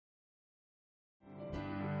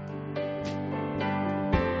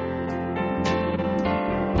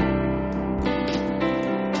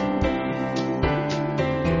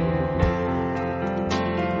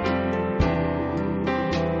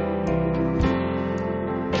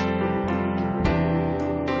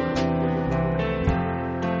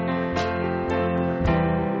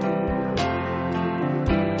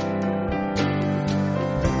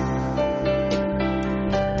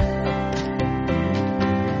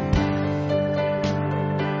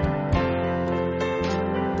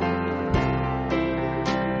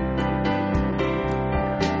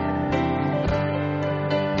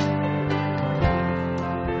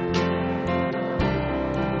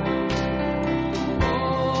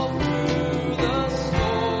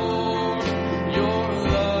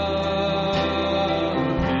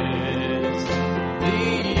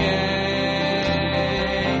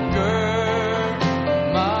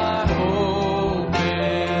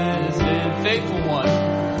faithful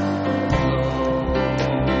one.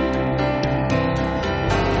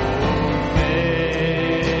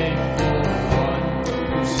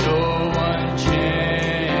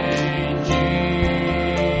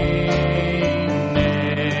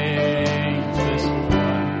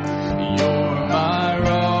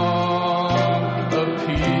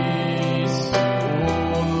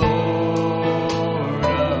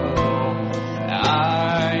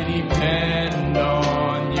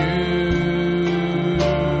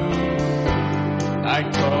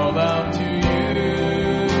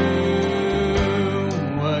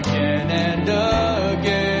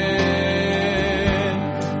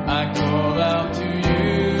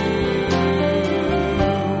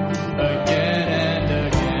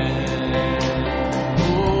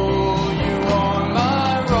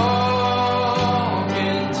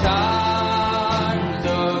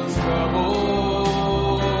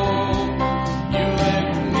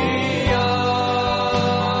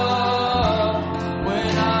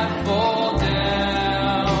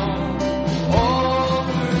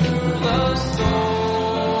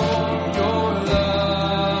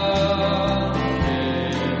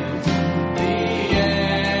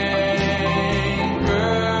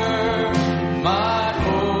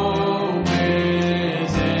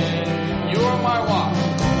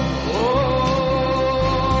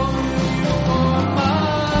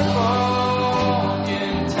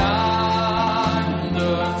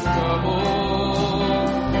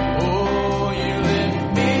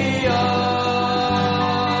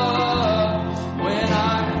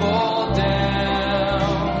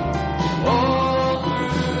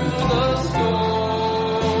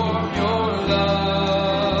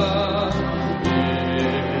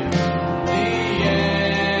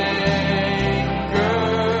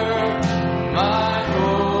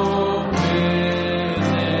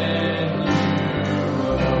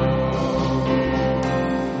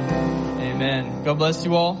 God bless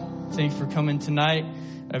you all. Thanks for coming tonight.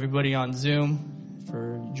 Everybody on Zoom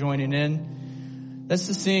for joining in. Let's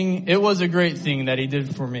just sing It Was a Great Thing That He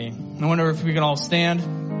Did For Me. I wonder if we can all stand.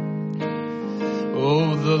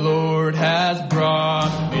 Oh, the Lord has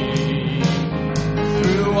brought me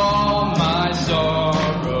through all my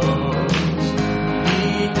sorrows.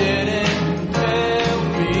 He didn't fail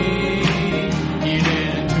me. He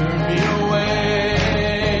didn't turn me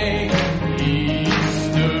away. He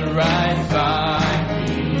stood right by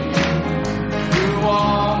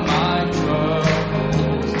all my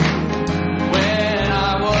troubles. When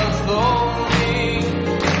I was lonely,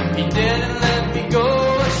 He didn't let me go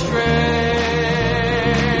astray.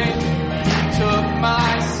 He took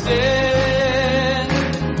my sin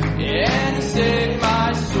and He saved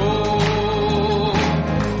my soul.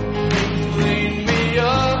 He cleaned me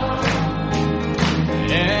up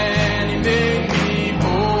and He made me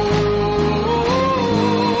whole.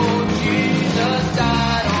 Jesus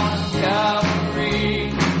died on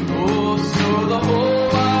Calvary. The whole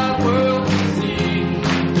wide world can see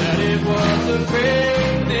that it was a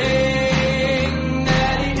great thing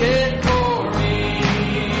that He did for me.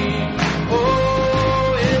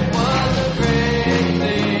 Oh, it was a great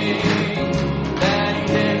thing that He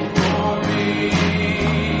did for me.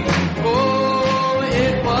 Oh,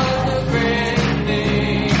 it was a great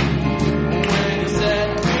thing when He set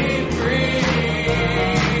me free.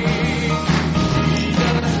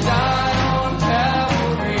 Jesus died on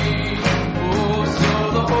Calvary.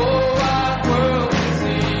 The whole wide world can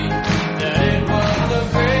see that it was a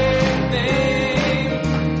great thing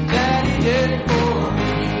that He did for me.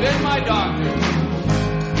 He's been my doctor.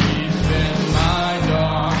 He's been my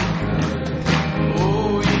doctor.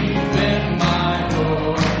 Oh, He's been my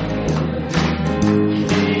Lord.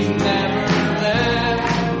 He's never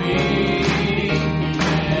left me.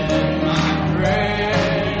 He's been my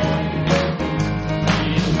friend.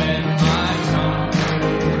 He's been my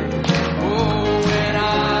comfort. Oh, when I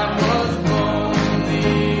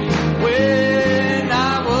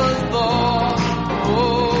was lost,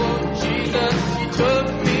 oh, Jesus, He took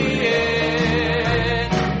me in.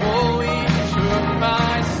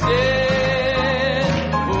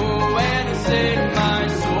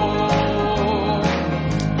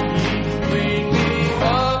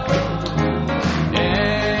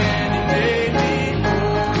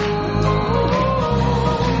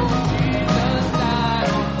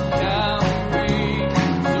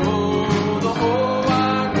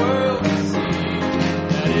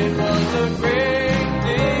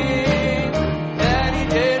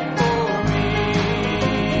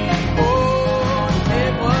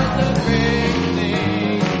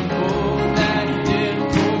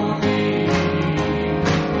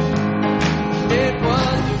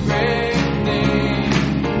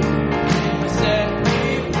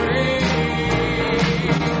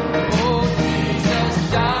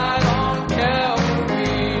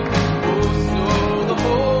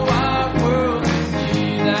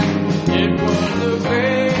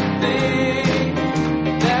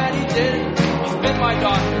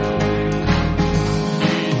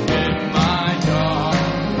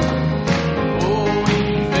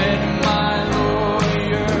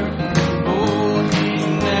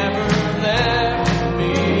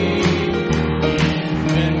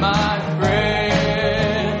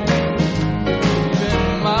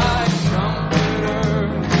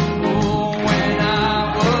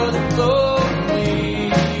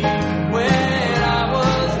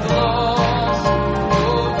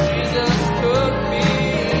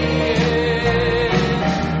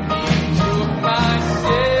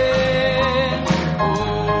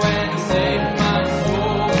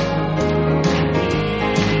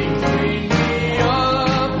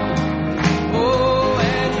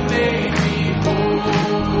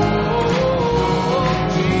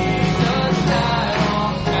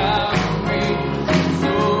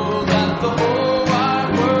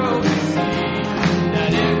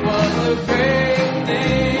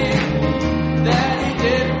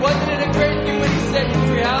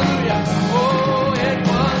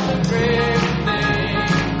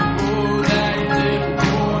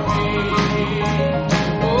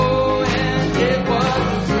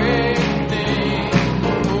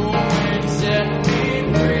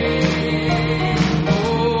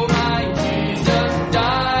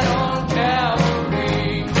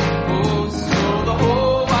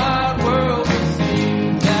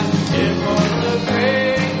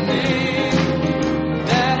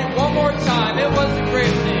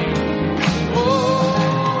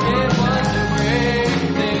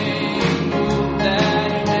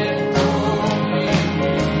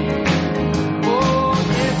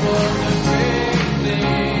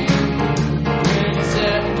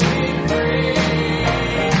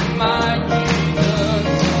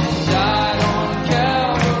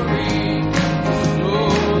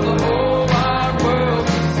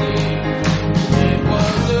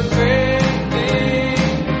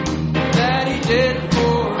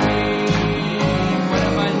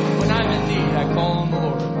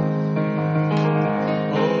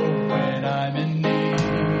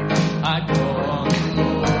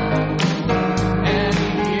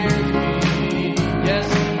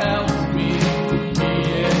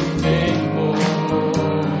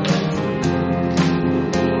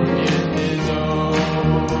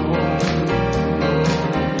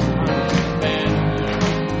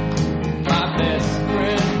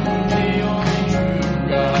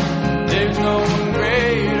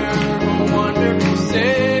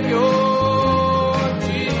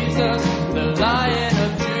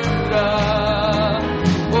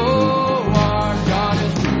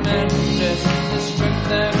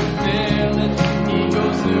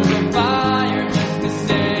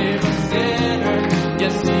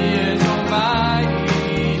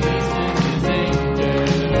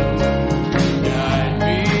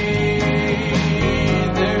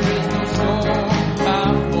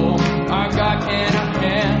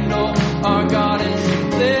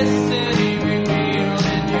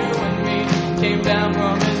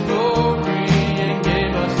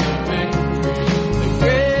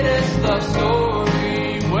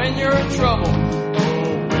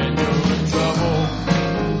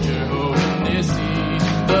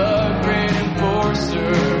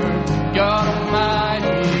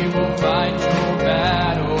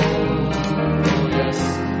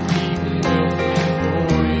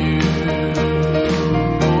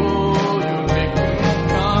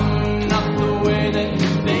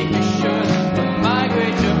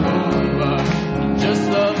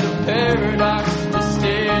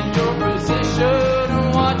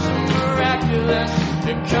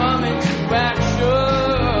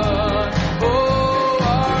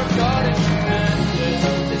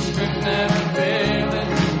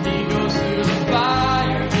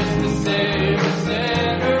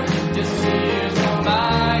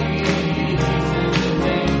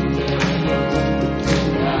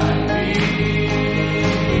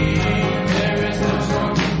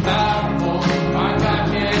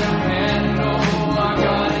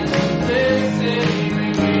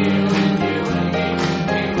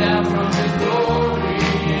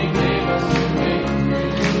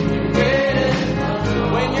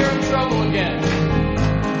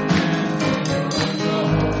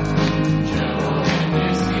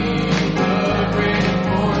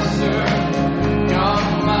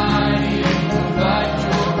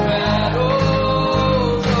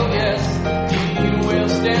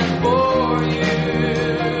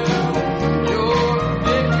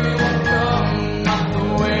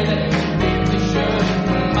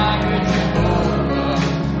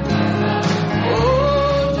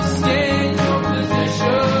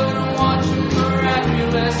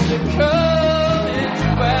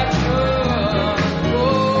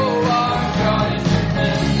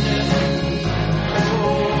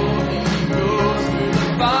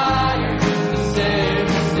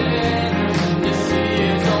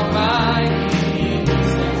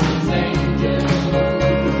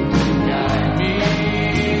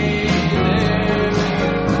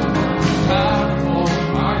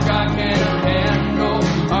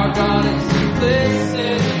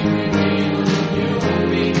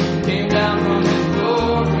 Came down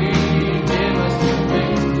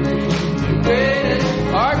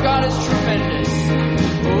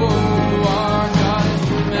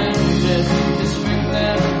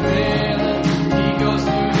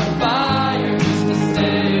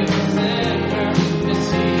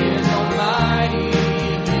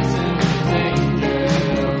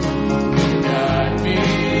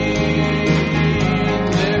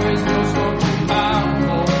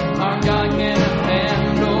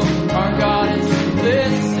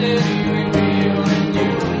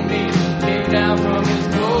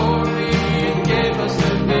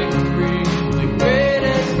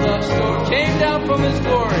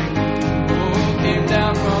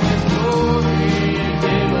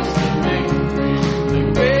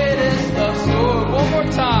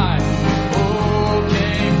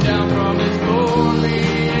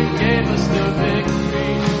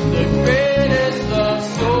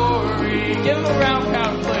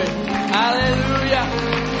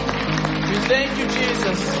Thank you,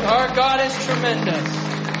 Jesus. Our God is tremendous.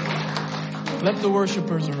 Let the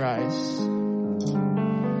worshipers arise.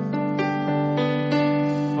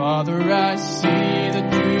 Father, I see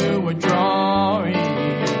that you are drawing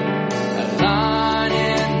a line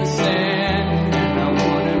in the sand, and I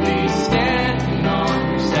want to be standing on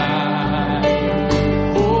your side,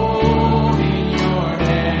 holding your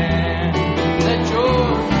hand. Let your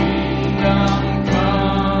kingdom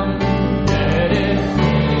come, let it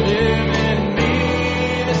live in me.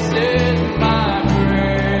 This is my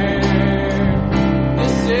prayer,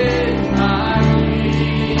 this is my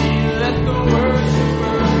plea. Let the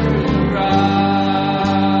worshipers arise.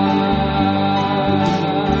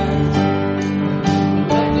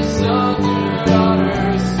 Let the sons and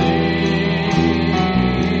daughters sing.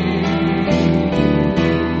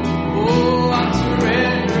 Oh, I'm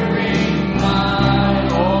surrendering my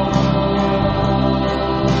all.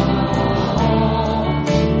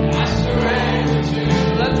 I surrender to.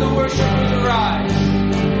 Let the worshipers arise.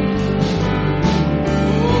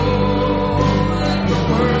 Oh, let the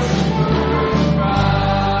worshipers rise.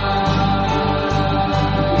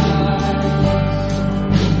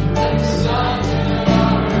 Let the sons and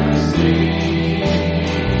daughters sing.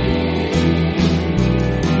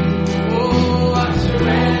 Oh, I'm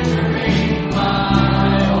surrendering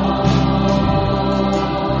my all.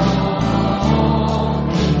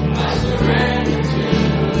 I surrender to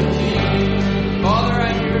the King. Father, I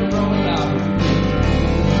hear it growing louder.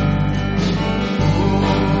 Oh,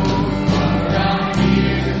 Father, I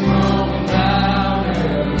hear it growing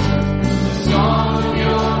louder. The song of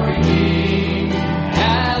your redeemed,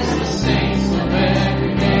 as the saints of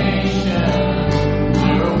every nation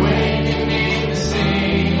are awakening to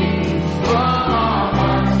sing. From our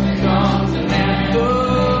hearts there comes an anthem.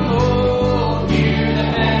 Oh, hear the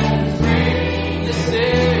heavens ring. This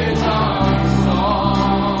is our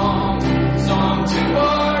song, song to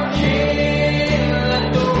our King. Let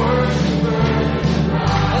the worshipers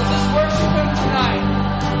rise. Let's just worship Him tonight.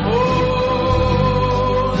 Oh,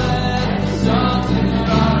 let the sons and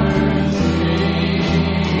daughters sing.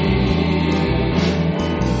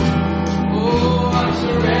 Oh, I'm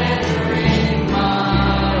surrendering my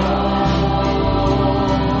all.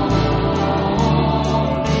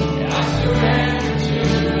 I surrender to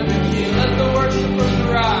the King. Let the worshipers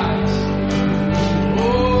arise. Oh,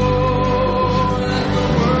 let the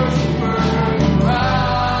worshipers rise.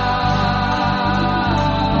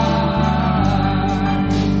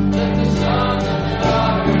 Let the sons and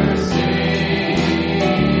daughters sing.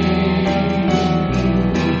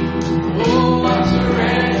 Oh, I'm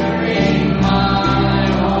surrendering my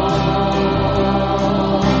all.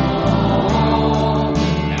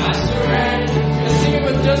 I surrender. Let's sing it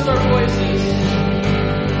with just our voices.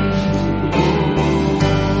 Oh,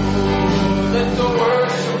 let the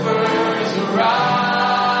worshipers arise.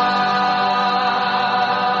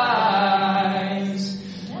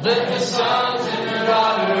 Let the sons and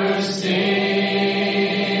daughters sing.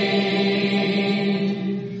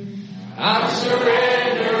 I'm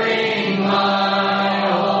surrendering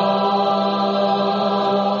my all.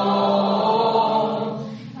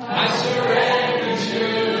 I surrender to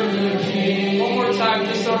the King. One more time,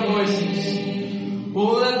 just our voices.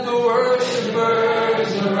 Oh, let the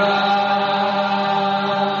worshipers arise.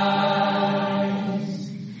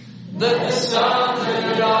 Let the sons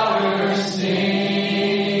and daughters sing.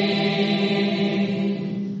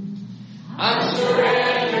 I'm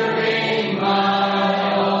surrendering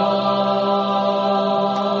my all.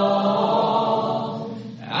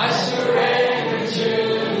 I surrender to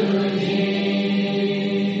the King.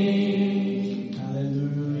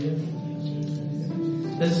 Hallelujah.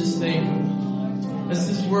 Let's just thank Him. Let's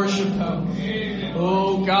just worship Him.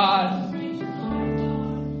 Oh God,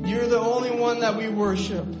 You're the only one that we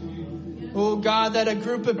worship. Oh God, that a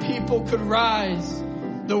group of people could rise.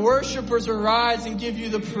 The worshipers arise and give You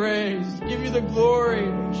the praise, give You the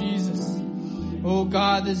glory, Jesus. Oh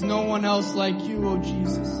God, there's no one else like You, oh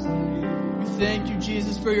Jesus. We thank You,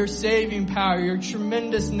 Jesus, for Your saving power, Your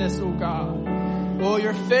tremendousness, oh God. Oh,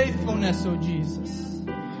 Your faithfulness, oh Jesus.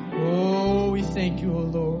 Oh, we thank You, oh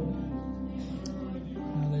Lord.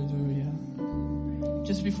 Hallelujah.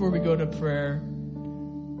 Just before we go to prayer,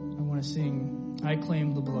 I want to sing I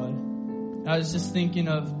Claim the Blood. I was just thinking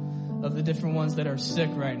of the different ones that are sick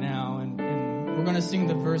right now, and we're going to sing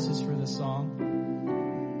the verses for this song.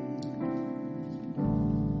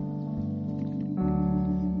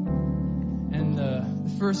 And the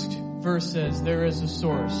first verse says, there is a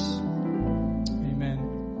source. Amen.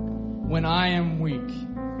 When I am weak,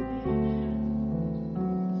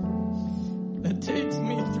 that takes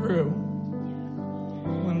me through.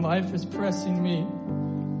 When life is pressing me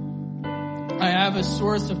I have a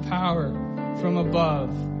source of power from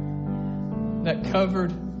above that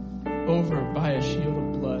covered over by a shield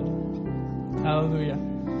of blood. Hallelujah.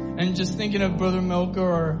 And just thinking of Brother Milko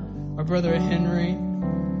or Brother Henry,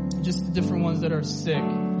 just the different ones that are sick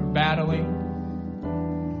or battling.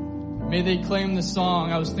 May they claim the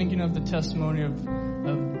song. I was thinking of the testimony of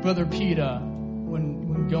Brother Peta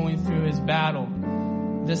when going through his battle.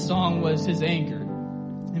 This song was his anchor.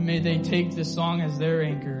 And may they take this song as their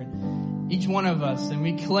anchor. Each one of us. And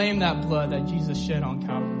we claim that blood that Jesus shed on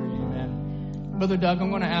Calvary. Amen. Brother Doug, I'm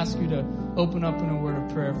going to ask you to open up in a word of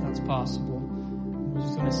prayer if that's possible. We're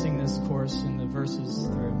just going to sing this chorus and the verses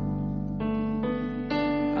through.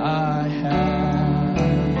 I have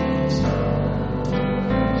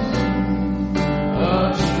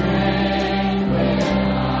of strength when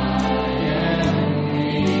I am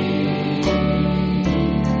weak,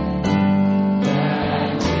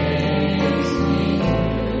 that takes me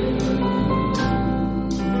through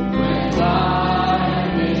when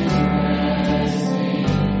life is pressing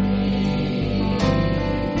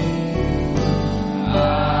me. I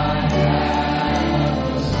have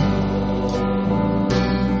a source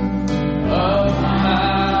of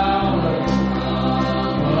power from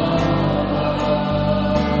above.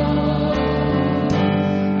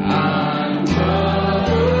 I'm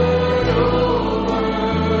covered over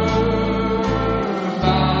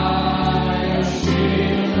by a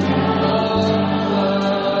shield of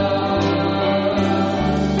blood.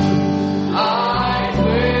 I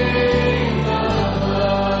claim the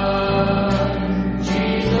blood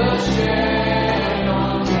Jesus shed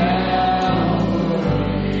on Calvary.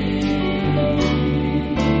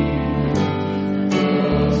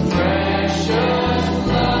 Those precious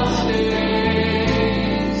bloodstains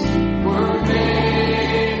were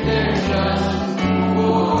made there just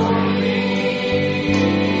for me.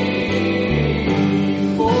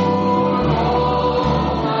 For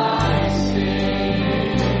all my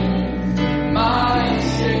sin, my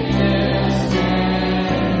sickness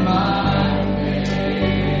and my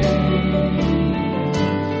pain.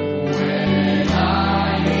 When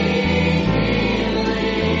I need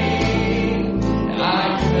healing, I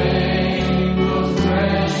claim those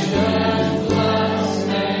precious bloodstains.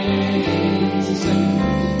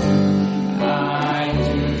 I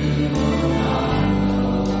do not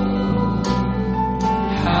know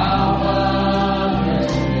how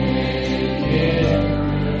others make it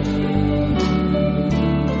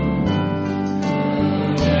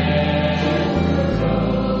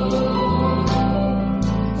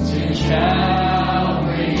to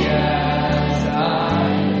Calvary as I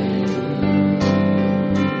do.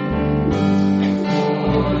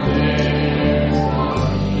 For there's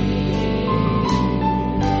one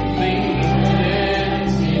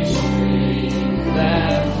healing stream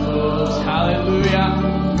that flows. Hallelujah.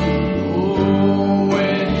 Oh,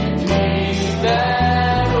 with peace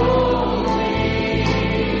that only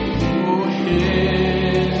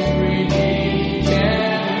His redeemed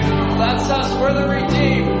can do. That's us. We're the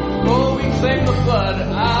redeemed. Oh, we claim the blood.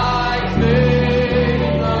 I claim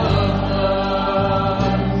the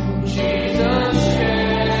blood Jesus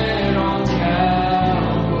shed on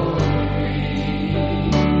Calvary.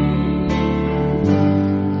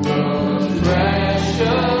 Those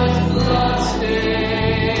precious bloodstains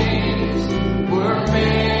were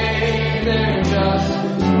made there just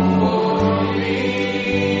for me.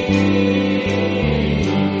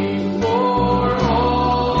 For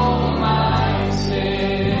all my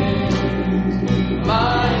sins,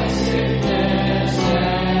 my sickness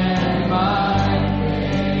and my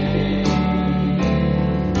pain.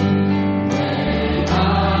 When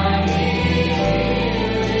I need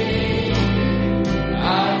healing,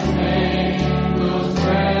 I claim those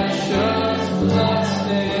precious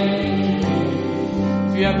bloodstains.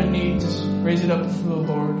 If you have a need, just raise it up before the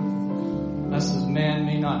Lord. Us as man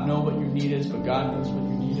may not know what your need is, but God knows what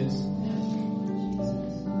your need is.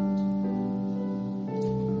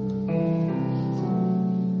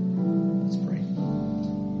 Let's pray.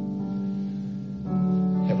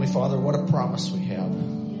 Heavenly Father, what a promise we have.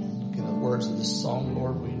 Look at the words of this song,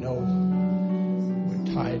 Lord. We know we're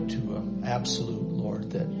tied to an absolute,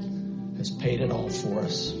 Lord, that has paid it all for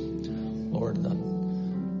us. Lord,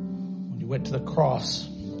 when you went to the cross,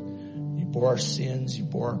 you bore our sins, you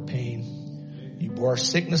bore our pain, you bore our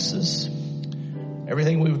sicknesses.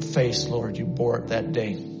 Everything we would face, Lord, you bore it that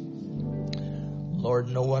day. Lord,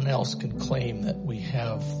 no one else can claim that we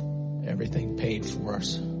have everything paid for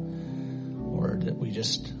us. Lord, that we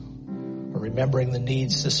just are remembering the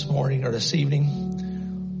needs this morning or this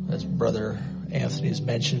evening. As Brother Anthony has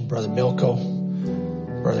mentioned, Brother Milko,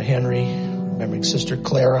 Brother Henry, remembering Sister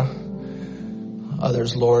Clara,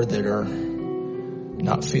 others, Lord, that are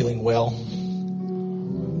not feeling well,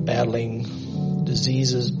 battling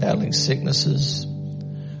diseases, battling sicknesses,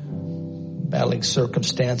 battling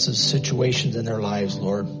circumstances, situations in their lives,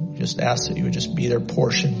 Lord. Just ask that you would just be their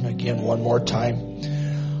portion again one more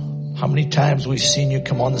time. How many times we've seen you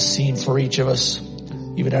come on the scene for each of us,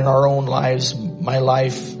 even in our own lives, my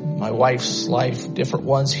life, my wife's life, different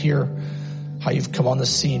ones here, how you've come on the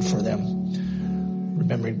scene for them.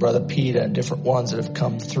 Remembering Brother Pete and different ones that have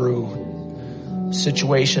come through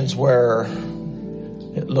situations where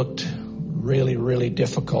it looked really, really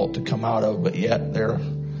difficult to come out of, but yet they're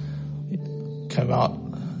come out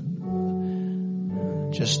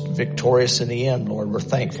just victorious in the end, Lord. We're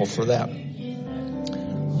thankful for that.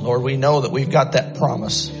 Lord, we know that we've got that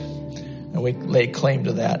promise, and we lay claim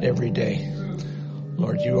to that every day.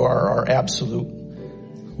 Lord, you are our absolute.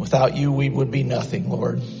 Without you, we would be nothing,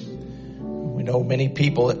 Lord. We know many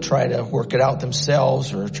people that try to work it out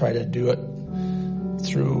themselves or try to do it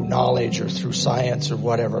through knowledge or through science or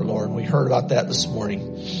whatever, Lord. We heard about that this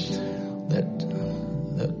morning, that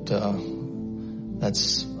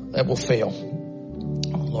will fail.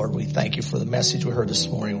 Lord, we thank you for the message we heard this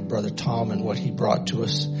morning with Brother Tom and what he brought to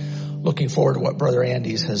us. Looking forward to what Brother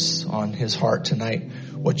Andy's has on his heart tonight,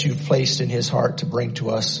 what you've placed in his heart to bring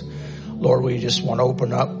to us. Lord, we just want to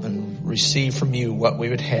open up and receive from you what we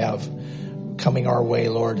would have coming our way,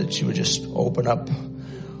 Lord, that you would just open up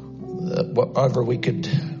whatever we could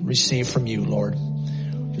receive from you, Lord.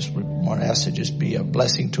 Just want to ask to just be a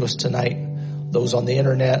blessing to us tonight. Those on the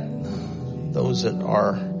internet, those that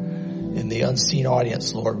are in the unseen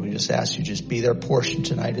audience, Lord, we just ask you just be their portion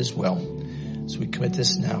tonight as well. So we commit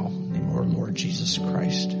this now in the name of our Lord Jesus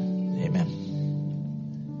Christ. Amen.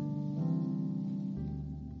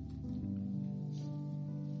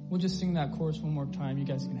 We'll just sing that chorus one more time. You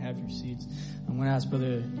guys can have your seats. I'm going to ask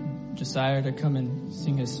Brother Josiah to come and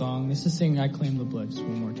sing his song. This is singing I Claim the Blood just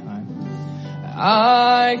one more time.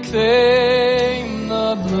 I claim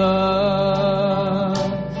the blood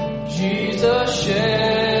Jesus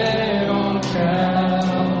shed on Calvary.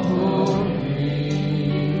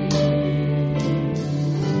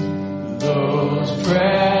 Those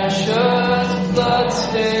precious blood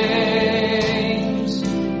stains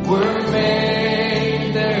were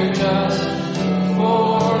made there just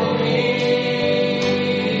for me.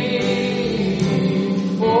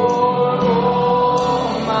 For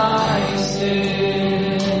all my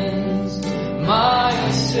sins,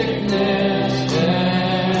 my sickness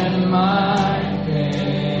and my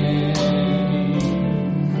pain.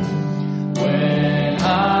 When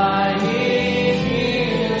I need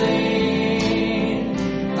healing,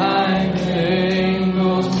 I claim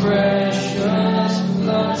those precious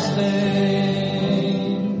blood stains.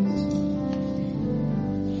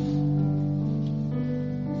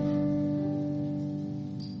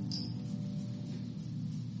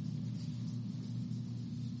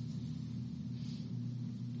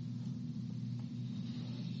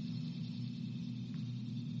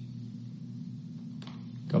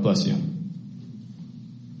 God bless you.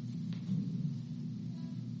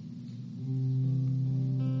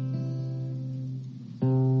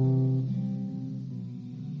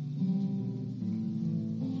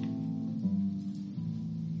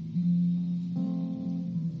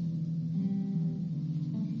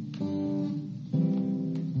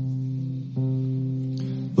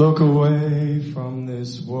 Look away from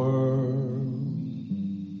this world.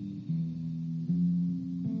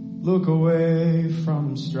 Look away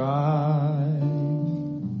from strife.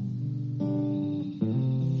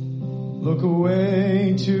 Look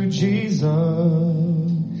away to Jesus.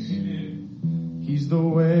 He's the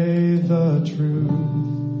way, the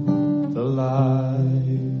truth, the life.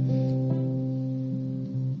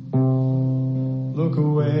 Look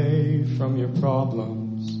away from your problems.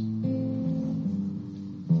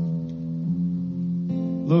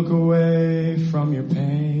 Look away from your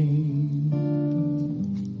pain.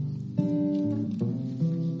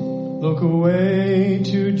 Look away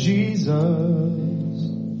to Jesus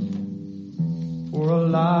for a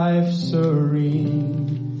life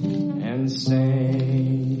serene and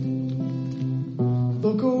sane.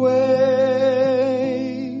 Look away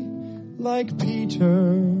like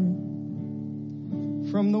Peter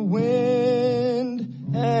from the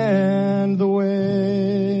wind and the waves.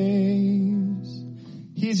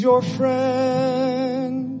 He's your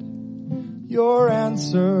friend, your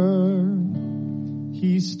answer.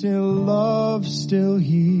 He still loves, still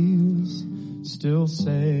heals, still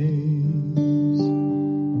saves.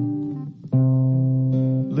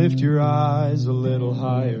 Lift your eyes a little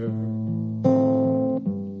higher.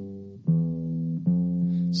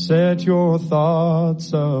 Set your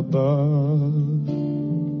thoughts above.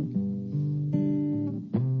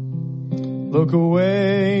 Look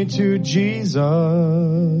away to Jesus,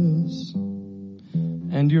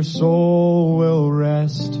 and your soul will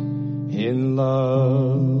rest in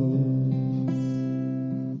love.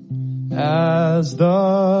 As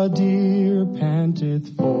the deer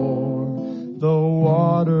panteth for the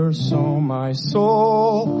water, so my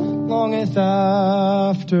soul longeth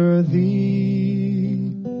after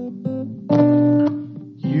thee.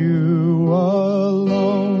 You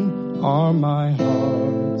alone are my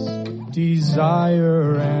heart's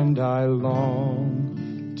desire, and I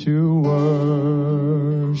long to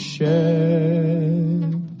worship.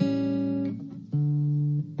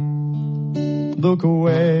 Look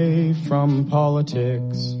away from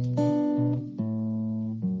politics.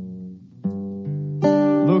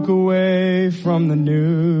 Look away from the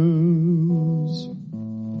news.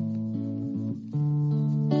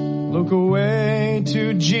 Look away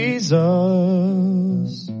to Jesus.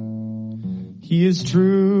 He is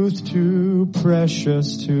truth too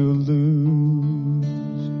precious to lose.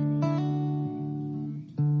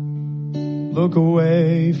 Look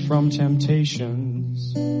away from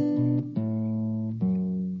temptations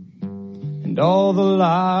and all the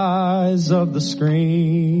lies of the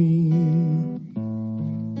screen.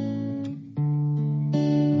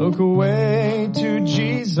 Look away to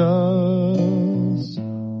Jesus.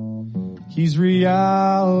 He's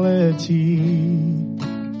reality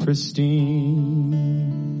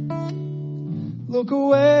pristine. Look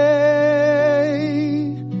away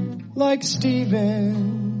like Stephen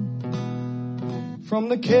from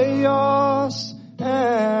the chaos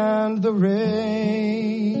and the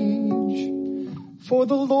rage. For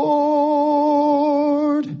the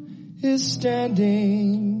Lord is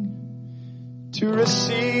standing to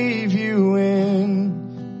receive you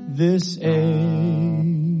in this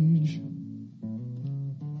age.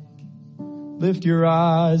 Lift your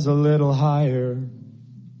eyes a little higher.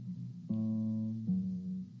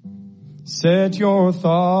 Set your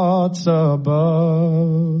thoughts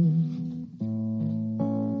above.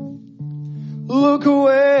 Look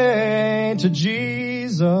away to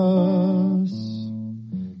Jesus,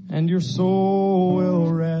 and your soul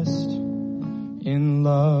will rest in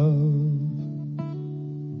love.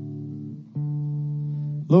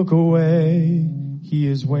 Look away, he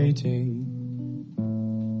is waiting.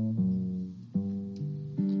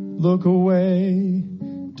 Look away,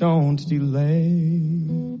 don't delay.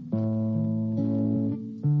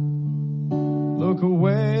 Look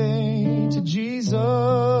away to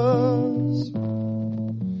Jesus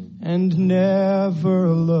and never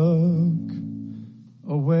look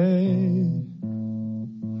away.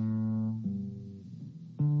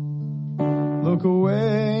 Look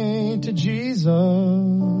away to Jesus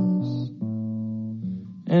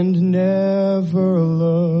and never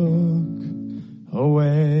look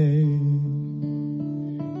away.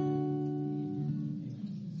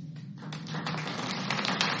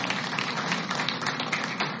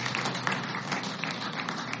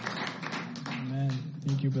 Amen.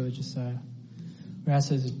 Thank you, Brother Josiah. We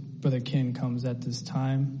ask as Brother Ken comes at this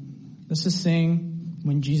time, let's just sing,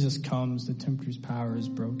 when Jesus comes, the tempter's power is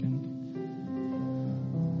broken.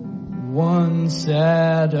 One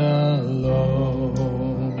sat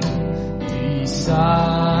alone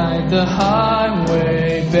beside the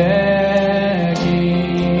highway begging.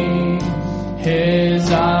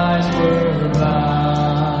 His eyes were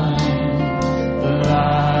blind, the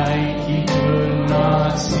light he could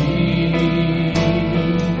not see.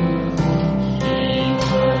 He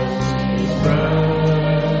closed his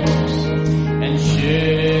brows and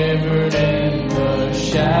shivered in the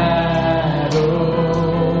shadows.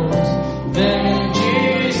 Then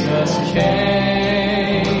Jesus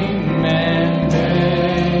came and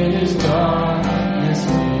made his darkness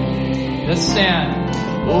flee. Let's stand.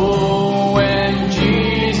 Oh, when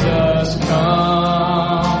Jesus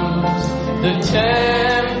comes, the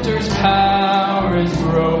tempter's power is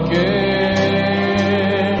broken.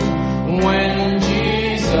 When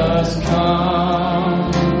Jesus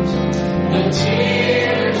comes, the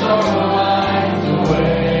tears are wiped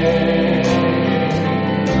away.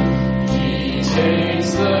 He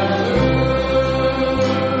takes the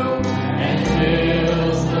gloom and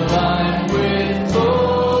fills the light with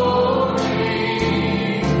glory.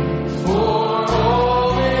 For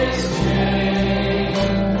all is changed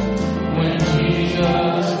when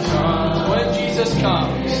Jesus comes. When Jesus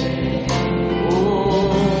comes.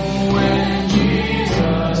 Oh, when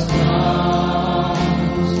Jesus comes.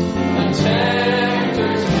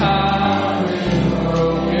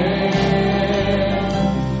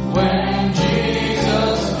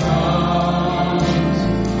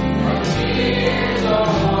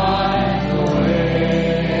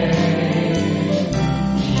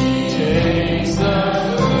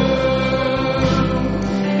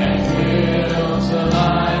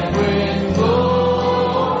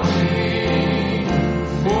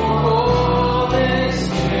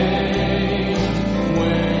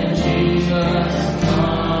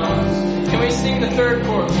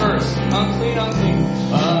 Unclean, unclean,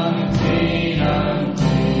 unclean,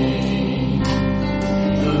 unclean.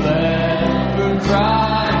 The leper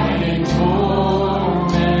cried in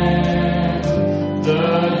torment. The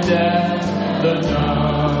deaf, the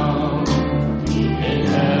dumb, in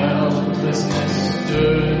helplessness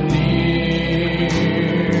stood near.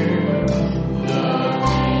 The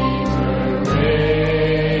fever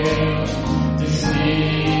raged,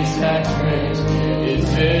 disease had raised its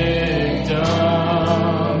victim.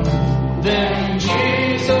 Then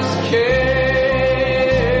Jesus came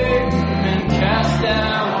and cast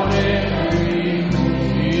down every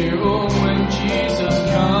fear. Oh, when Jesus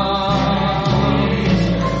comes,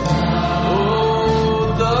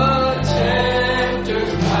 oh, the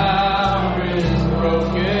tempter's power is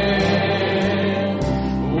broken.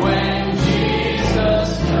 When Jesus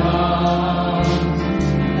comes,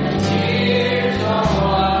 the tears are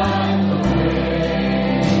wiped away.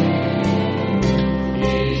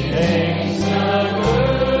 He takes the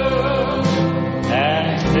gloom and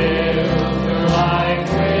fills your life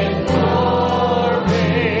with glory.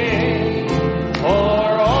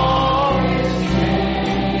 For all is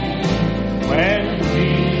changed when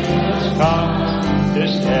Jesus comes to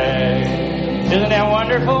stay. Isn't that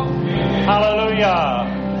wonderful?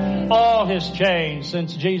 Hallelujah. All has changed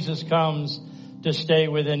since Jesus comes to stay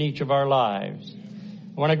within each of our lives.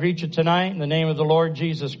 I want to greet you tonight in the name of the Lord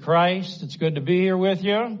Jesus Christ. It's good to be here with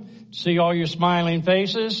you, see all your smiling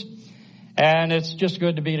faces, and it's just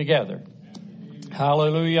good to be together.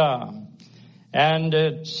 Hallelujah. And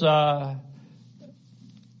it's,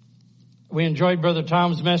 we enjoyed Brother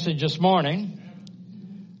Tom's message this morning.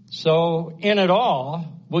 So in it all,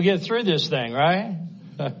 we'll get through this thing, right?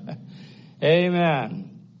 Amen.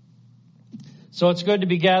 So it's good to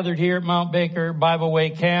be gathered here at Mount Baker Bible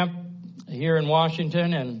Way Camp here in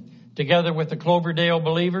Washington, and together with the Cloverdale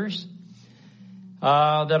believers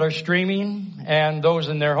that are streaming, and those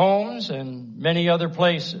in their homes and many other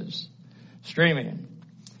places streaming.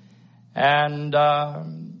 And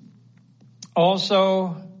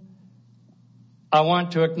also, I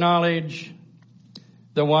want to acknowledge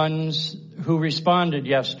the ones who responded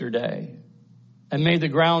yesterday and made the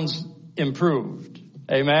grounds improved.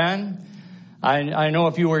 Amen. I know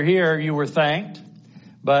if you were here, you were thanked,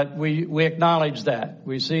 but we acknowledge that.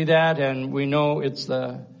 We see that, and we know it's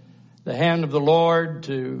the hand of the Lord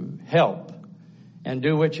to help and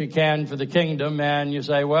do what you can for the kingdom. And you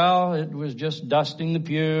say, well, it was just dusting the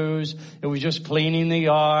pews. It was just cleaning the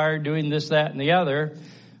yard, doing this, that, and the other.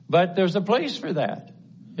 But there's a place for that.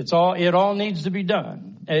 It all needs to be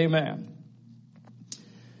done. Amen.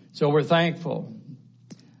 So we're thankful.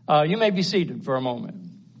 You may be seated for a moment.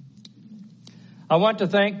 I want to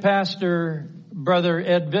thank Pastor Brother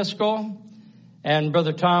Ed Biscoe and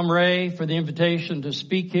Brother Tom Ray for the invitation to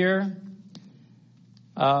speak here,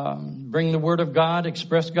 bring the Word of God,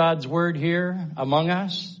 express God's Word here among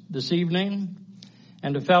us this evening,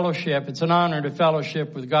 and to fellowship. It's an honor to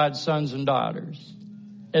fellowship with God's sons and daughters.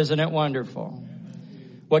 Isn't it wonderful?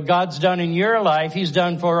 What God's done in your life, He's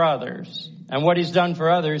done for others. And what He's done for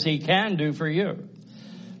others, He can do for you.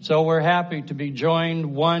 So we're happy to be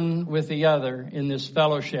joined one with the other in this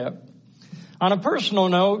fellowship. On a personal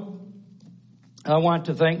note, I want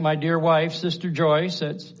to thank my dear wife, Sister Joyce,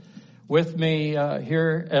 that's with me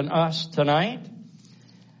here and us tonight.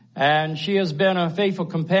 And she has been a faithful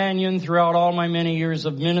companion throughout all my many years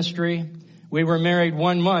of ministry. We were married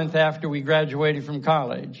 1 month after we graduated from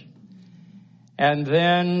college. And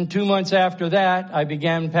then 2 months after that, I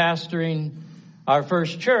began pastoring our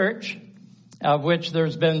first church, of which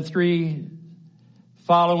there's been 3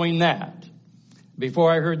 following that,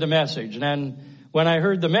 before I heard the message. And then when I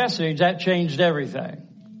heard the message, that changed everything.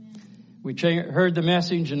 We heard the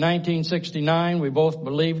message in 1969. We both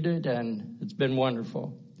believed it, and it's been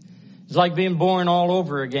wonderful. It's like being born all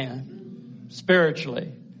over again,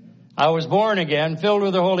 spiritually. I was born again, filled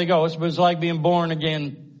with the Holy Ghost, but it's like being born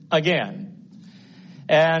again.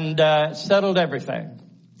 And settled everything.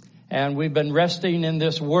 And we've been resting in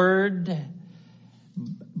this Word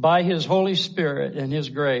by His Holy Spirit and His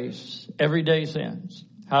grace every day since.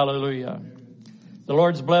 Hallelujah. The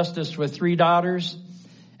Lord's blessed us with 3 daughters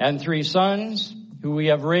and 3 sons who we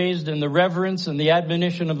have raised in the reverence and the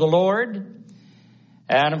admonition of the Lord.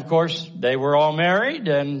 And of course, they were all married,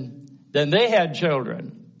 and then they had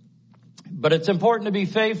children. But it's important to be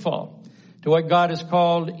faithful to what God has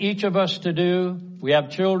called each of us to do. If we have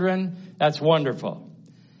children, that's wonderful.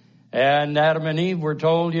 And Adam and Eve were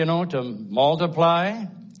told, to multiply.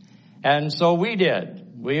 And so we did.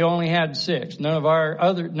 We only had 6. None of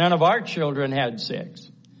our children had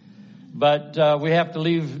 6. But we have to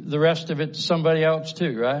leave the rest of it to somebody else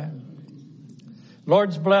too, right?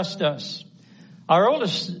 Lord's blessed us. Our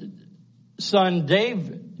oldest son,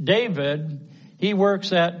 David, he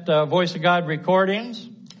works at Voice of God Recordings.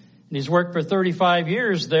 And he's worked for 35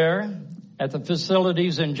 years there at the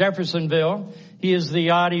facilities in Jeffersonville. He is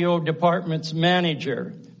the audio department's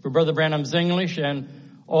manager for Brother Branham's English and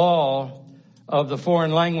all of the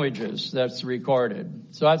foreign languages that's recorded.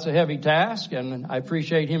 So that's a heavy task, and I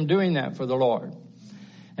appreciate him doing that for the Lord.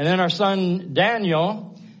 And then our son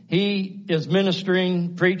Daniel, he is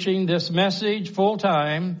ministering, preaching this message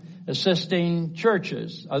full-time, assisting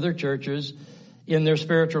churches, other churches, in their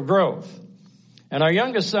spiritual growth. And our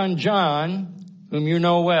youngest son John, whom you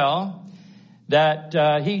know well,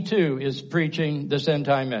 that he too is preaching this end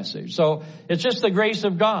time message. So it's just the grace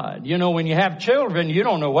of God. You know, when you have children, you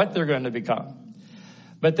don't know what they're going to become.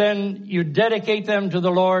 But then you dedicate them to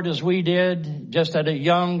the Lord as we did, just at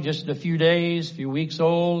just a few days, few weeks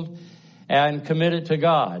old, and commit it to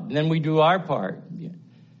God. And then we do our part.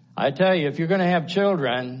 I tell you, if you're going to have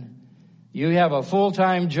children, you have a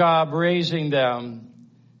full-time job raising them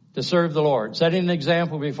to serve the Lord, setting an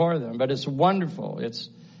example before them. But it's wonderful.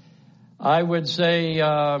 I would say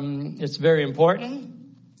it's very important,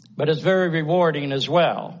 but it's very rewarding as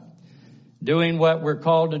well. Doing what we're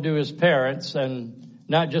called to do as parents and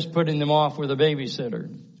not just putting them off with a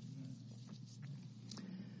babysitter.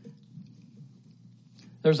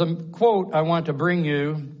 There's a quote I want to bring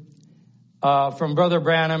you from Brother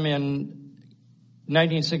Branham in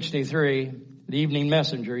 1963, the Evening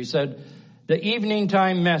Messenger. He said, "The evening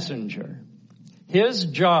time messenger, his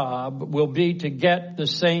job will be to get the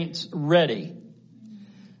saints ready,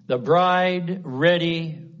 the bride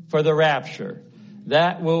ready for the rapture.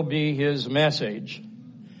 That will be his message."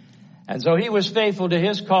 And so he was faithful to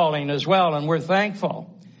his calling as well, and we're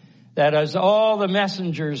thankful that as all the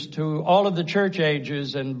messengers to all of the church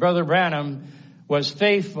ages, and Brother Branham was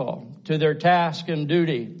faithful to their task and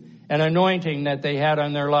duty and anointing that they had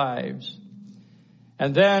on their lives.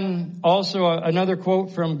 And then also another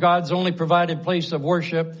quote from God's Only Provided Place of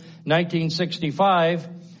Worship, 1965.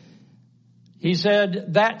 He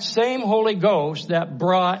said, "That same Holy Ghost that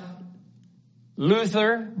brought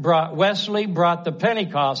Luther, brought Wesley, brought the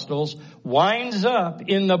Pentecostals, winds up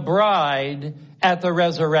in the bride at the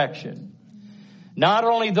resurrection. Not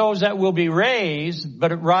only those that will be raised,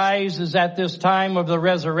 but it rises at this time of the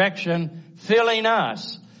resurrection, filling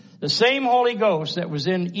us. The same Holy Ghost that was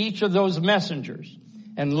in each of those messengers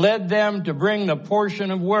and led them to bring the portion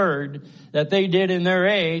of word that they did in their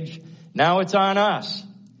age, now it's on us.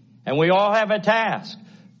 And we all have a task.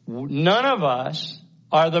 None of us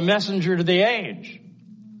are the messenger to the age.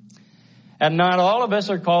 And not all of us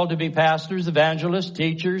are called to be pastors, evangelists,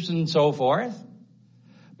 teachers, and so forth.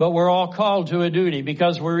 But we're all called to a duty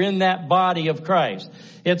because we're in that body of Christ.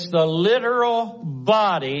 It's the literal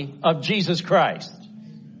body of Jesus Christ.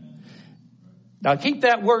 Now keep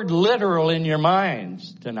that word literal in your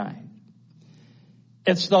minds tonight.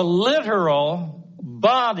 It's the literal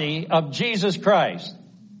body of Jesus Christ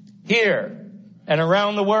here and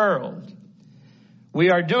around the world. We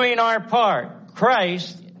are doing our part.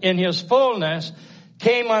 Christ, in his fullness,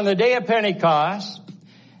 came on the day of Pentecost,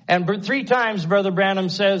 and 3 times Brother Branham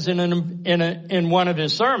says in one of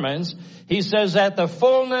his sermons, he says that the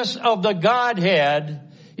fullness of the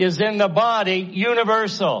Godhead is in the body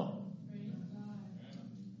universal.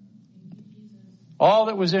 All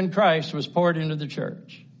that was in Christ was poured into the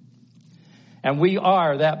church. And we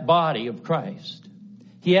are that body of Christ.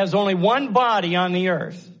 He has only one body on the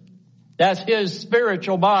earth. That's his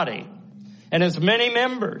spiritual body. And it's many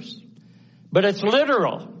members. But it's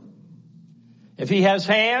literal. If he has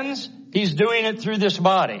hands, he's doing it through this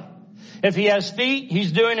body. If he has feet,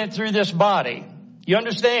 he's doing it through this body. You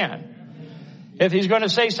understand? If he's going to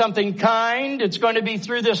say something kind, it's going to be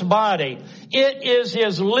through this body. It is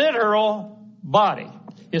his literal body.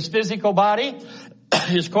 His physical body,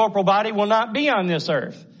 his corporal body will not be on this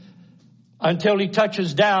earth until he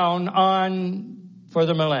touches down on for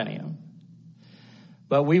the millennium.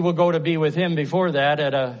 But we will go to be with him before that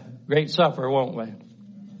at a great supper, won't we?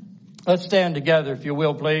 Let's stand together, if you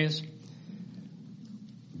will, please.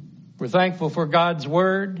 We're thankful for God's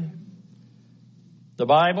Word, the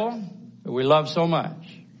Bible, that we love so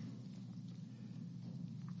much.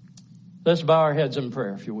 Let's bow our heads in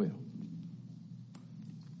prayer, if you will.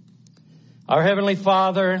 Our Heavenly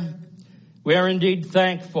Father, we are indeed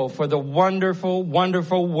thankful for the wonderful,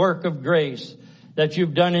 wonderful work of grace that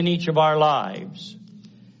you've done in each of our lives.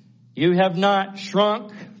 You have not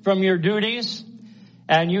shrunk from your duties,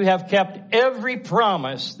 and you have kept every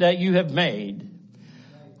promise that you have made.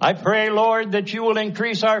 I pray, Lord, that you will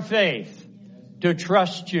increase our faith to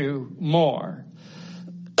trust you more.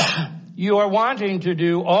 you are wanting to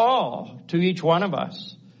do all to each one of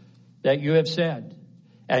us that you have said,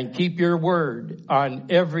 and keep your word on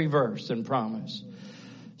every verse and promise.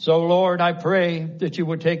 So, Lord, I pray that you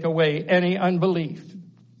would take away any unbelief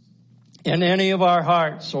in any of our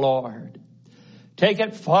hearts, Lord. Take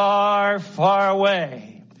it far, far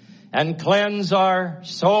away and cleanse our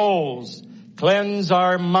souls, cleanse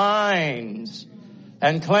our minds,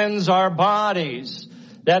 and cleanse our bodies,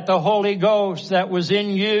 that the Holy Ghost that was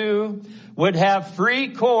in you would have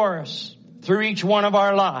free course through each one of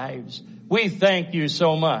our lives. We thank you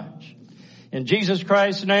so much. In Jesus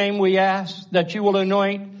Christ's name, we ask that you will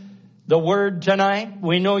anoint the word tonight.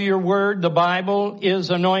 We know your word, the Bible, is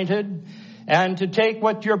anointed. And to take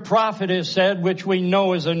what your prophet has said, which we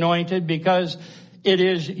know is anointed because it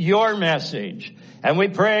is your message. And we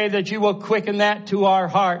pray that you will quicken that to our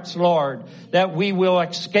hearts, Lord, that we will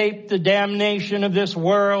escape the damnation of this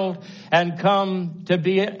world and come to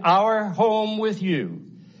be at our home with you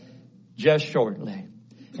just shortly.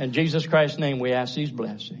 In Jesus Christ's name, we ask these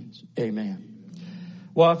blessings. Amen.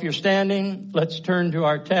 Well, if you're standing, let's turn to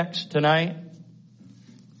our text tonight.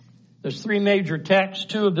 There's three major texts.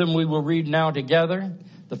 Two of them we will read now together.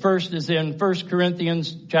 The first is in 1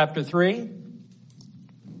 Corinthians chapter 3.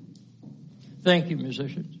 Thank you,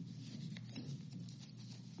 musicians.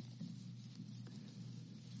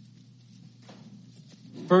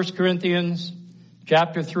 First Corinthians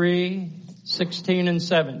chapter 3, 16 and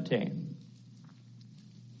 17.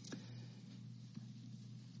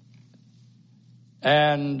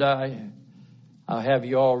 And I'll have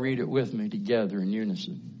you all read it with me together in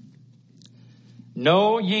unison.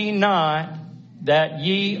 Know ye not that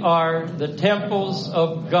ye are the temples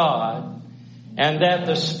of God, and that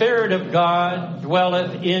the Spirit of God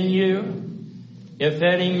dwelleth in you? If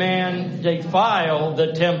any man defile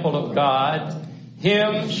the temple of God,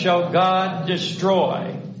 him shall God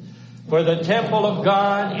destroy. For the temple of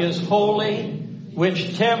God is holy,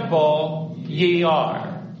 which temple ye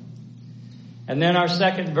are. And then our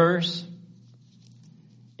second verse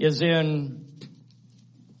is in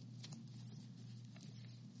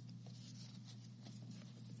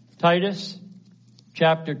Titus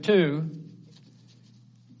chapter 2,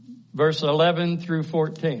 verse 11 through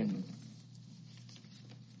 14.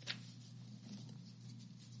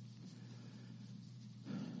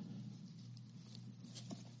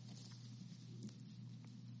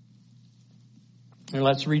 And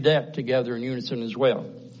let's read that together in unison as well.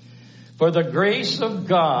 For the grace of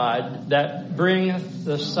God that bringeth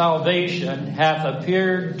the salvation hath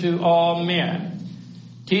appeared to all men,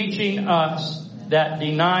 teaching us that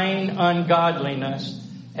denying ungodliness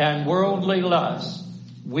and worldly lust,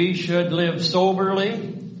 we should live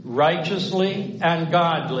soberly, righteously, and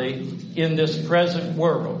godly in this present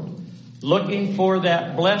world, looking for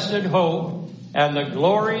that blessed hope and the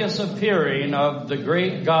glorious appearing of the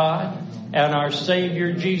great God and our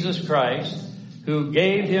Savior Jesus Christ, who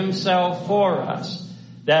gave himself for us,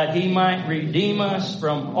 that he might redeem us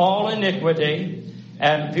from all iniquity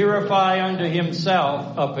and purify unto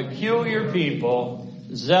himself a peculiar people,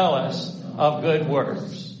 zealous of good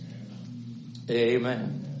works.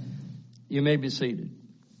 Amen. You may be seated.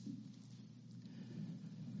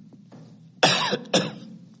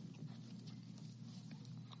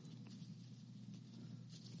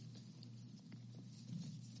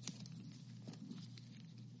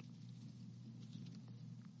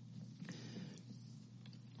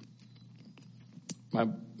 My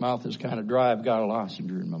mouth is kind of dry. I've got a lozenge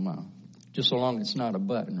in my mouth. Just so long it's not a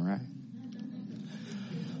button, right?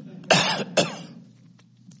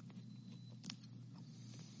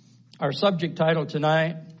 Our subject title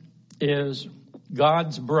tonight is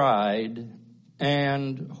God's Bride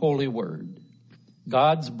and Holy Word.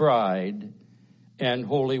 God's Bride and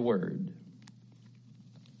Holy Word.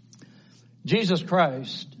 Jesus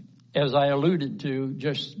Christ, as I alluded to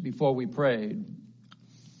just before we prayed,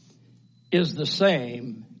 is the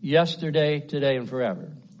same yesterday, today, and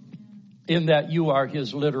forever, in that you are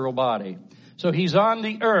his literal body. So he's on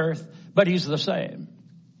the earth, but he's the same.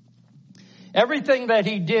 Everything that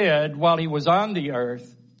he did while he was on the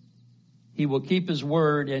earth, he will keep his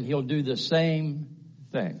word and he'll do the same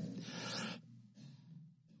thing.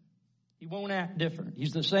 He won't act different.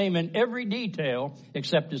 He's the same in every detail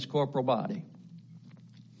except his corporal body.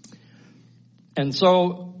 And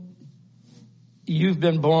so you've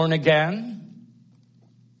been born again.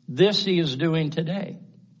 This he is doing today,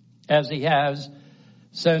 as he has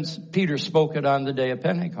since Peter spoke it on the day of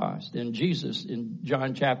Pentecost. And Jesus in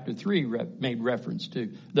John chapter 3 made reference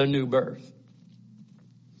to the new birth.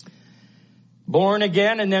 Born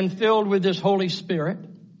again and then filled with this Holy Spirit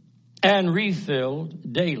and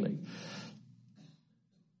refilled daily.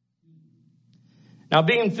 Now,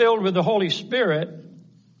 being filled with the Holy Spirit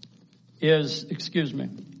is,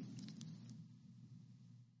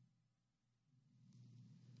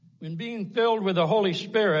 when being filled with the Holy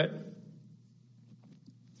Spirit,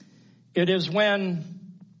 it is when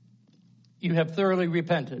you have thoroughly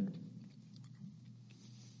repented.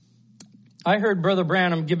 I heard Brother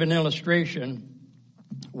Branham give an illustration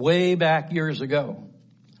way back years ago.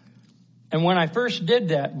 And when I first did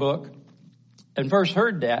that book and first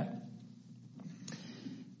heard that,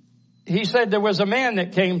 he said there was a man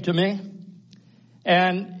that came to me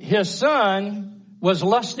and his son was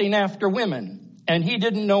lusting after women and he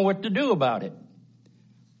didn't know what to do about it.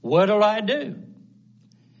 What'll I do?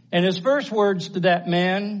 And his first words to that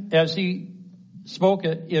man, as he spoke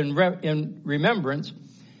it in remembrance,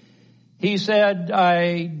 he said,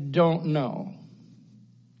 I don't know.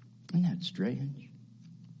 Isn't that strange?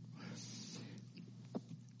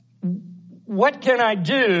 What can I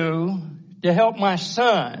do to help my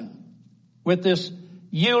son with this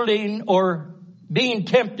yielding or being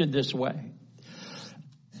tempted this way?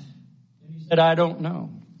 He said, I don't know.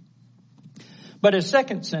 But his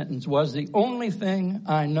second sentence was, the only thing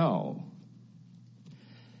I know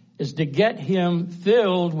is to get him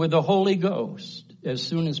filled with the Holy Ghost as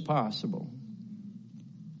soon as possible.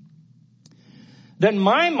 Then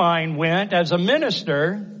my mind went, as a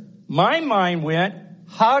minister,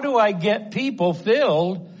 how do I get people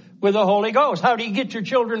filled with the Holy Ghost? How do you get your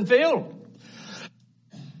children filled?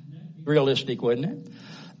 Realistic, wouldn't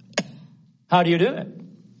it? How do you do it?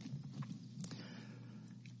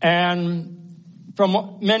 And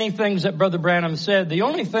from many things that Brother Branham said, the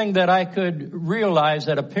only thing that I could realize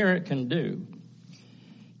that a parent can do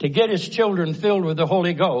to get his children filled with the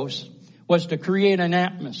Holy Ghost was to create an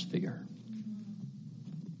atmosphere.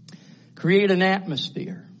 Create an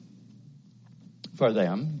atmosphere for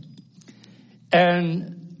them.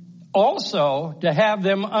 And also to have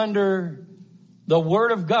them under the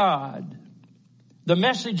Word of God, the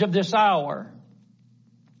message of this hour,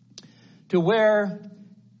 to where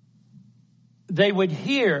they would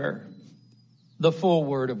hear the full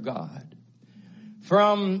Word of God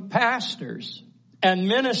from pastors and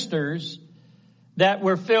ministers that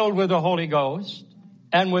were filled with the Holy Ghost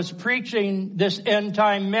and was preaching this end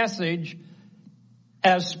time message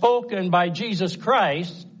as spoken by Jesus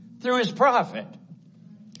Christ through his prophet.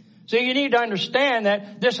 So you need to understand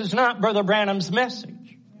that this is not Brother Branham's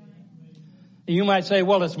message. You might say,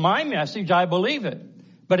 well, it's my message. I believe it.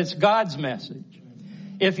 But it's God's message.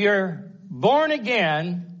 If you're born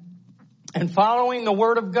again and following the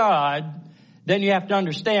Word of God, then you have to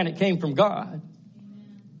understand it came from God.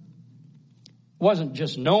 It wasn't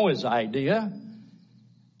just Noah's idea.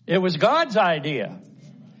 It was God's idea.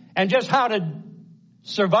 And just how to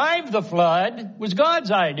survive the flood was God's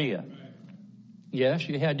idea. Yes,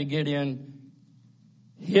 you had to get in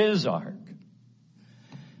his ark.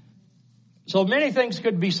 So many things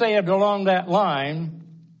could be said along that line,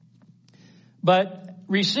 but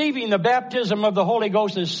receiving the baptism of the Holy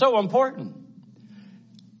Ghost is so important.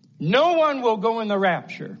 No one will go in the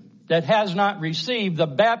rapture that has not received the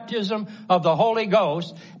baptism of the Holy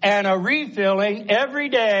Ghost and a refilling every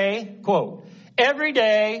day, quote, every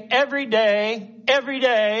day, every day, every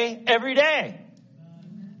day, every day.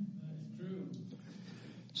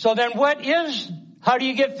 So then how do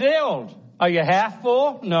you get filled? Are you half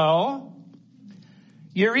full? No.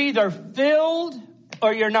 You're either filled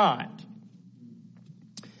or you're not.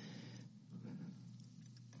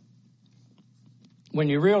 When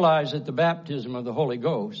you realize that the baptism of the Holy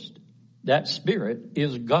Ghost, that Spirit,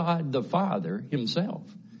 is God the Father himself.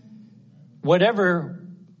 Whatever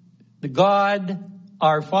the God,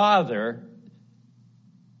 our Father,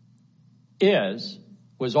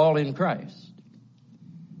 was all in Christ.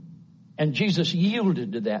 And Jesus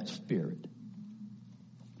yielded to that Spirit.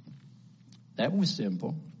 That was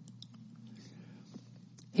simple.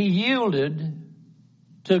 He yielded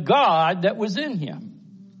to God that was in him.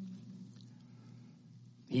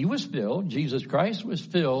 He was filled. Jesus Christ was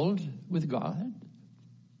filled with God.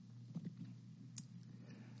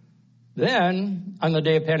 Then, on the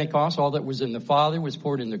day of Pentecost, all that was in the Father was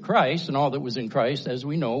poured into Christ, and all that was in Christ, as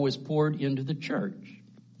we know, was poured into the church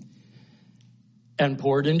and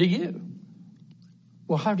poured into you.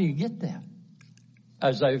 Well, how do you get that?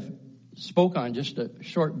 As I've spoke on just a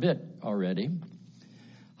short bit already,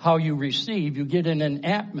 how you receive, you get in an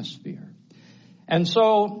atmosphere. And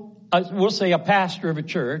so, we'll say a pastor of a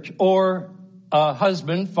church or a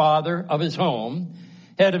husband, father of his home,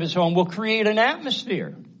 head of his home, will create an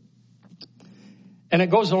atmosphere. And it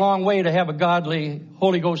goes a long way to have a godly,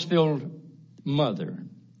 Holy Ghost-filled mother,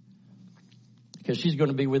 because she's going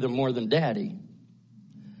to be with him more than daddy.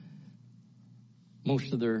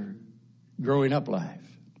 most of their growing up life.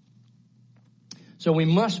 So we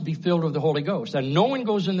must be filled with the Holy Ghost. And no one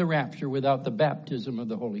goes in the rapture without the baptism of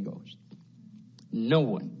the Holy Ghost. No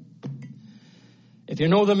one. If you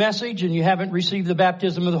know the message and you haven't received the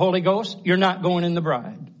baptism of the Holy Ghost, you're not going in the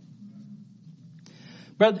bride.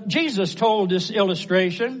 But Jesus told this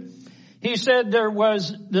illustration. He said there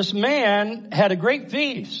was this man had a great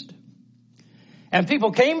feast. And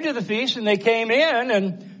people came to the feast and they came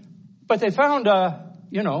in but they found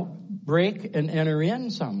break and enter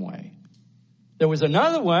in some way. There was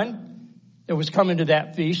another one that was coming to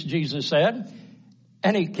that feast, Jesus said,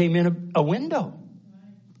 and he came in a window,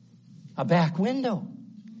 a back window.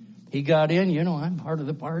 He got in, I'm part of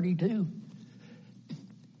the party too.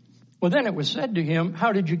 Well, then it was said to him,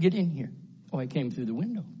 how did you get in here? Oh, I came through the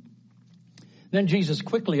window. Then Jesus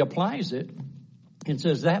quickly applies it and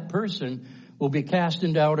says that person will be cast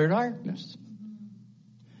into outer darkness.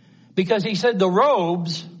 Because he said the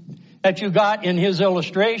robes that you got in his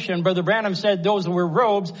illustration, Brother Branham said those were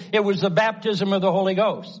robes. It was the baptism of the Holy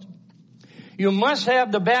Ghost. You must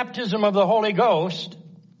have the baptism of the Holy Ghost,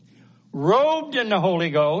 robed in the Holy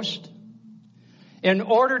Ghost, in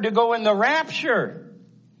order to go in the rapture.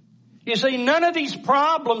 You see, none of these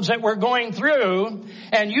problems that we're going through,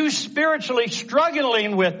 and you spiritually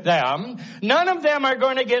struggling with them, none of them are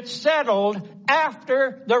going to get settled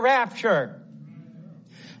after the rapture.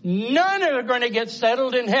 None are going to get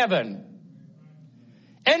settled in heaven.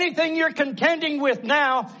 Anything you're contending with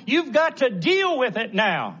now, you've got to deal with it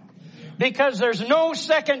now. Because there's no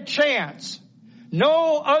second chance.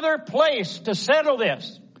 No other place to settle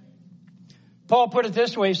this. Paul put it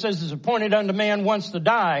this way. He says, it's appointed unto man once to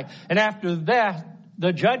die. And after that,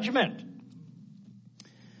 the judgment.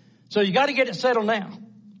 So you got to get it settled now.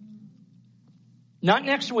 Not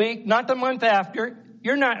next week, not the month after.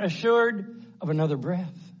 You're not assured of another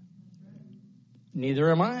breath.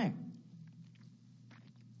 Neither am I.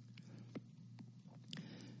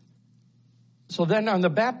 So then on the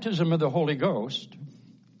baptism of the Holy Ghost,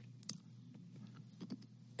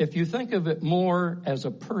 if you think of it more as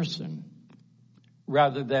a person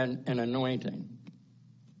rather than an anointing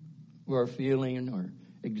or a feeling or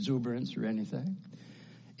exuberance or anything,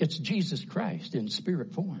 it's Jesus Christ in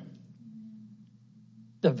spirit form.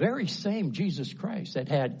 The very same Jesus Christ that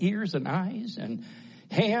had ears and eyes and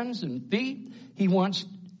hands and feet.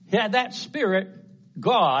 That spirit,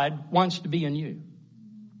 God wants to be in you.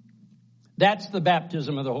 That's the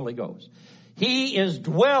baptism of the Holy Ghost. He is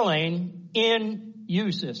dwelling in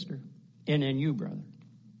you, sister, and in you, brother.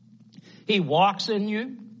 He walks in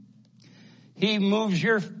you. He moves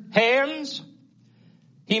your hands.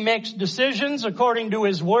 He makes decisions according to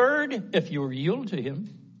his word, if you yield to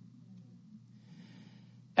him.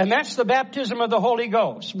 And that's the baptism of the Holy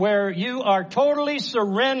Ghost, where you are totally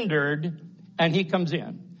surrendered and he comes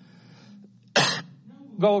in.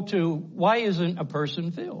 Go to, why isn't a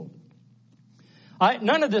person filled?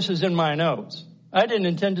 None of this is in my notes. I didn't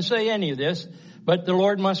intend to say any of this, but the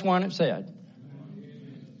Lord must want it said.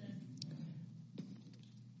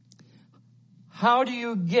 How do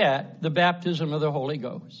you get the baptism of the Holy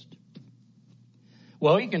Ghost?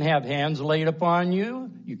 Well, you can have hands laid upon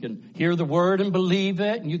you. You can hear the word and believe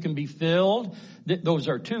it, and you can be filled. Those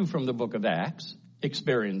are two from the book of Acts,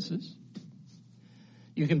 experiences.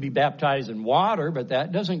 You can be baptized in water, but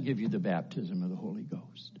that doesn't give you the baptism of the Holy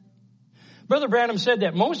Ghost. Brother Branham said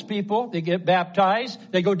that most people, they get baptized,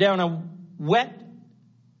 they go down a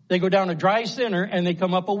dry sinner, and they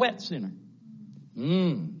come up a wet sinner.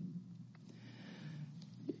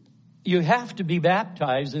 You have to be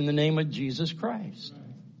baptized in the name of Jesus Christ.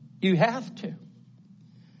 You have to.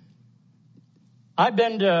 I've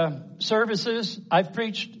been to services. I've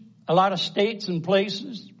preached a lot of states and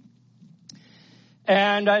places.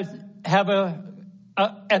 And I have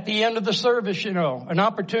at the end of the service, an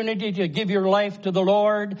opportunity to give your life to the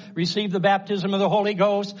Lord, receive the baptism of the Holy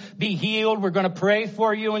Ghost, be healed. We're going to pray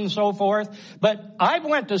for you and so forth. But I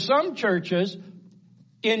went to some churches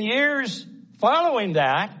in years following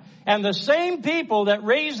that, and the same people that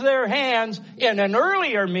raised their hands in an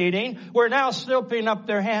earlier meeting were now slipping up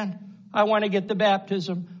their hand. I want to get the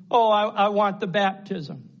baptism. Oh, I want the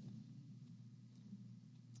baptism.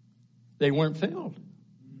 They weren't filled.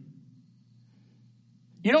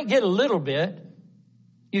 You don't get a little bit.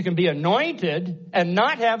 You can be anointed and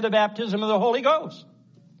not have the baptism of the Holy Ghost.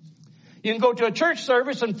 You can go to a church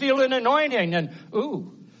service and feel an anointing and,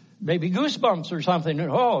 maybe goosebumps or something.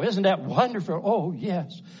 Oh, isn't that wonderful? Oh,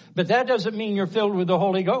 yes. But that doesn't mean you're filled with the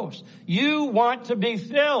Holy Ghost. You want to be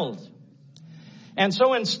filled. And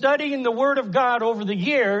so in studying the Word of God over the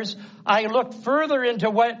years, I looked further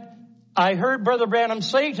into what I heard Brother Branham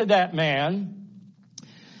say to that man.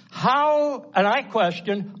 And I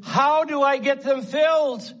question, how do I get them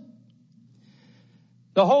filled?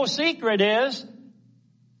 The whole secret is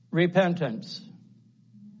repentance.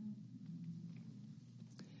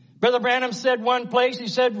 Brother Branham said one place, he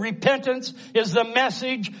said, repentance is the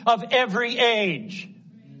message of every age.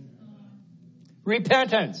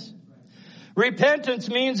 Repentance. Repentance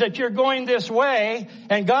means that you're going this way,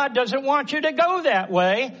 and God doesn't want you to go that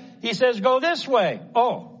way. He says, go this way.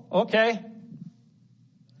 Oh, okay.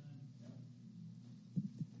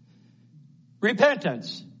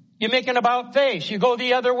 Repentance. You make an about face. You go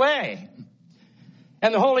the other way.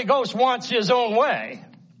 And the Holy Ghost wants His own way.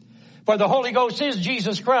 For the Holy Ghost is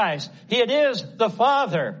Jesus Christ. It is the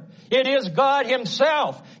Father. It is God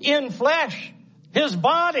Himself in flesh, His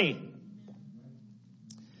body.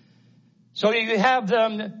 So you have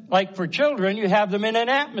them, like for children, you have them in an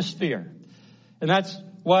atmosphere. And that's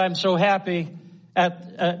why I'm so happy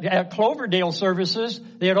at Cloverdale services,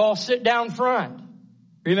 they'd all sit down front.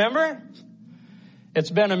 Remember? It's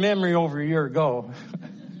been a memory over a year ago.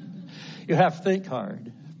 You have to think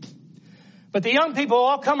hard. But the young people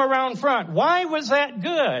all come around front. Why was that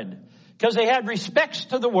good? Because they had respects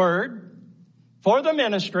to the Word, for the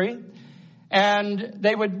ministry, and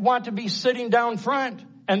they would want to be sitting down front.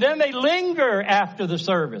 And then they linger after the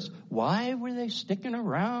service. Why were they sticking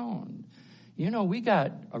around? You know, we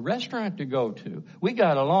got a restaurant to go to. We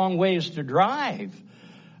got a long ways to drive.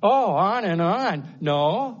 Oh, on and on.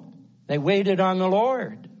 No, they waited on the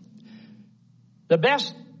Lord. The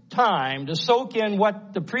best time to soak in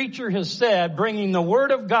what the preacher has said, bringing the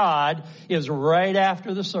Word of God, is right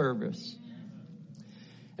after the service.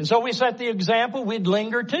 And so we set the example. We'd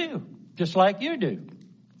linger too, just like you do.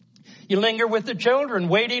 You linger with the children,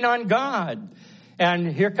 waiting on God.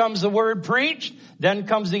 And here comes the Word preached. Then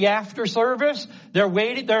comes the after service. They're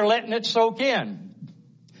waiting. They're letting it soak in.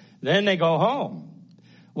 Then they go home.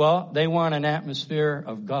 Well, they want an atmosphere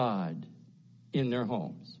of God in their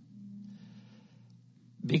homes.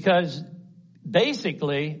 Because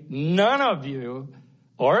basically, none of you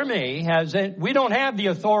or me we don't have the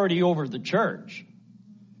authority over the church.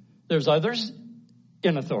 There's others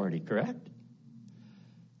in authority, correct?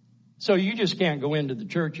 So you just can't go into the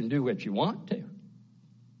church and do what you want to.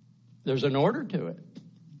 There's an order to it.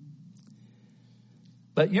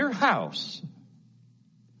 But your house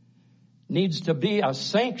needs to be a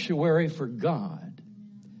sanctuary for God.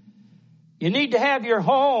 You need to have your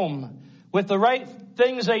home with the right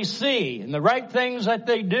things they see and the right things that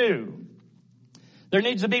they do. There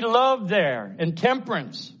needs to be love there and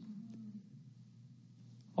temperance.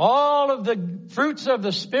 All of the fruits of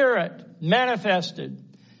the Spirit manifested.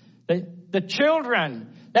 The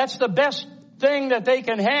children, that's the best thing that they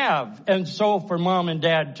can have. And so for mom and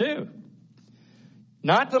dad too.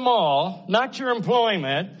 Not the mall, not your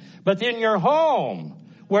employment, but in your home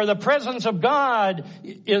where the presence of God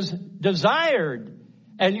is desired.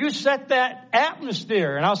 And you set that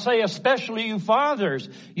atmosphere. And I'll say especially you fathers,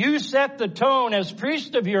 you set the tone as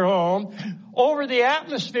priest of your home over the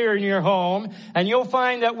atmosphere in your home. And you'll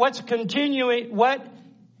find that what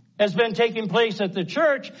has been taking place at the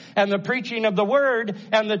church and the preaching of the Word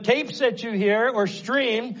and the tapes that you hear or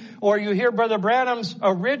stream, or you hear Brother Branham's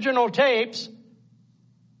original tapes,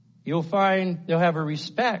 you'll find they'll have a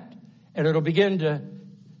respect and it'll begin to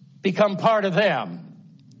become part of them.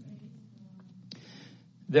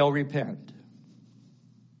 They'll repent.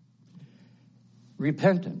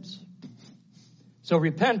 Repentance. So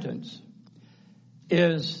repentance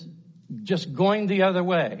is just going the other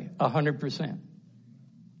way 100%.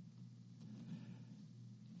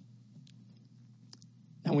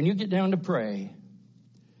 Now, when you get down to pray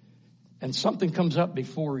and something comes up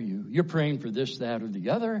before you, you're praying for this, that, or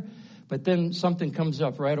the other, but then something comes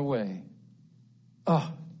up right away. Oh,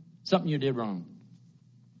 something you did wrong.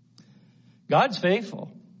 God's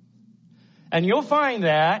faithful. And you'll find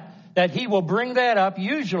that He will bring that up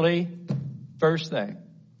usually first thing.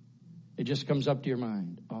 It just comes up to your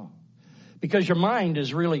mind. Oh, because your mind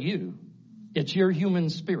is really you. It's your human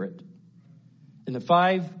spirit. And the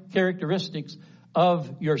 5 characteristics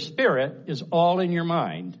of your spirit is all in your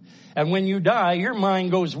mind. And when you die, your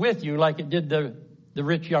mind goes with you like it did the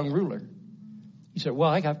rich young ruler. He said, well,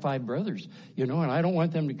 I got 5 brothers, and I don't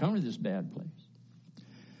want them to come to this bad place.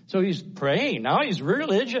 So he's praying. Now he's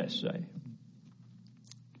religious.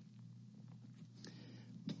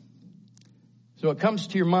 So it comes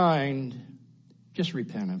to your mind, just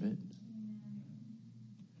repent of it.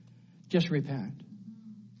 Just repent.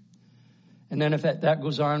 And then if that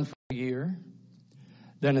goes on for a year,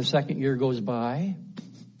 then a second year goes by.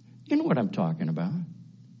 You know what I'm talking about.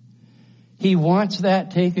 He wants that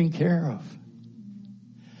taken care of.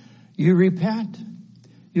 You repent.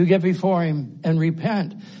 You get before him and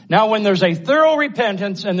repent. Now, when there's a thorough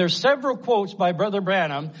repentance, and there's several quotes by Brother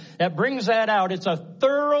Branham that brings that out, it's a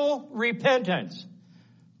thorough repentance.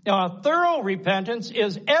 Now, a thorough repentance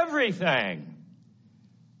is everything.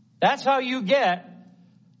 That's how you get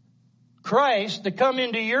Christ to come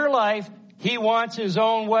into your life. He wants his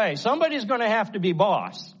own way. Somebody's going to have to be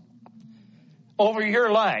boss over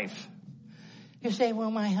your life. You say, well,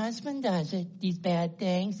 my husband does it, these bad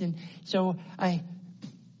things, and so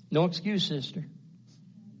no excuse, sister.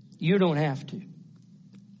 You don't have to.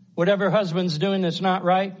 Whatever husband's doing that's not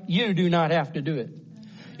right, you do not have to do it.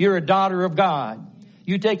 You're a daughter of God.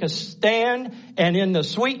 You take a stand, and in the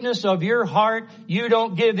sweetness of your heart, you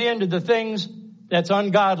don't give in to the things that's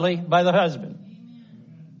ungodly by the husband.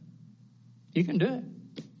 You can do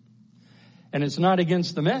it. And it's not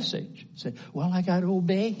against the message. You say, well, I got to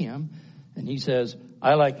obey him. And he says,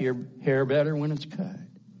 I like your hair better when it's cut,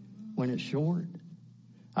 when it's short.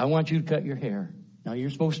 I want you to cut your hair. Now, you're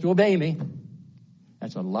supposed to obey me.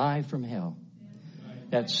 That's a lie from hell.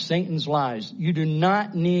 That's Satan's lies. You do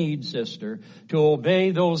not need, sister, to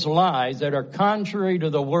obey those lies that are contrary to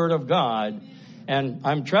the Word of God. And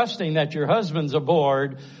I'm trusting that your husband's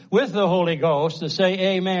aboard with the Holy Ghost to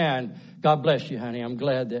say amen. God bless you, honey. I'm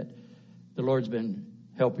glad that the Lord's been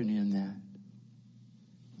helping you in that.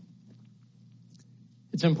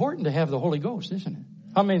 It's important to have the Holy Ghost, isn't it?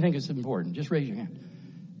 How many think it's important? Just raise your hand.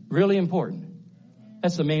 Really important.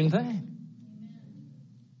 That's the main thing.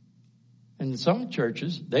 In some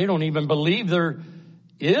churches, they don't even believe there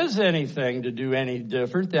is anything to do any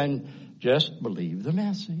different than just believe the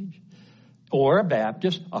message. Or a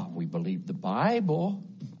Baptist, we believe the Bible.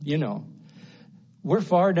 You know, we're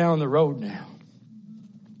far down the road now.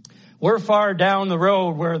 We're far down the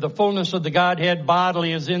road where the fullness of the Godhead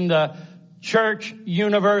bodily is in the church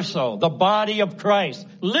universal, the body of Christ.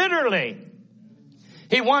 Literally.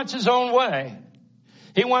 He wants his own way.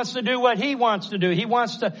 He wants to do what he wants to do. He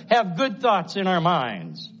wants to have good thoughts in our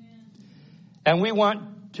minds. And we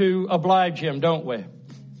want to oblige him, don't we?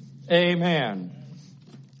 Amen.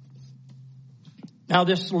 Now,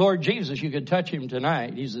 this Lord Jesus, you could touch him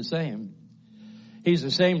tonight. He's the same. He's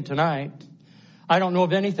the same tonight. I don't know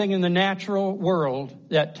of anything in the natural world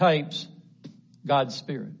that types God's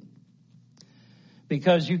Spirit.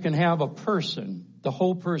 Because you can have a person, the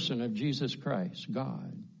whole person of Jesus Christ,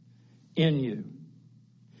 God, in you.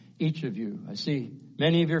 Each of you. I see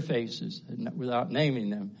many of your faces, without naming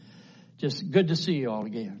them. Just good to see you all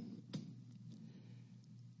again.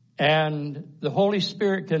 And the Holy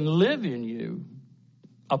Spirit can live in you,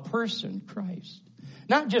 a person, Christ.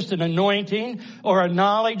 Not just an anointing or a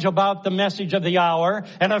knowledge about the message of the hour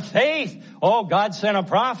and a faith. Oh, God sent a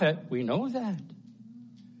prophet. We know that.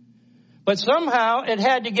 But somehow it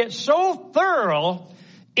had to get so thorough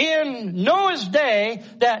in Noah's day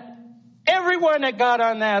that everyone that got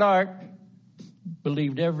on that ark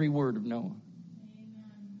believed every word of Noah.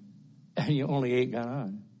 And only 8 got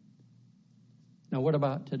on. Now, what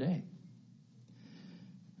about today?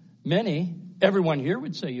 Everyone here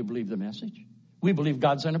would say you believe the message. We believe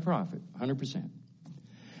God sent a prophet, 100%.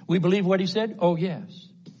 We believe what he said? Oh, yes.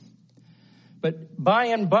 But by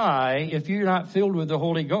and by, if you're not filled with the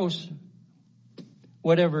Holy Ghost,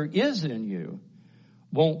 whatever is in you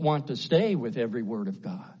won't want to stay with every word of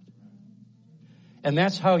God. And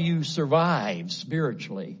that's how you survive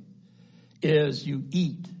spiritually, is you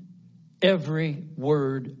eat every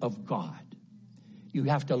word of God. You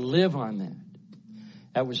have to live on that.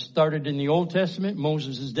 That was started in the Old Testament,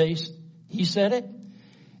 Moses' days. He said it.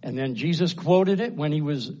 And then Jesus quoted it when he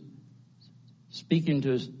was speaking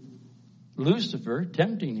to Lucifer,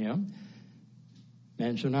 tempting him.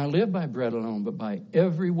 Man shall not live by bread alone, but by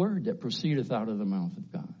every word that proceedeth out of the mouth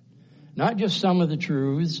of God. Not just some of the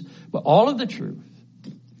truths, but all of the truth.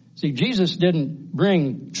 See, Jesus didn't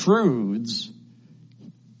bring truths.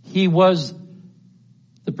 He was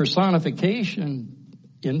the personification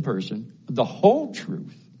in person, the whole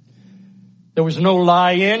truth. There was no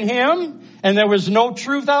lie in him, and there was no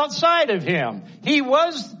truth outside of him. He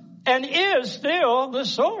was and is still the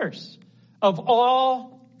source of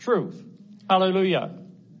all truth. Hallelujah.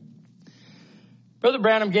 Brother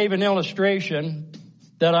Branham gave an illustration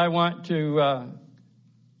that I want to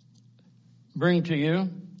bring to you.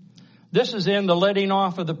 This is in the letting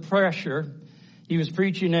off of the pressure. He was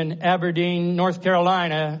preaching in Aberdeen, North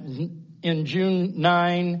Carolina in June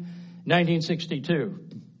 9, 1962.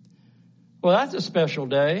 Well, that's a special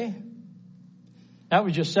day. That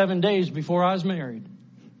was just 7 days before I was married.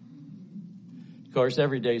 Of course,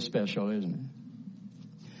 every day is special, isn't it?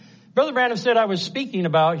 Brother Branham said I was speaking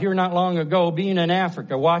about here not long ago being in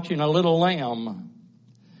Africa watching a little lamb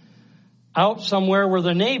out somewhere where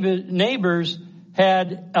the neighbors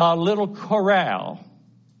had a little corral.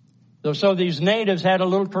 So these natives had a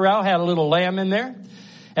little corral, had a little lamb in there.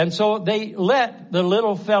 And so they let the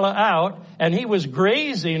little fella out, and he was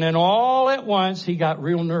grazing, and all at once he got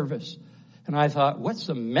real nervous. And I thought, what's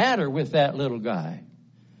the matter with that little guy?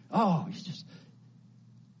 Oh, he's just...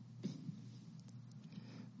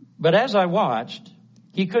 But as I watched,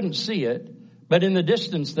 he couldn't see it, but in the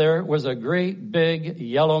distance there was a great big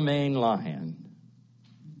yellow maned lion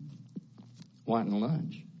wanting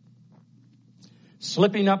lunch.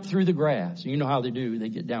 Slipping up through the grass. You know how they do. They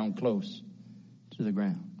get down close to the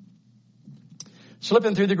ground.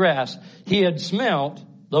 Slipping through the grass. He had smelt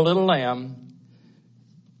the little lamb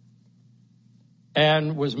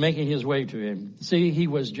and was making his way to him. See, he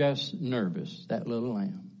was just nervous, that little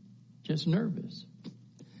lamb. Just nervous.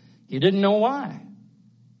 He didn't know why.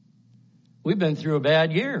 We've been through a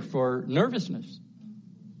bad year for nervousness.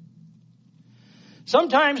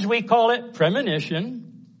 Sometimes we call it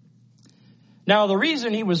premonition. Now, the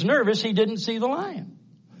reason he was nervous, he didn't see the lion.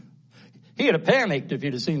 He'd have panicked if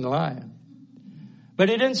he'd have seen the lion. But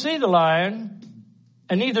he didn't see the lion,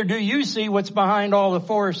 and neither do you see what's behind all the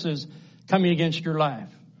forces coming against your life.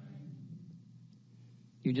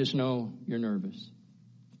 You just know you're nervous.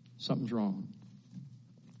 Something's wrong.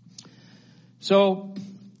 So,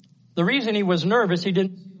 the reason he was nervous, he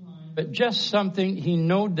didn't see the lion, but just something, he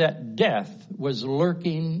knew that death was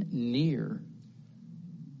lurking near.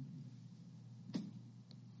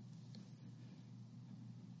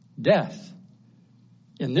 Death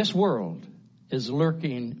in this world is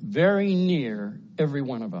lurking very near every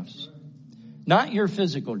one of us. Not your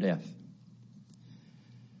physical death,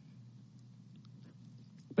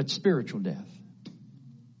 but spiritual death.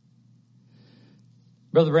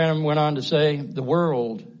 Brother Branham went on to say, the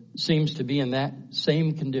world seems to be in that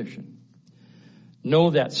same condition.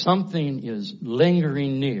 Know that something is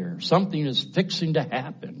lingering near. Something is fixing to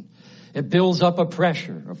happen. It builds up a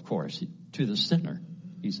pressure, of course, to the sinner,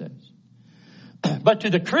 he says. But to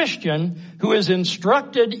the Christian who is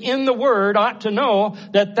instructed in the Word ought to know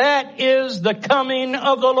that that is the coming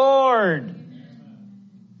of the Lord.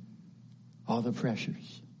 All the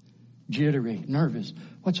pressures. Jittery, nervous.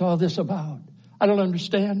 What's all this about? I don't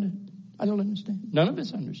understand it. I don't understand. None of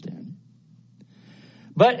us understand it.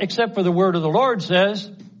 But except for the Word of the Lord says,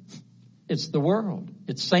 it's the world.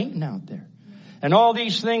 It's Satan out there. And all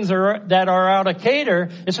these things that are out of cater,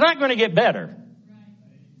 it's not going to get better.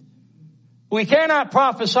 We cannot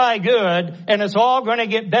prophesy good and it's all going to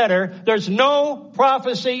get better. There's no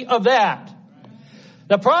prophecy of that.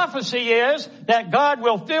 The prophecy is that God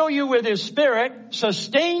will fill you with His Spirit,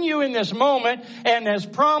 sustain you in this moment, and has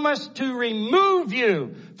promised to remove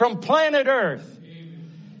you from planet Earth.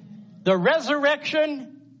 The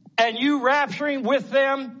resurrection and you rapturing with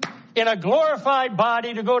them in a glorified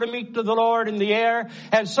body to go to meet the Lord in the air.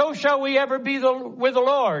 And so shall we ever be with the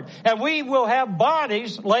Lord. And we will have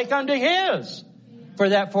bodies like unto His for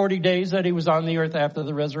that 40 days that He was on the earth after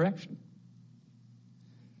the resurrection.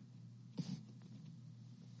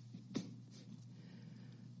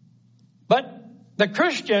 But the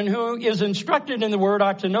Christian who is instructed in the Word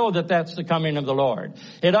ought to know that that's the coming of the Lord.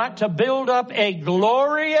 It ought to build up a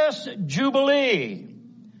glorious jubilee.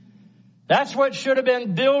 That's what should have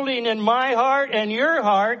been building in my heart and your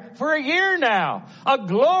heart for a year now. A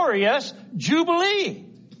glorious jubilee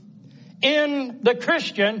in the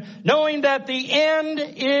Christian, knowing that the end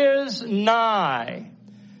is nigh.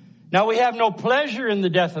 Now, we have no pleasure in the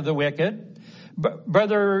death of the wicked.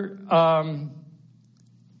 Brother,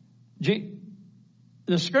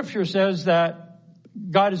 the Scripture says that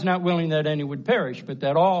God is not willing that any would perish, but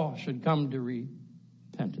that all should come to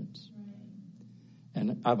repentance.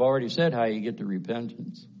 And I've already said how you get to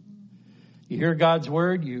repentance. You hear God's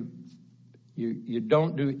word, you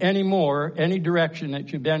don't do any more, any direction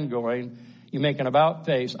that you've been going. You make an about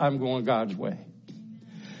face, I'm going God's way.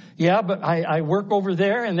 Yeah, but I work over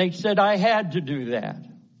there, and they said I had to do that.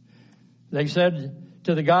 They said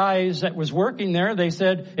to the guys that was working there, they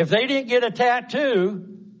said, if they didn't get a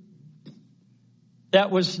tattoo that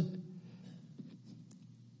was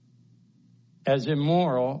as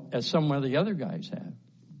immoral as some of the other guys have,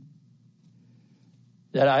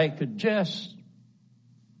 that I could just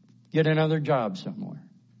get another job somewhere.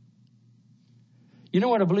 You know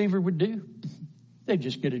what a believer would do? They'd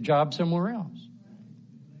just get a job somewhere else.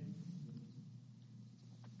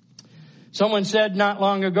 Someone said not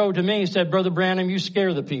long ago to me, said, Brother Branham, you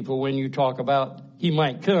scare the people when you talk about He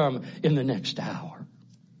might come in the next hour.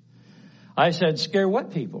 I said, scare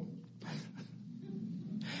what people?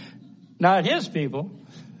 Not His people.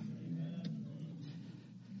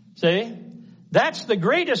 See? That's the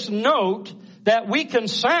greatest note that we can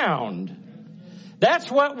sound. That's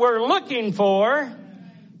what we're looking for.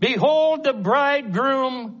 Behold, the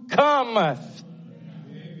bridegroom cometh.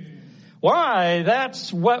 Why?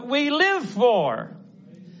 That's what we live for.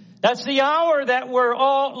 That's the hour that we're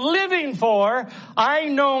all living for. I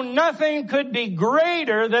know nothing could be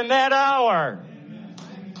greater than that hour.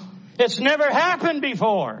 It's never happened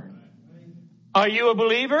before. Are you a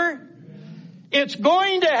believer? It's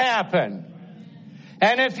going to happen.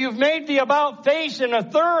 And if you've made the about face in a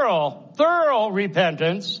thorough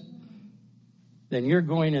repentance, then you're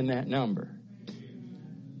going in that number.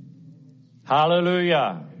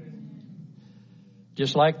 Hallelujah.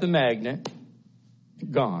 Just like the magnet,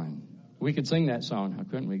 gone. We could sing that song, how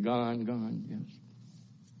couldn't we? Gone, gone,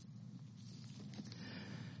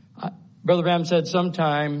 yes. Brother Branham said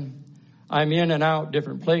sometime I'm in and out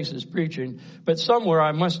different places preaching, but somewhere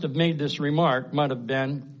I must have made this remark, might have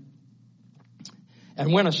been,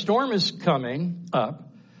 and when a storm is coming up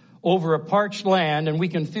over a parched land and we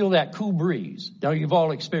can feel that cool breeze. Now you've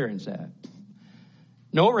all experienced that.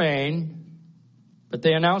 No rain, but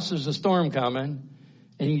they announce there's a storm coming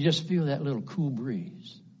and you just feel that little cool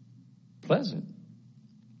breeze. Pleasant.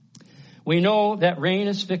 We know that rain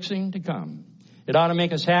is fixing to come. It ought to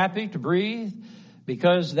make us happy to breathe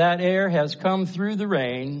because that air has come through the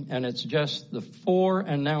rain and it's just the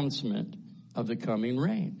foreannouncement of the coming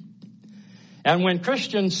rain. And when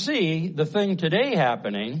Christians see the thing today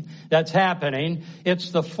that's happening,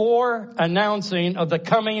 it's the foreannouncing of the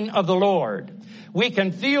coming of the Lord. We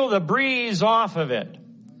can feel the breeze off of it.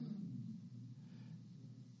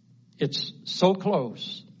 It's so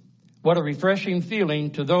close. What a refreshing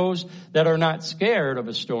feeling to those that are not scared of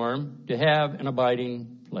a storm to have an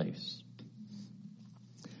abiding place.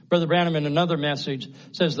 Brother Branham in another message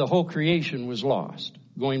says the whole creation was lost,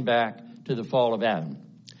 going back to the fall of Adam.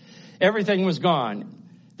 Everything was gone.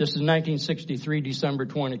 This is 1963, December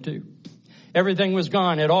 22. Everything was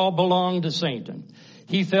gone. It all belonged to Satan.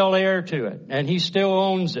 He fell heir to it, and he still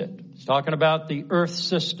owns it. He's talking about the earth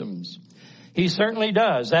systems. He certainly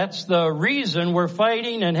does. That's the reason we're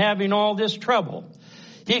fighting and having all this trouble.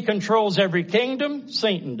 He controls every kingdom,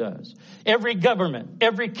 Satan does. Every government,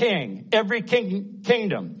 every king, every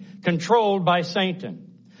kingdom controlled by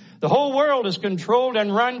Satan. The whole world is controlled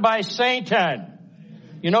and run by Satan.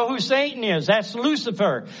 You know who Satan is? That's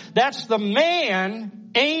Lucifer. That's the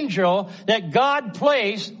angel that God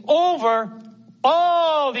placed over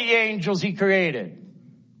all the angels he created.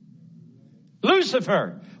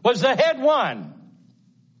 Lucifer was the head one.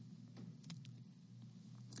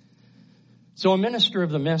 So a minister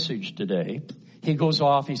of the message today, he goes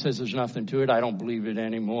off, he says there's nothing to it, I don't believe it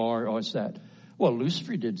anymore. Oh, it's that. Well,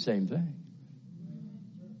 Lucifer did the same thing.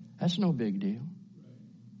 That's no big deal.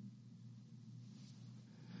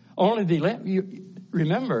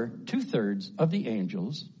 Remember, 2/3 of the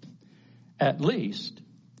angels, at least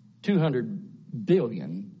 200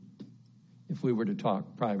 billion, if we were to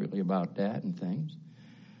talk privately about that and things.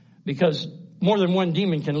 Because more than one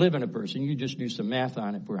demon can live in a person. You just do some math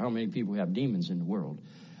on it for how many people have demons in the world.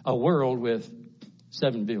 A world with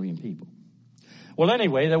 7 billion people. Well,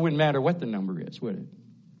 anyway, that wouldn't matter what the number is, would it?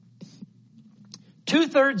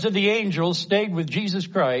 2/3 of the angels stayed with Jesus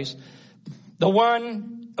Christ, the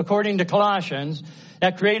one, according to Colossians,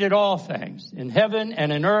 that created all things in heaven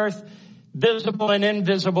and in earth, visible and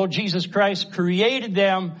invisible. Jesus Christ created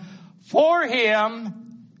them for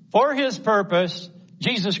him, for his purpose.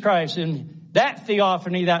 Jesus Christ, in that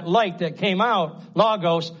theophany, that light that came out,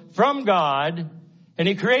 Logos, from God, and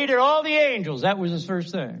he created all the angels. That was his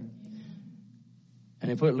first thing. And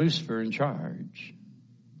he put Lucifer in charge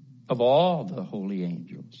of all the holy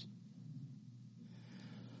angels.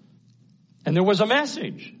 And there was a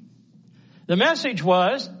message. The message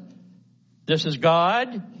was, this is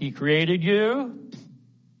God. He created you.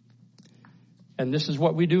 And this is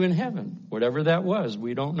what we do in heaven. Whatever that was,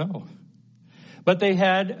 we don't know. But they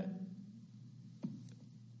had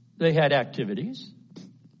activities.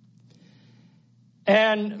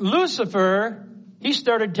 And Lucifer, he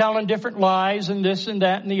started telling different lies and this and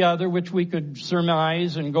that and the other, which we could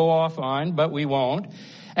surmise and go off on, but we won't.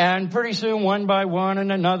 And pretty soon, one by one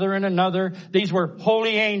and another, these were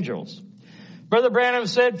holy angels. Brother Branham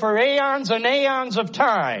said for aeons and aeons of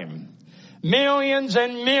time, millions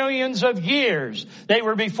and millions of years, they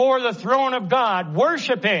were before the throne of God,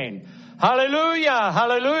 worshiping. Hallelujah,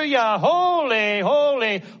 hallelujah, holy,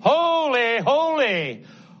 holy, holy, holy.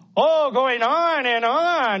 Oh, going on and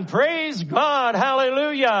on. Praise God,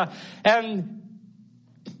 hallelujah. And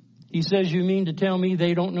he says, you mean to tell me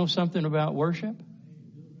they don't know something about worship?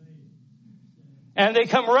 And they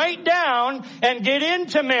come right down and get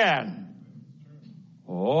into men.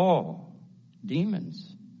 Oh,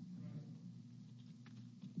 demons.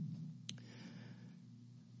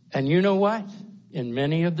 And you know what? In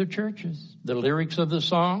many of the churches, the lyrics of the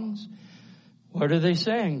songs, what are they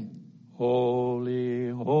saying? Holy,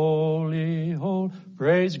 holy, holy.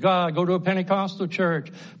 Praise God. Go to a Pentecostal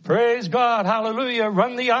church. Praise God. Hallelujah.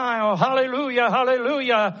 Run the aisle. Hallelujah.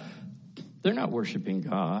 Hallelujah. They're not worshiping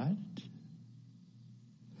God.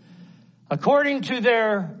 According to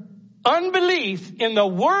their unbelief in the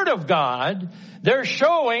Word of God, they're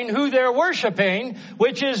showing who they're worshiping,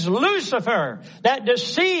 which is Lucifer, that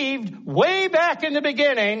deceived way back in the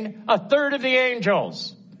beginning a third of the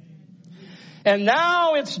angels. And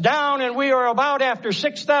now it's down, and we are about after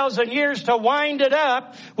 6,000 years to wind it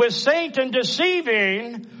up with Satan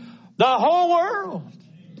deceiving the whole world.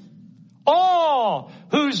 All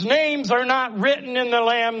whose names are not written in the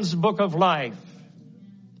Lamb's book of life.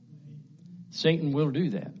 Satan will do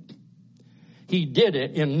that. He did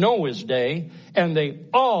it in Noah's day, and they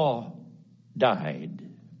all died.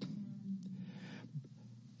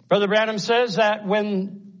 Brother Branham says that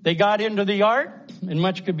when they got into the ark, and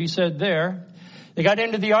much could be said there, they got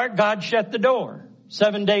into the ark, God shut the door.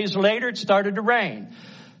 7 days later, it started to rain.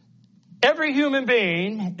 Every human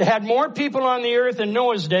being had more people on the earth in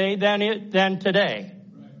Noah's day than today.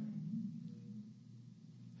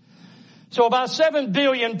 So about 7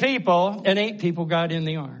 billion people, and 8 people got in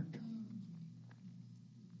the ark.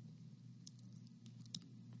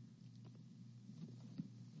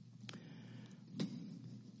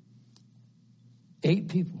 Eight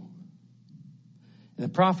people. And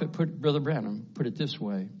the prophet Brother Branham put it this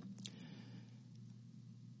way.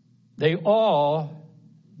 They all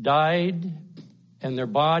died, and their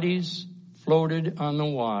bodies floated on the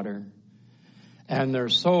water, and their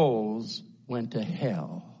souls went to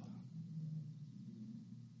hell.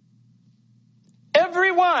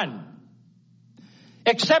 Everyone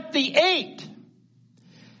except the 8.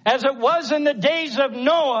 As it was in the days of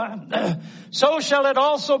Noah, so shall it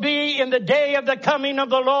also be in the day of the coming of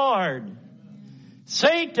the Lord.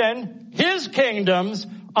 Satan, his kingdoms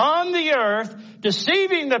on the earth,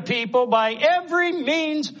 deceiving the people by every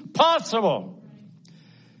means possible.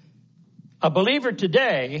 A believer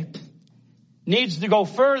today needs to go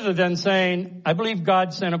further than saying, I believe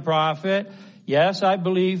God sent a prophet. Yes, I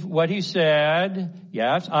believe what he said.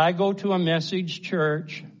 Yes, I go to a message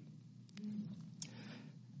church.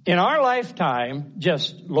 In our lifetime,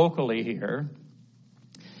 just locally here,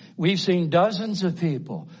 we've seen dozens of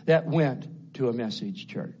people that went to a message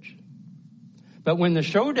church. But when the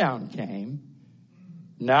showdown came,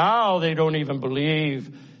 now they don't even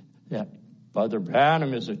believe that Brother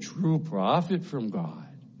Branham is a true prophet from God.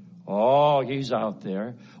 Oh, he's out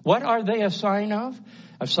there. What are they a sign of?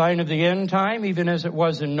 A sign of the end time, even as it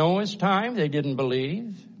was in Noah's time. They didn't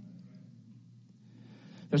believe.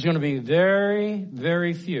 There's going to be very,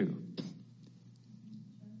 very few.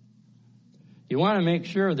 You want to make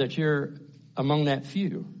sure that you're among that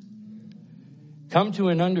few. Come to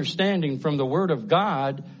an understanding from the Word of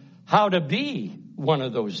God how to be one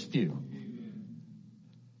of those few.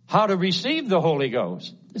 How to receive the Holy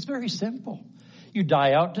Ghost. It's very simple. You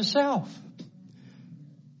die out to self.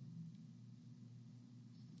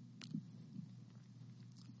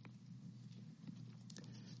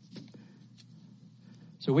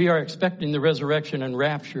 So we are expecting the resurrection and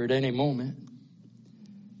rapture at any moment.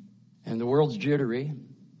 And the world's jittery.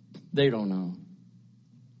 They don't know.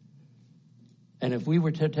 And if we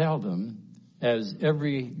were to tell them, as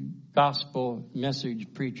every gospel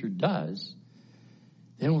message preacher does,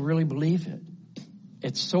 they don't really believe it.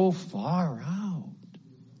 It's so far out.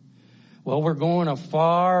 Well, we're going a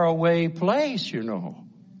far away place, you know.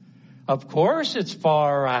 Of course it's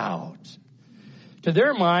far out. To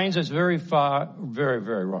their minds, it's very far, very,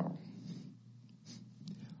 very wrong.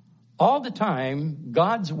 All the time,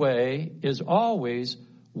 God's way is always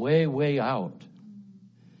way, way out.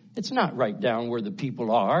 It's not right down where the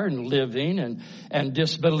people are and living and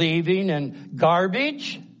disbelieving and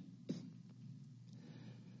garbage.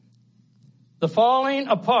 The falling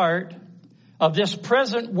apart of this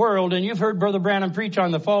present world, and you've heard Brother Branham preach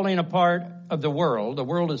on the falling apart of the world. The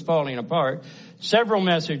world is falling apart. Several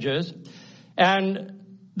messages. And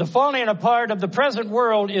the falling apart of the present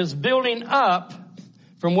world is building up,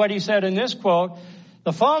 from what he said in this quote,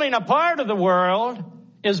 the falling apart of the world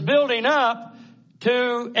is building up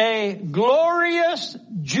to a glorious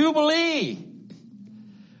jubilee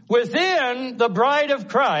within the bride of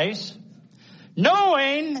Christ,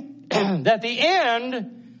 knowing that the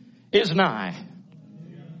end is nigh.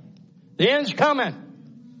 The end's coming.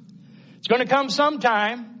 It's going to come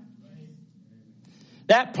sometime.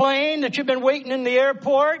 That plane that you've been waiting in the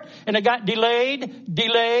airport and it got delayed,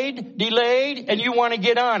 and you want to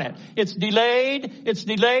get on it. It's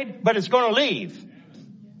delayed, but it's going to leave.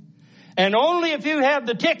 And only if you have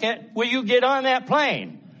the ticket will you get on that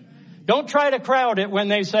plane. Don't try to crowd it when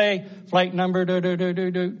they say flight number,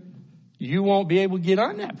 You won't be able to get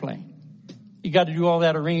on that plane. You got to do all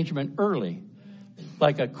that arrangement early,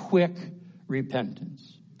 like a quick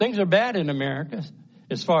repentance. Things are bad in America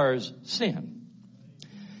as far as sin.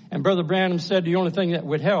 And Brother Branham said the only thing that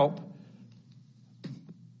would help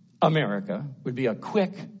America would be a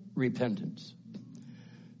quick repentance.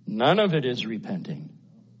 None of it is repenting.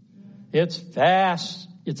 It's fast.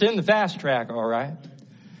 It's in the fast track, all right.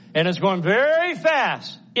 And it's going very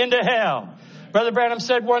fast into hell. Brother Branham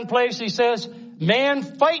said one place, he says, man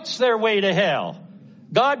fights their way to hell.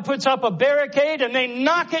 God puts up a barricade and they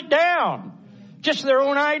knock it down. Just their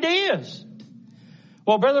own ideas.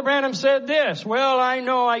 Well, Brother Branham said this. Well, I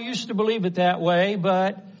know I used to believe it that way,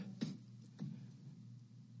 but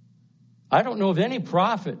I don't know of any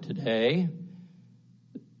prophet today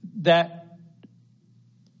that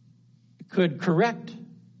could correct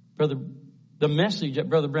the message that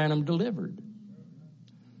Brother Branham delivered.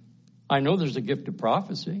 I know there's a gift of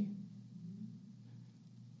prophecy.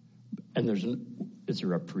 And is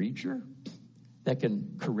there a preacher that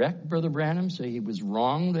can correct Brother Branham, say he was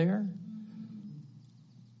wrong there?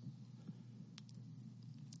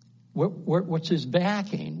 What's his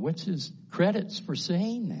backing? What's his credits for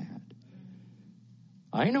saying that?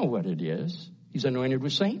 I know what it is. He's anointed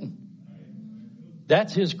with Satan.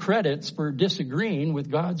 That's his credits for disagreeing with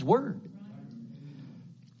God's word.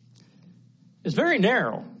 It's very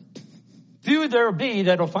narrow. Few there'll be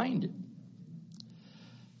that'll find it.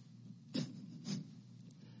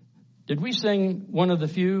 Did we sing One of the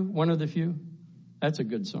Few? One of the Few? That's a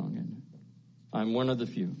good song, isn't it? I'm one of the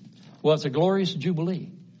few. Well, it's a glorious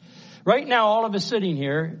jubilee. Right now, all of us sitting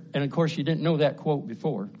here, and of course you didn't know that quote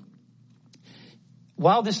before.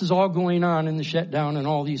 While this is all going on in the shutdown and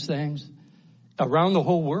all these things, around the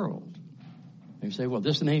whole world, they say, well,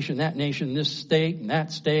 this nation, this state, and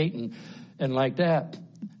that state, and like that.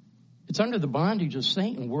 It's under the bondage of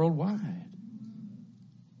Satan worldwide.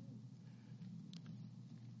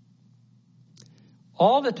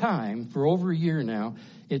 All the time, for over a year now,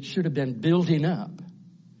 it should have been building up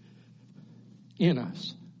in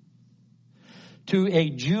us to a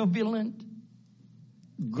jubilant,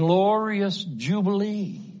 glorious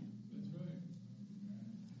jubilee.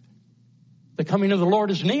 The coming of the Lord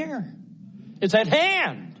is near. It's at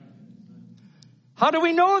hand. How do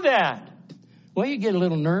we know that? Well, you get a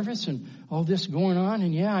little nervous and all this going on,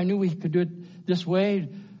 and yeah, I knew we could do it this way.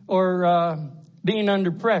 Or being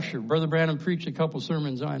under pressure. Brother Branham preached a couple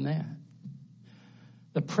sermons on that.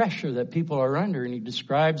 The pressure that people are under, and he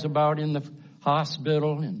describes about in the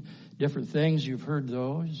hospital and different things. You've heard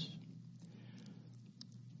those.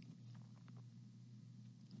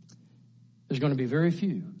 There's going to be very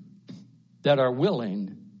few that are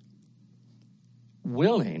willing.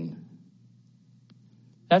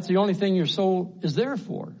 That's the only thing your soul is there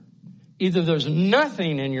for. Either there's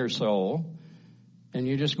nothing in your soul, and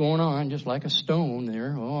you're just going on just like a stone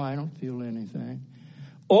there. Oh, I don't feel anything.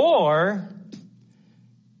 Or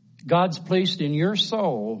God's placed in your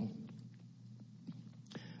soul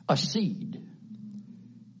a seed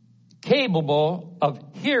capable of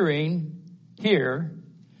hearing here,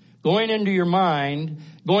 going into your mind,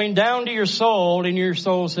 going down to your soul, and your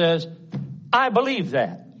soul says, I believe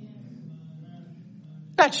that.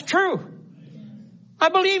 That's true. I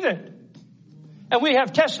believe it. And we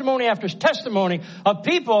have testimony after testimony of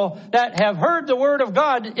people that have heard the word of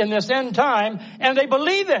God in this end time, and they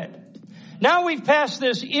believe it. Now we've passed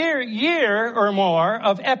this year or more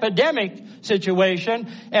of epidemic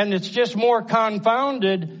situation, and it's just more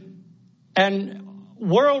confounded, and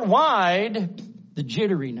worldwide, the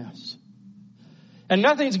jitteriness. And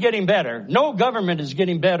nothing's getting better. No government is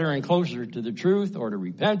getting better and closer to the truth or to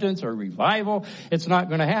repentance or revival. It's not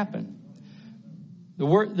going to happen.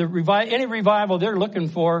 Any revival they're looking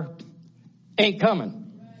for ain't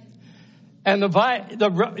coming. And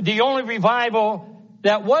the only revival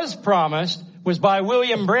that was promised was by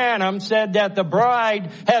William Branham, said that the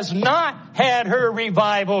bride has not had her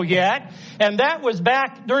revival yet. And that was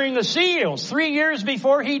back during the seals, 3 years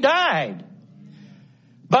before he died.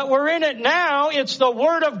 But we're in it now. It's the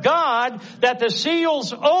Word of God that the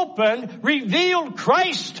seals opened, revealed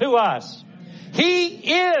Christ to us.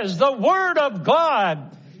 He is the Word of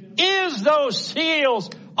God. Is those seals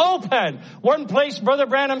open? One place Brother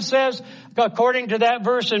Branham says, according to that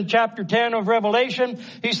verse in chapter 10 of Revelation,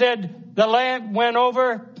 he said, the Lamb went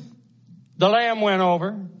over.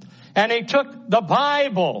 And he took the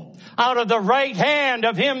Bible out of the right hand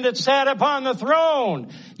of him that sat upon the throne.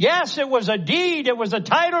 Yes, it was a deed. It was a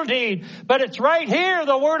title deed. But it's right here,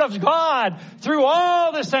 the Word of God, through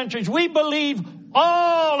all the centuries. We believe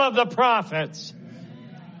all of the prophets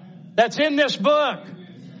that's in this book.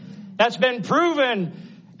 That's been proven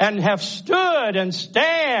and have stood and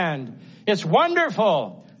stand. It's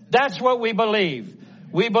wonderful. That's what we believe.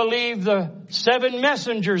 We believe the 7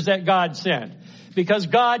 messengers that God sent, because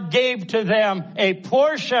God gave to them a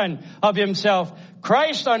portion of himself.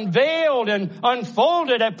 Christ unveiled and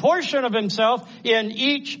unfolded a portion of himself in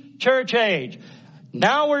each church age.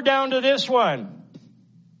 Now we're down to this one.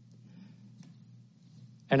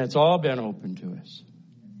 And it's all been open to us.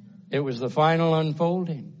 It was the final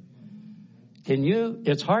unfolding.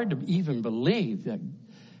 It's hard to even believe that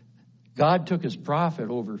God took his prophet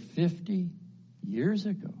over 50 years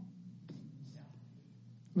ago.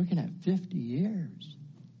 Looking at 50 years.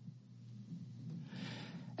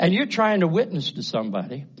 And you're trying to witness to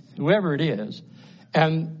somebody, whoever it is,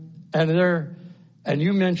 and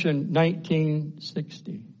you mentioned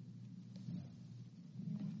 1960.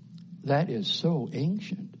 That is so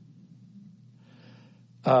ancient.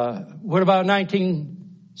 What about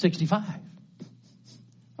 1965?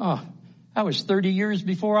 Oh, that was 30 years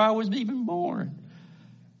before I was even born.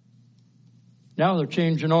 Now they're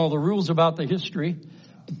changing all the rules about the history.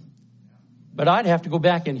 But I'd have to go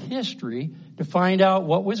back in history to find out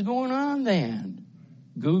what was going on then,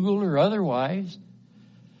 Google or otherwise.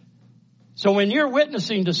 So when you're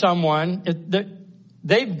witnessing to someone,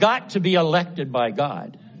 they've got to be elected by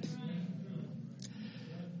God.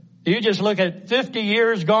 You just look at 50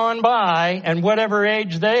 years gone by and whatever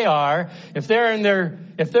age they are. If they're in their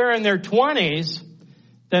 20s,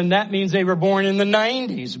 then that means they were born in the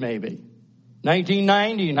 90s maybe.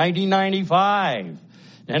 1990, 1995.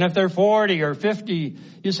 And if they're 40 or 50,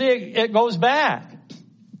 you see, it goes back.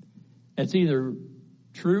 It's either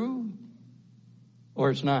true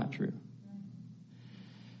or it's not true.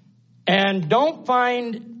 And don't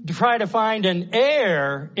try to find an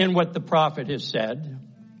error in what the prophet has said.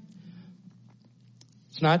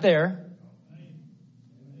 It's not there.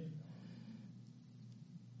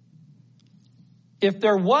 If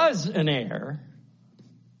there was an error,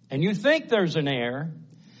 and you think there's an error,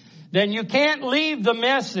 then you can't leave the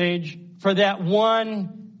message for that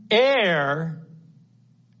one error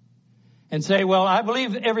and say, well, I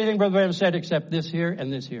believe everything Brother Branham said except this here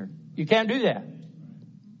and this here. You can't do that.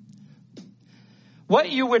 What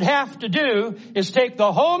you would have to do is take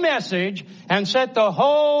the whole message and set the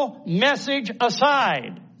whole message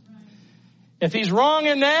aside. If he's wrong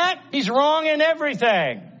in that, he's wrong in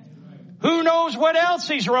everything. Who knows what else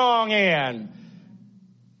he's wrong in?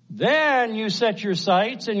 Then you set your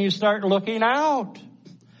sights and you start looking out.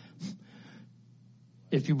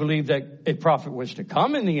 If you believe that a prophet was to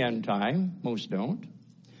come in the end time, most don't.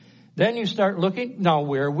 Then you start looking, now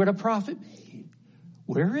where would a prophet be?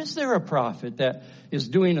 Where is there a prophet that is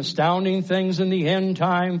doing astounding things in the end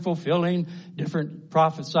time, fulfilling different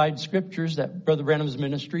prophesied scriptures that Brother Branham's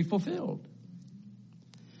ministry fulfilled?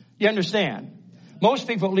 You understand? Most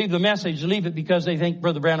people leave the message, leave it because they think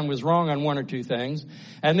Brother Branham was wrong on one or two things.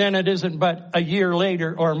 And then it isn't but a year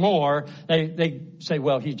later or more, they say,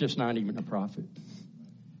 well, he's just not even a prophet.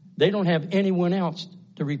 They don't have anyone else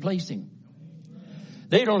to replace him.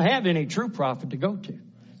 They don't have any true prophet to go to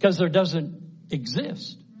because there doesn't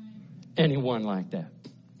exist anyone like that.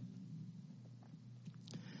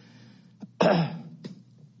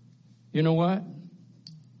 You know what?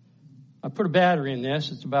 I put a battery in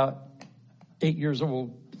this. It's about 8 years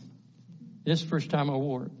old. This is the first time I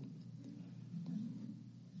wore it.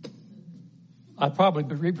 I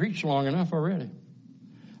probably preached long enough already.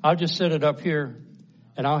 I'll just set it up here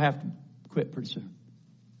and I'll have to quit pretty soon.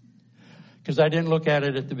 Because I didn't look at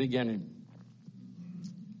it at the beginning.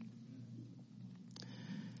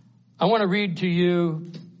 I want to read to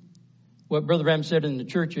you what Brother Branham said in the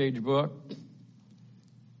Church Age book,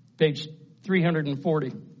 page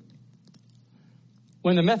 340.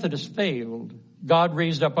 When the Methodists failed, God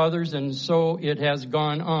raised up others, and so it has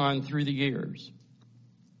gone on through the years.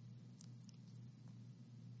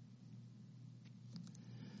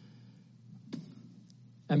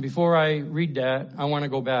 And before I read that, I want to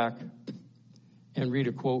go back and read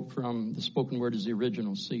a quote from The Spoken Word is the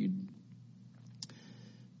Original Seed.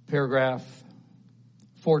 Paragraph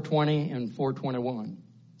 420 and 421.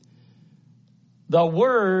 The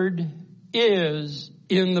Word is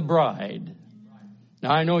in the bride.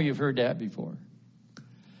 Now, I know you've heard that before.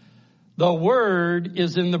 The Word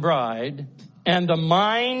is in the bride, and the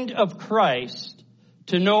mind of Christ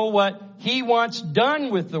to know what He wants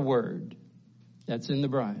done with the Word. That's in the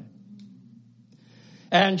bride.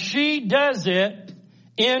 and she does it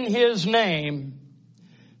in his name,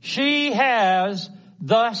 she has,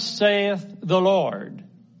 thus saith the Lord.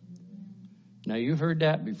 Now you've heard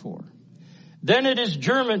that before. Then it is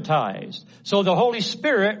germatized. So the Holy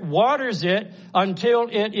Spirit waters it until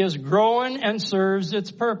it is grown and serves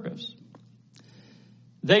its purpose.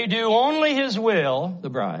 They do only his will,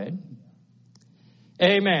 the bride.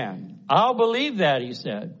 Amen. I'll believe that, he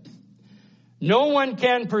said. No one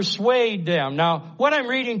can persuade them. Now, what I'm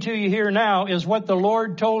reading to you here now is what the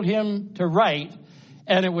Lord told him to write,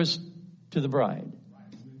 and it was to the bride.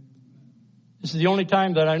 This is the only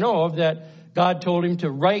time that I know of that God told him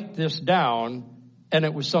to write this down, and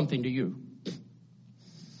it was something to you.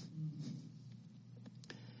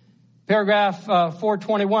 Paragraph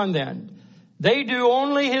 421 then. They do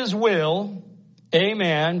only his will.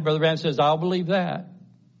 Amen. Brother Branham says, I'll believe that.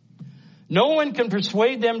 No one can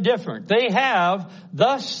persuade them different. They have,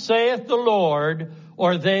 thus saith the Lord,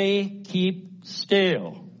 or they keep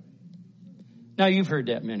still. Now you've heard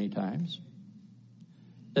that many times,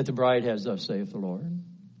 that the bride has, thus saith the Lord.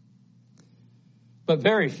 But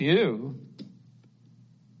very few,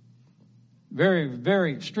 very,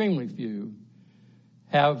 very extremely few,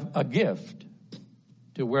 have a gift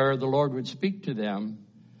to where the Lord would speak to them,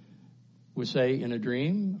 would say in a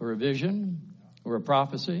dream or a vision or a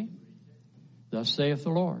prophecy, thus saith the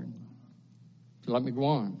Lord. So let me go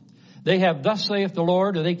on. They have thus saith the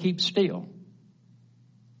Lord, or they keep still.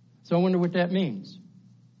 So I wonder what that means.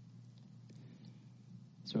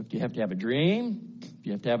 So if you have to have a dream, if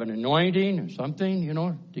you have to have an anointing or something,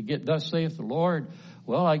 to get thus saith the Lord,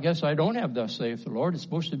 well, I guess I don't have thus saith the Lord. It's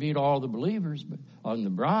supposed to be to all the believers, but on the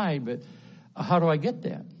bride, but how do I get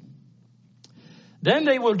that? Then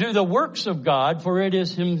they will do the works of God, for it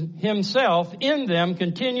is himself in them,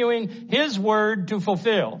 continuing his word to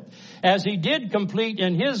fulfill, as he did complete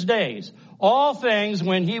in his days. All things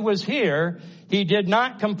when he was here, he did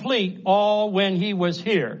not complete all when he was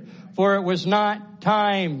here, for it was not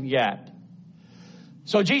time yet.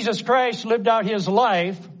 So Jesus Christ lived out his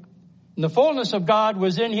life, and the fullness of God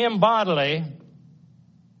was in him bodily.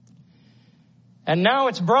 And now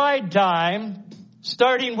it's bride time,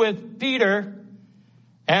 starting with Peter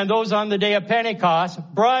and those on the day of Pentecost.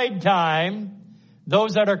 Bride time,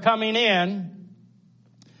 those that are coming in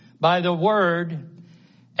by the word,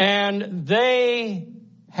 and they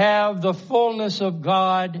have the fullness of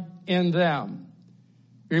God in them.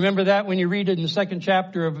 Remember that when you read it in the 2nd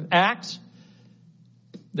chapter of Acts?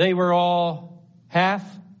 They were all half.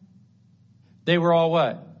 They were all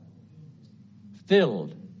what?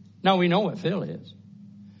 Filled. Now we know what fill is.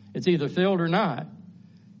 It's either filled or not.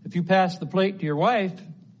 If you pass the plate to your wife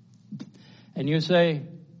and you say,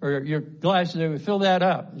 or your glass, say, fill that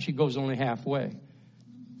up, and she goes only halfway.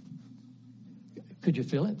 Could you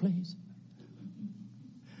fill it, please?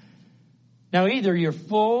 Now either you're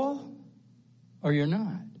full or you're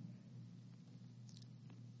not.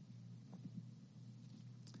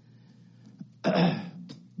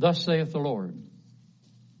 Thus saith the Lord.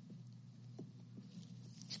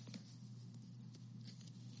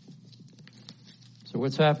 So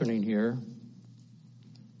what's happening here?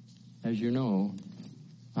 As you know,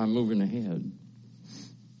 I'm moving ahead.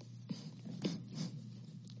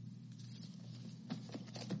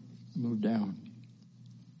 Move down.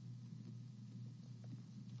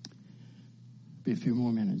 Be a few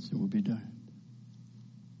more minutes and we'll be done.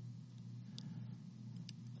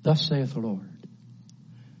 Thus saith the Lord.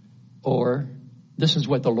 Or, this is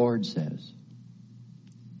what the Lord says.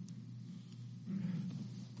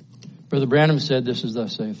 Brother Branham said, this is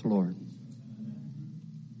thus saith the Lord.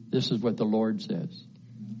 This is what the Lord says.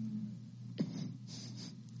 I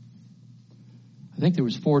think there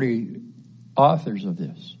was 40 authors of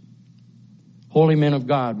this. Holy men of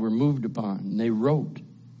God were moved upon, and they wrote.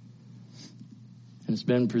 And it's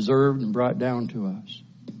been preserved and brought down to us.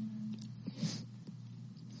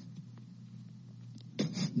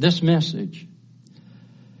 This message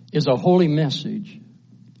is a holy message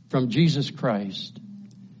from Jesus Christ,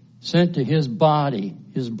 sent to his body,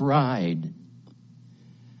 his bride.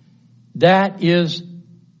 That is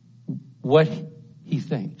what he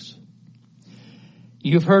thinks.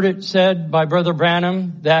 You've heard it said by Brother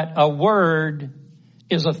Branham that a word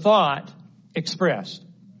is a thought expressed.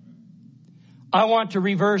 I want to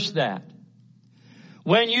reverse that.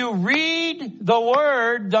 When you read the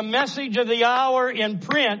word, the message of the hour in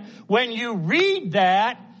print, when you read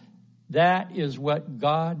that, that is what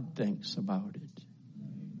God thinks about it.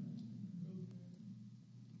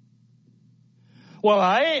 Well,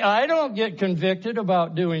 I don't get convicted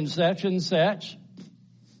about doing such and such.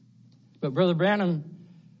 But Brother Branham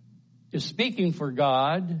is speaking for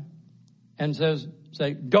God and says,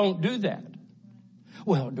 say, don't do that.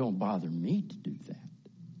 Well, it don't bother me to do that.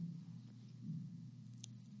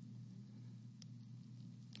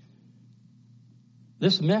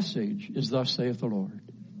 This message is thus saith the Lord.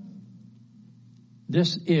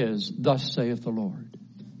 This is thus saith the Lord.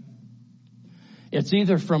 It's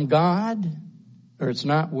either from God or it's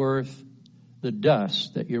not worth the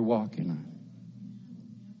dust that you're walking on.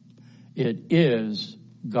 It is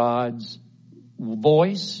God's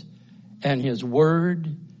voice and His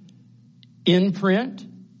word in print.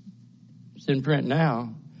 It's in print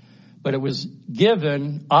now, but it was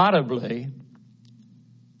given audibly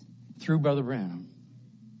through Brother Branham,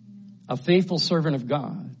 a faithful servant of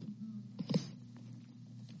God.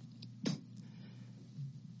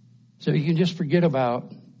 So you can just forget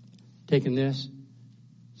about taking this,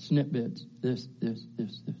 snippets, this.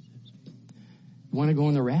 You want to go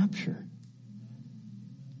in the rapture.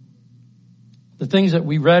 The things that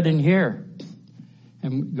we read in here.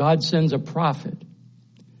 And God sends a prophet.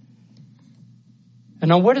 And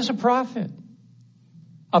now what is a prophet?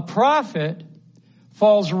 A prophet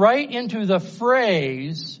falls right into the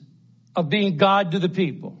phrase of being God to the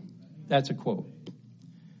people. That's a quote.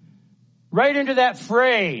 Right into that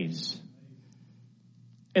phrase.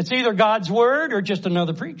 It's either God's word or just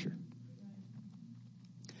another preacher.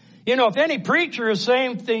 You know, if any preacher is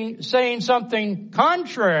saying something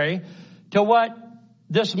contrary to what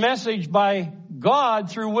this message by God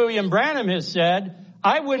through William Branham has said,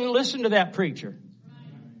 I wouldn't listen to that preacher.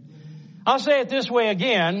 I'll say it this way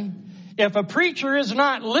again. If a preacher is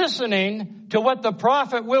not listening to what the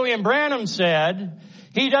prophet William Branham said,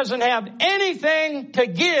 he doesn't have anything to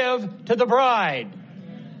give to the bride.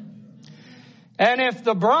 And if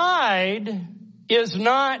the bride is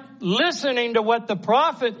not listening to what the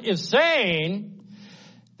prophet is saying,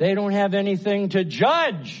 they don't have anything to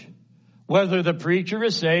judge whether the preacher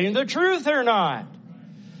is saying the truth or not.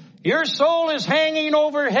 Your soul is hanging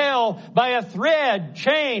over hell by a thread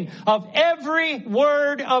chain of every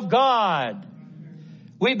word of God.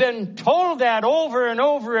 We've been told that over and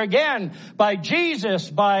over again by Jesus,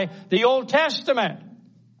 by the Old Testament.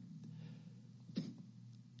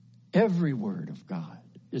 Every word of God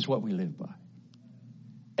is what we live by.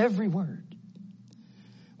 Every word.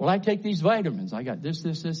 Well, I take these vitamins. I got this,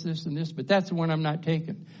 and this, but that's the one I'm not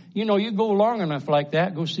taking. You know, you go long enough like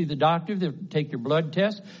that, go see the doctor, they take your blood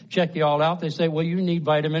test, check you all out. They say, well, you need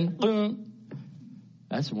vitamin.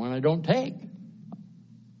 That's the one I don't take.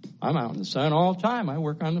 I'm out in the sun all the time. I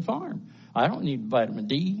work on the farm. I don't need vitamin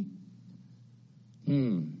D.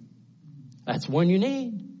 That's one you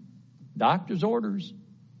need. Doctor's orders.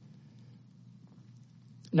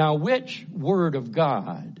 Now, which word of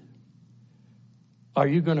God are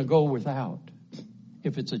you going to go without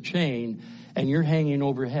if it's a chain and you're hanging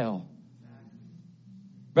over hell?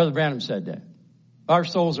 Brother Branham said that. Our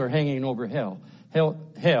souls are hanging over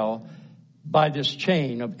hell by this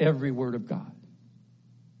chain of every word of God.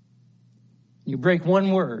 You break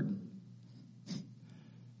one word.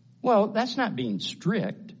 Well, that's not being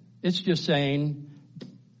strict. It's just saying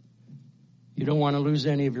you don't want to lose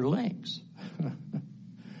any of your links.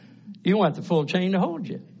 You want the full chain to hold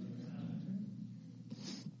you.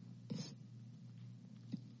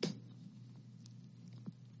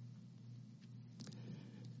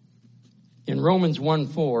 In Romans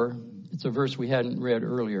 1:4, it's a verse we hadn't read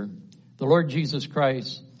earlier. The Lord Jesus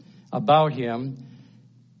Christ, about him,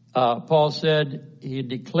 Paul said he had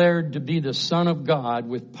declared to be the Son of God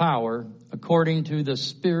with power according to the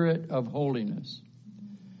Spirit of holiness.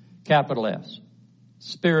 Capital S.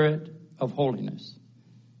 Spirit of holiness.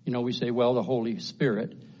 You know, we say, well, the Holy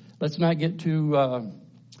Spirit. Let's not get too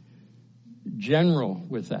general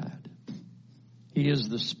with that. He is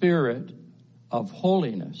the Spirit of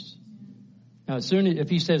holiness. Now, if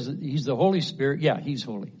he says he's the Holy Spirit, yeah, he's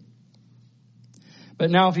holy. But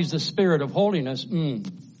now if he's the Spirit of holiness,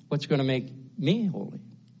 what's going to make me holy?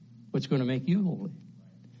 What's going to make you holy?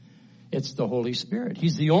 It's the Holy Spirit.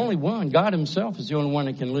 He's the only one. God himself is the only one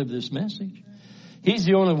that can live this message. He's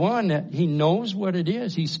the only one that he knows what it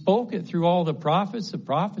is. He spoke it through all the prophets, the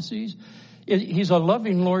prophecies. He's a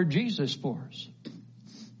loving Lord Jesus for us.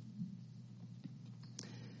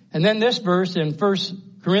 And then this verse in 1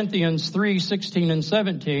 Corinthians 3:16 and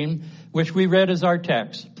 17, which we read as our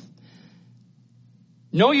text.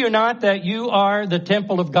 Know you not that you are the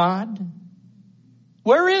temple of God?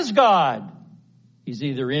 Where is God? He's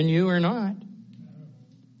either in you or not.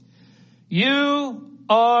 You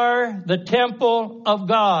are the temple of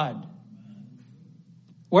God.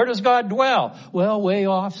 Where does God dwell? Well, way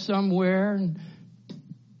off somewhere.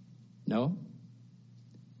 No.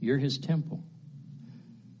 You're his temple.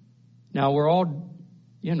 Now we're all,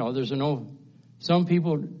 there's an old Some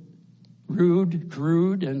people rude,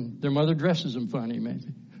 crude, and their mother dresses them funny,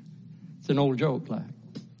 maybe. It's an old joke, like.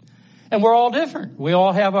 And we're all different. We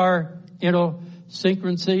all have our,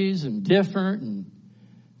 idiosyncrasies and different, and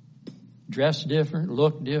dress different,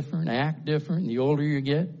 look different, act different. The older you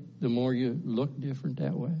get, the more you look different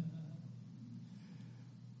that way.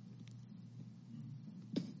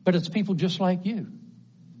 But it's people just like you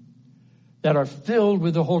that are filled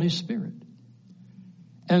with the Holy Spirit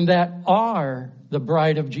and that are the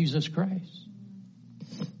bride of Jesus Christ.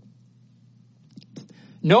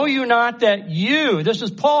 Know you not that you, this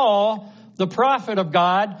is Paul, the prophet of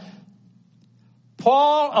God.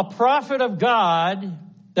 Paul, a prophet of God,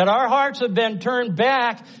 that our hearts have been turned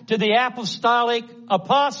back to the apostolic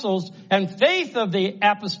apostles and faith of the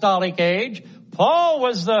apostolic age. Paul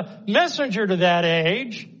was the messenger to that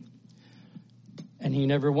age. And he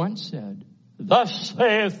never once said, "Thus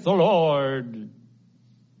saith the Lord."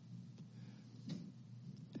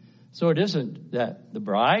 So it isn't that the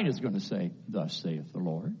bride is going to say, "Thus saith the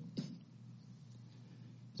Lord."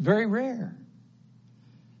 It's very rare.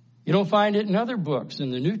 You don't find it in other books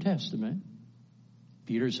in the New Testament.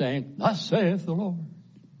 Peter saying, "Thus saith the Lord."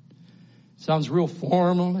 Sounds real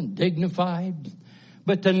formal and dignified.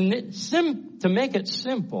 But to make it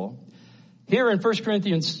simple, here in 1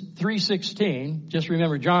 Corinthians 3:16, just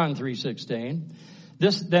remember John 3:16.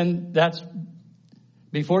 That's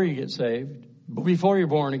before you get saved. Before you're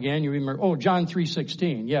born again, you remember, John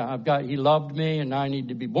 3:16. Yeah, he loved me and I need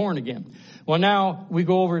to be born again. Well, now we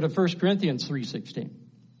go over to 1 Corinthians 3:16.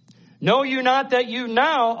 Know you not that you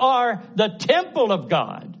now are the temple of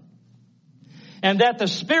God, and that the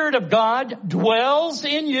Spirit of God dwells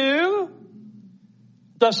in you?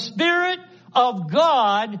 The Spirit of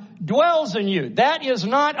God dwells in you. That is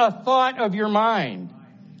not a thought of your mind.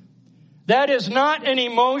 That is not an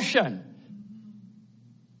emotion.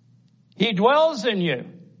 He dwells in you.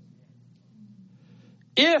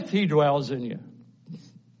 If he dwells in you.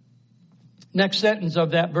 Next sentence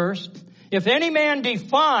of that verse. If any man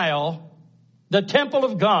defile the temple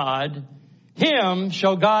of God, him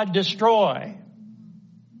shall God destroy.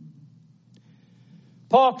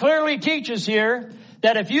 Paul clearly teaches here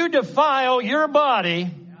that if you defile your body,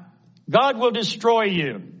 God will destroy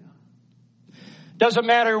you. Doesn't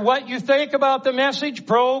matter what you think about the message,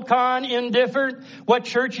 pro, con, indifferent, what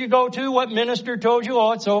church you go to, what minister told you,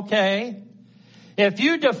 it's okay. If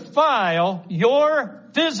you defile your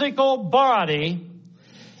physical body,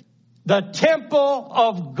 the temple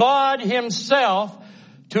of God himself,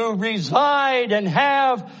 to reside and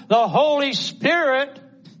have the Holy Spirit,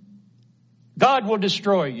 God will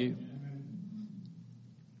destroy you.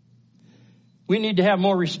 We need to have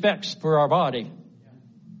more respect for our body.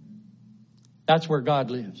 That's where God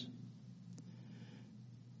lives.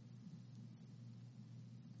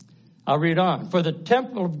 I'll read on. For the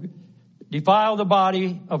temple defile the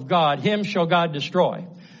body of God, him shall God destroy.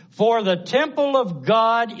 For the temple of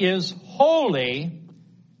God is holy,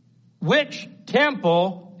 which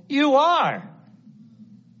temple you are.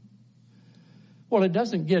 Well, it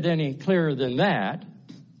doesn't get any clearer than that.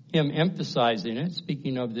 Him emphasizing it,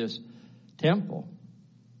 speaking of this temple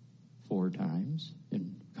 4 times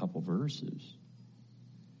in a couple verses.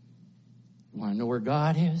 You want to know where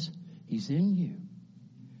God is? He's in you.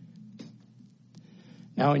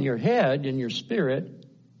 Now in your head, in your spirit,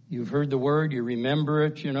 you've heard the word, you remember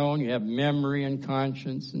it, and you have memory and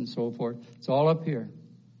conscience and so forth. It's all up here.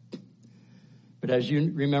 But as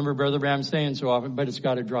you remember Brother Branham saying so often, but it's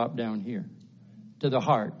got to drop down here. To the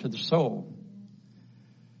heart, to the soul.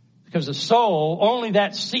 Because the soul, only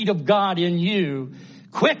that seed of God in you,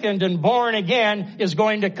 quickened and born again, is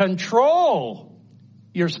going to control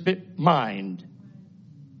your mind.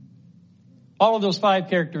 All of those 5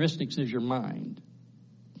 characteristics is your mind.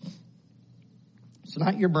 It's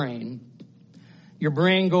not your brain. Your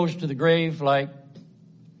brain goes to the grave like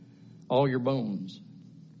all your bones.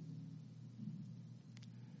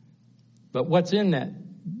 But what's in that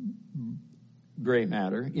gray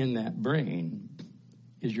matter, in that brain,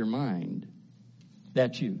 is your mind.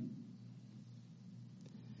 That's you.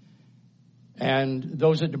 And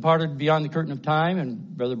those that departed beyond the curtain of time,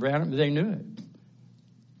 and Brother Branham, they knew it.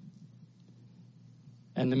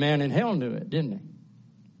 And the man in hell knew it, didn't he?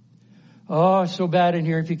 Oh, it's so bad in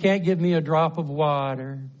here. If you can't give me a drop of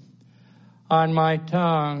water on my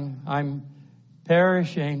tongue, I'm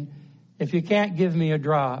perishing. If you can't give me a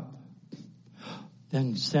drop,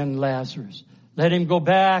 then send Lazarus. Let him go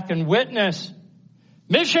back and witness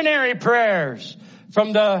missionary prayers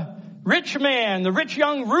from the rich man, the rich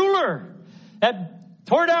young ruler that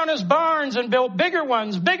tore down his barns and built bigger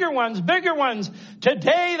ones, bigger ones, bigger ones.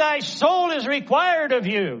 Today thy soul is required of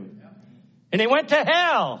you. and he went to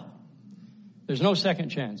hell. There's no second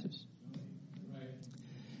chances.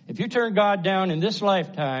 If you turn God down in this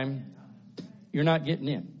lifetime, you're not getting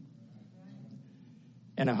in.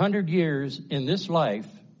 And 100 years in this life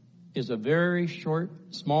is a very short,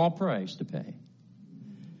 small price to pay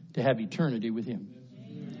to have eternity with him.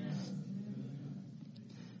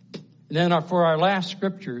 And then for our last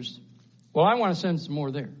scriptures, well, I want to send some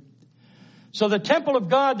more there. So the temple of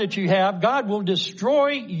God that you have, God will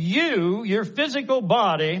destroy you, your physical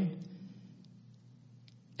body,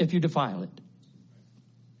 if you defile it.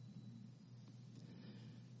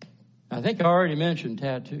 I think I already mentioned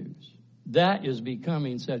tattoos. That is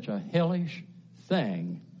becoming such a hellish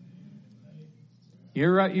thing.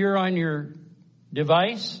 You're on your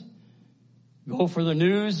device, go for the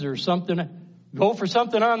news or something, go for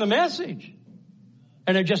something on the message.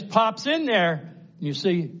 And it just pops in there, and you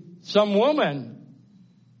see some woman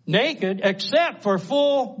naked except for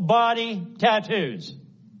full body tattoos.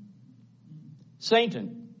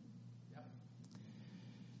 Satan.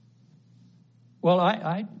 Well,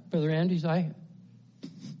 Brother Andy's, I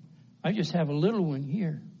just have a little one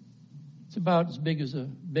here. It's about as big as a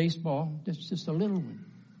baseball. It's just a little one.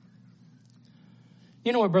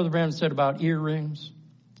 You know what Brother Branham said about earrings?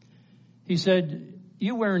 He said,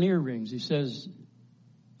 you wearing earrings, he says,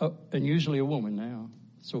 and usually a woman now,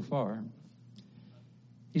 so far.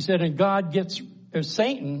 He said, and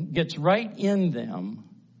Satan gets right in them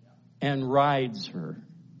and rides her.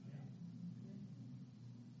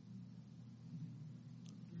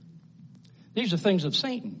 These are things of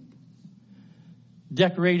Satan.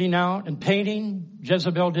 Decorating out and painting.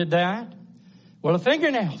 Jezebel did that. Well, the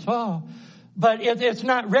fingernails, but it's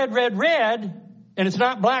not red, and it's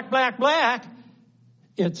not black.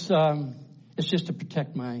 It's just to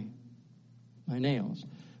protect my nails.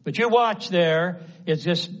 But you watch there, it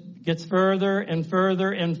just gets further and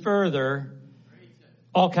further and further.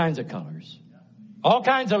 All kinds of colors. All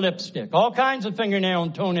kinds of lipstick. All kinds of fingernail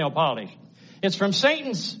and toenail polish. It's from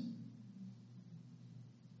Satan's.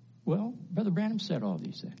 Well, Brother Branham said all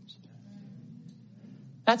these things.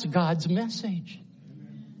 That's God's message.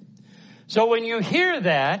 So when you hear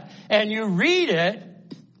that and you read it,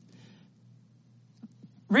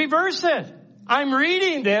 reverse it. I'm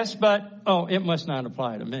reading this, but, it must not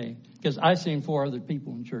apply to me. Because I've seen 4 other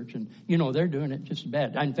people in church, and, they're doing it just as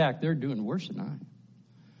bad. In fact, they're doing worse than I am.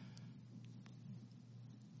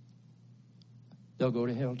 They'll go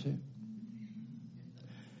to hell too.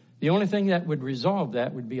 The only thing that would resolve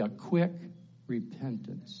that would be a quick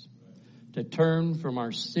repentance. To turn from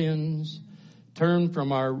our sins, turn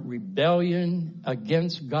from our rebellion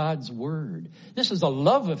against God's word. This is a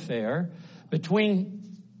love affair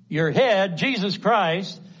between your head, Jesus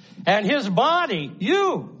Christ, and his body,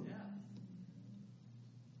 you.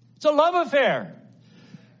 It's a love affair.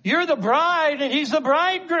 You're the bride and he's the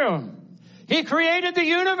bridegroom. He created the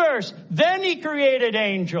universe. Then he created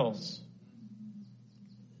angels.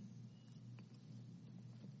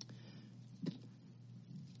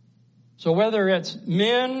 So whether it's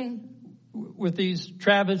men with these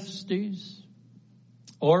travesties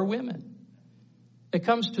or women, it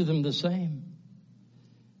comes to them the same.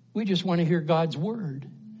 We just want to hear God's word.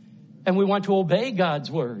 And we want to obey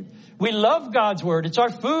God's word. We love God's word. It's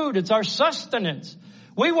our food. It's our sustenance.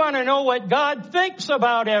 We want to know what God thinks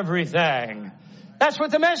about everything. That's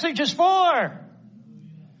what the message is for.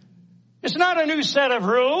 It's not a new set of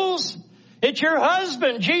rules. It's your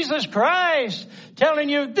husband, Jesus Christ, telling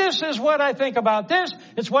you, this is what I think about this,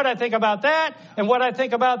 it's what I think about that, and what I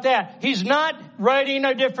think about that. He's not writing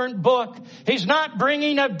a different book. He's not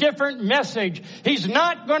bringing a different message. He's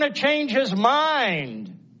not going to change his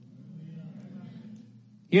mind.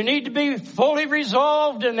 You need to be fully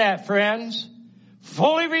resolved in that, friends.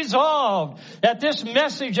 Fully resolved that this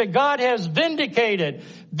message that God has vindicated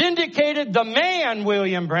the man,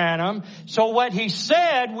 William Branham, so what he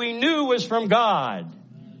said we knew was from God.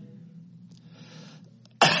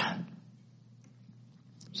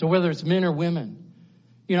 So whether it's men or women,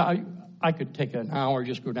 I could take an hour,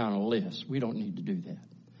 just go down a list. We don't need to do that.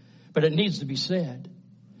 But it needs to be said.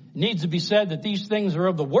 It needs to be said that these things are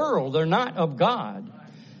of the world. They're not of God.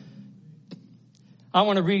 I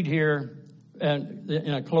want to read here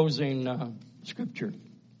in a closing scripture.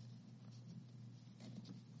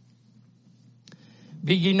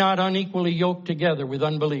 Be ye not unequally yoked together with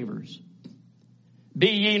unbelievers. Be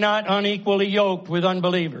ye not unequally yoked with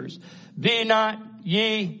unbelievers. Be not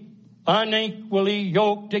ye unequally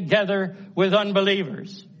yoked together with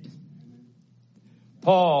unbelievers.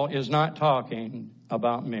 Paul is not talking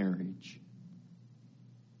about marriage.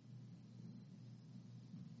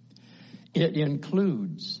 It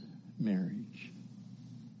includes marriage.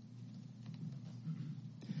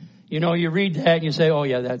 You know, you read that and you say, oh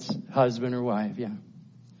yeah, that's husband or wife, yeah.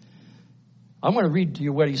 I'm going to read to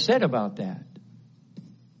you what he said about that.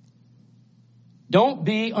 Don't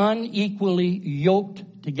be unequally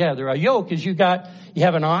yoked together. A yoke is you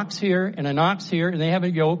have an ox here and an ox here, and they have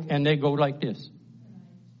a yoke and they go like this.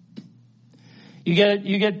 You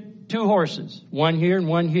get two horses, one here and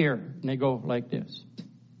one here, and they go like this.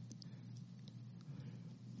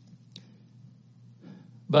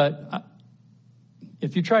 But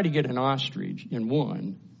if you try to get an ostrich in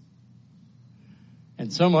one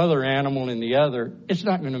and some other animal in the other, it's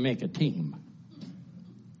not going to make a team.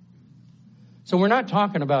 So we're not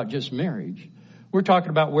talking about just marriage. We're talking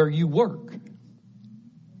about where you work.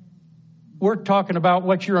 We're talking about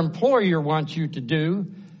what your employer wants you to do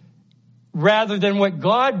rather than what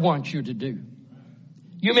God wants you to do.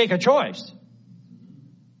 You make a choice.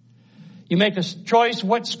 You make a choice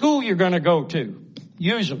what school you're going to go to.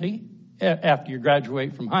 Usually, after you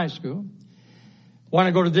graduate from high school. Want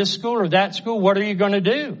to go to this school or that school? What are you going to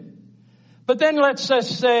do? But then let's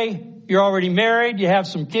just say you're already married, you have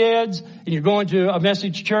some kids, and you're going to a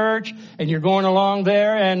message church, and you're going along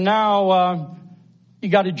there, and now you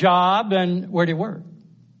got a job, and where do you work?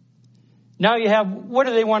 Now you have, what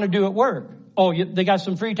do they want to do at work? Oh, they got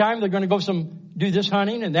some free time, they're going to go do this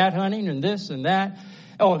hunting and that hunting and this and that.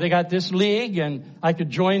 Oh, they got this league, and I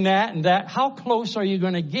could join that and that. How close are you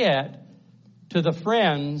going to get to the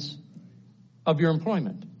friends of your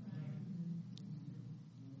employment?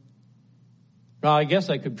 Now, I guess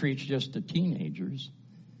I could preach just to teenagers,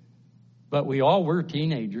 but we all were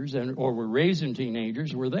teenagers or were raising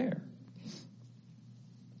teenagers. We're there.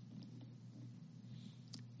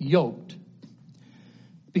 Yoked.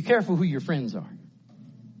 Be careful who your friends are.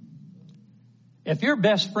 If your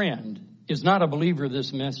best friend is not a believer of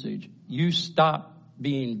this message, you stop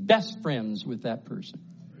being best friends with that person.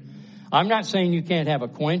 I'm not saying you can't have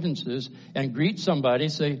acquaintances and greet somebody,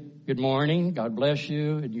 say, good morning, God bless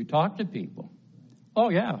you, and you talk to people. Oh,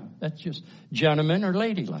 yeah, that's just gentleman or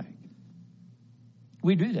ladylike.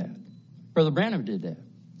 We do that. Brother Branham did that.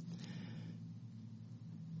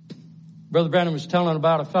 Brother Branham was telling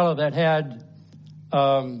about a fellow that had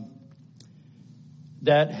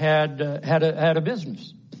a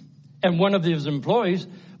business. And one of his employees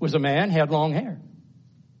was a man, had long hair.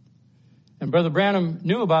 And Brother Branham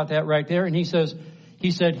knew about that right there, and he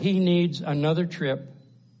said he needs another trip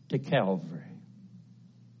to Calvary.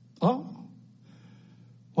 Oh,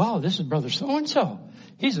 wow, this is Brother so-and-so.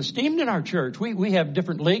 He's esteemed in our church. We have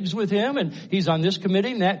different leagues with him, and he's on this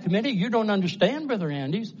committee and that committee. You don't understand, Brother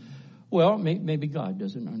Andy's. Well, maybe God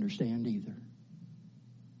doesn't understand either.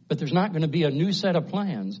 But there's not going to be a new set of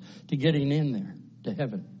plans to getting in there to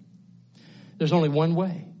heaven. There's only one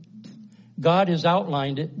way. God has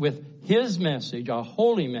outlined it with His message, a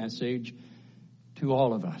holy message to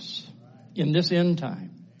all of us in this end time.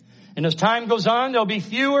 And as time goes on, there'll be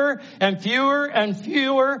fewer and fewer and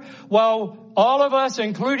fewer, while all of us,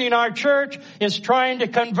 including our church, is trying to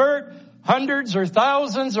convert hundreds or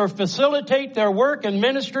thousands or facilitate their work and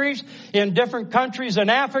ministries in different countries in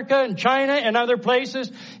Africa and China and other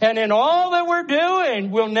places. And in all that we're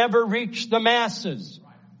doing, we'll never reach the masses.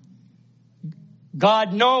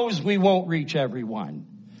 God knows we won't reach everyone.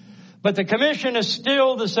 But the commission is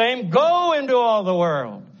still the same. Go into all the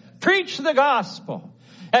world. Preach the gospel.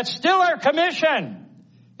 That's still our commission.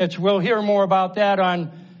 We'll hear more about that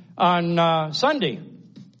on Sunday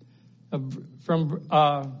from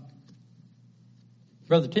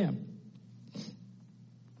Brother Tim.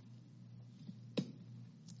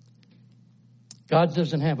 God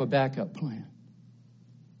doesn't have a backup plan.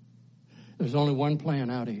 There's only one plan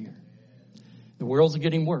out of here. The world's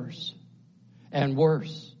getting worse and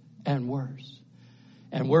worse and worse.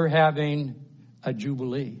 And we're having a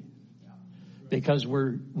jubilee. Because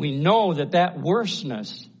we know that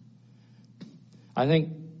worseness, I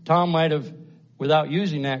think Tom might have, without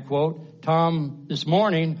using that quote, Tom this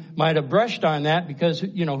morning might have brushed on that because,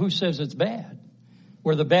 who says it's bad?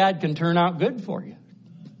 Where the bad can turn out good for you.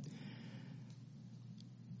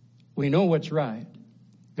 We know what's right.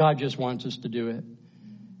 God just wants us to do it.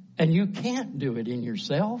 And you can't do it in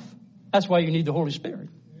yourself. That's why you need the Holy Spirit.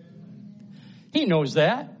 He knows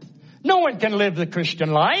that. No one can live the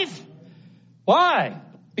Christian life. Why?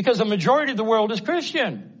 Because the majority of the world is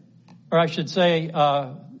Christian. Or I should say,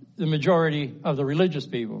 the majority of the religious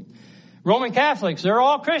people. Roman Catholics, they're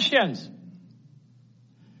all Christians.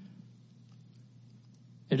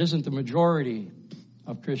 It isn't the majority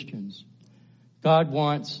of Christians. God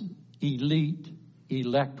wants elite,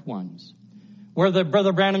 elect ones. Where the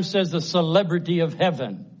Brother Branham says the celebrity of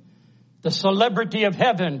heaven. The celebrity of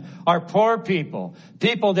heaven are poor people.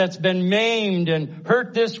 People that's been maimed and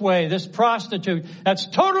hurt this way. This prostitute that's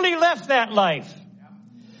totally left that life.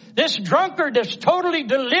 This drunkard that's totally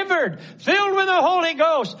delivered, filled with the Holy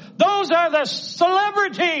Ghost. Those are the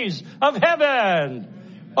celebrities of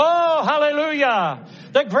heaven. Oh, hallelujah.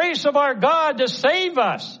 The grace of our God to save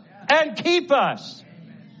us and keep us.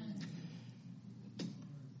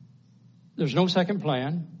 There's no second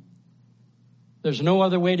plan. There's no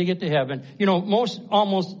other way to get to heaven. You know,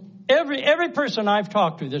 almost every person I've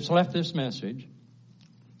talked to that's left this message,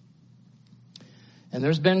 and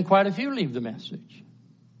there's been quite a few leave the message,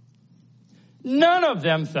 none of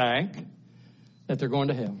them think that they're going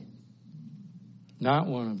to hell. Not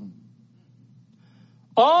one of them.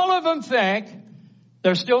 All of them think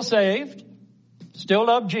they're still saved, still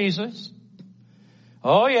love Jesus.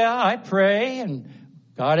 Oh yeah, I pray and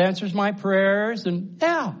God answers my prayers, and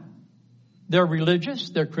yeah, they're religious,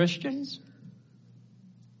 they're Christians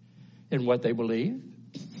in what they believe.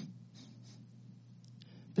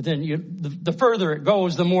 But then the further it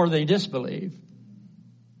goes, the more they disbelieve,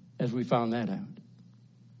 as we found that out.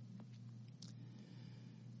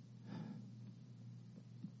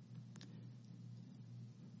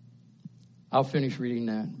 I'll finish reading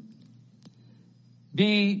that.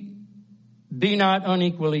 Be not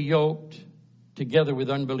unequally yoked together with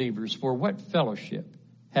unbelievers, for what fellowship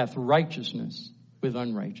hath righteousness with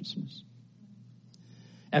unrighteousness?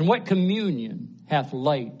 And what communion hath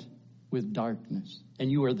light with darkness? And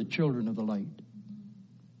you are the children of the light.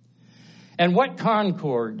 And what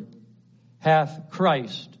concord hath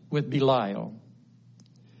Christ with Belial?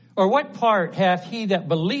 Or what part hath he that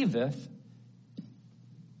believeth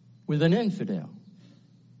with an infidel?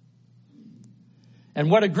 And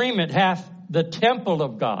what agreement hath the temple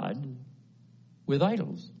of God with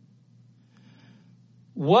idols?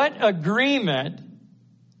 What agreement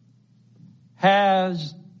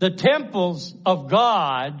has the temples of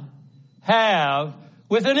God have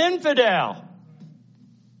with an infidel?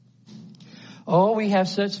 Oh, we have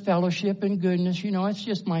such fellowship and goodness. You know, it's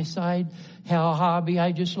just my side hobby.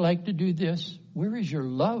 I just like to do this. Where is your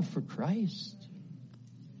love for Christ?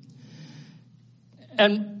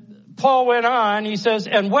 And Paul went on, he says,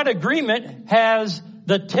 and what agreement has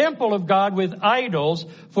the temple of God with idols?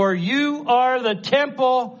 For you are the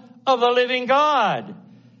temple of the living God.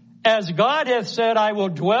 As God hath said, I will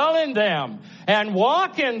dwell in them and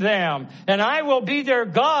walk in them, and I will be their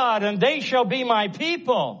God, and they shall be my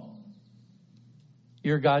people.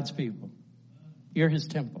 You're God's people. You're his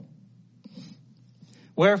temple.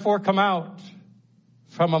 Wherefore come out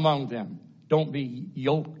from among them. Don't be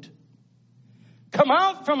yoked. Come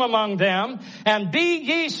out from among them, and be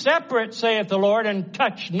ye separate, saith the Lord, and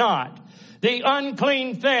touch not the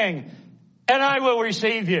unclean thing, and I will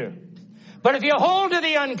receive you. But if you hold to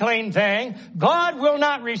the unclean thing, God will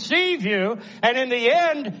not receive you, and in the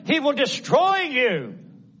end, he will destroy you.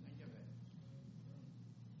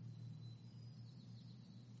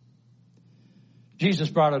 Jesus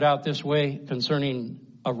brought it out this way concerning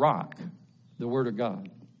a rock, the Word of God.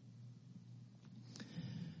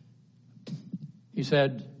 He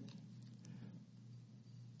said,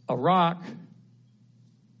 a rock,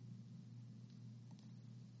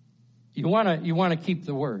 you want to keep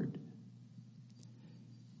the Word.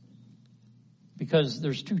 Because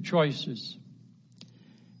there's two choices.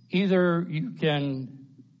 Either you can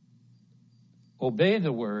obey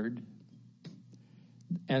the Word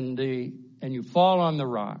and you fall on the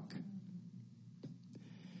rock.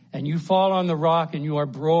 And you fall on the rock and you are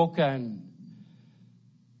broken.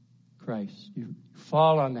 Christ, you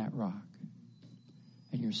fall on that rock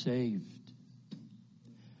and you're saved.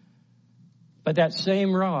 But that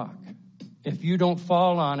same rock, if you don't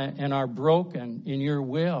fall on it and are broken in your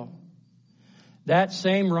will, that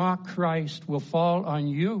same rock, Christ, will fall on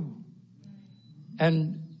you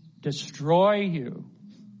and destroy you,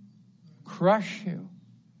 crush you,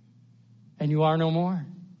 and you are no more.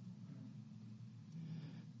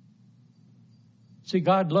 See,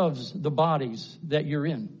 God loves the bodies that you're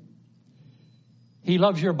in. He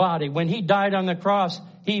loves your body. When he died on the cross,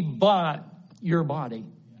 he bought your body.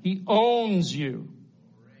 He owns you.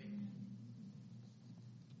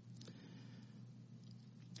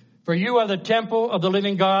 For you are the temple of the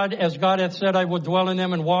living God. As God hath said, I will dwell in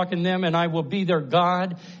them and walk in them, and I will be their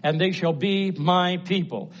God, and they shall be my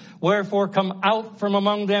people. Wherefore come out from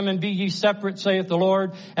among them and be ye separate, saith the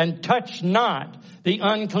Lord, and touch not the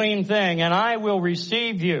unclean thing, and I will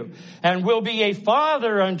receive you, and will be a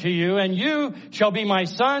father unto you, and you shall be my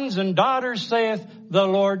sons and daughters, saith the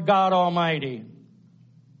Lord God Almighty.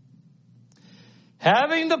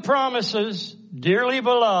 Having the promises, dearly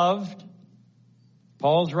beloved,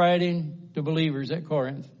 Paul's writing to believers at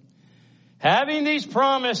Corinth. Having these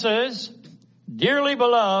promises, dearly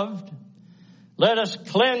beloved, let us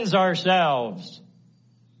cleanse ourselves.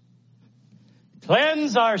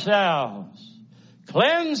 Cleanse ourselves.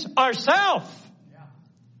 Cleanse ourselves.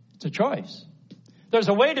 It's a choice. There's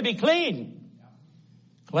a way to be clean.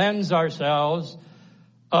 Cleanse ourselves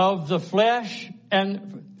of the flesh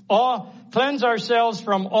cleanse ourselves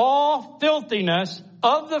from all filthiness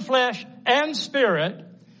of the flesh and spirit,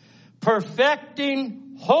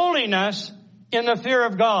 perfecting holiness in the fear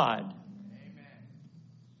of God. Amen.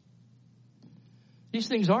 These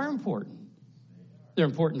things are important. They're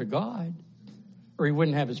important to God, or he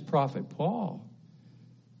wouldn't have his prophet Paul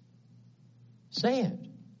say it.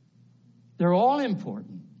 They're all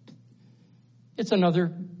important. It's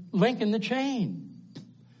another link in the chain.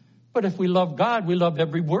 But if we love God, we love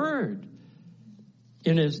every word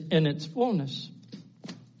in its fullness.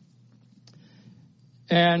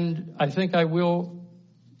 And I think I will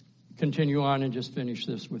continue on and just finish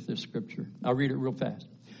this with this scripture. I'll read it real fast.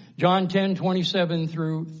 John 10:27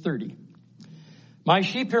 through 30. My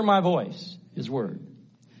sheep hear my voice, his word,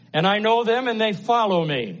 and I know them and they follow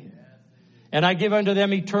me. And I give unto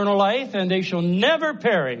them eternal life, and they shall never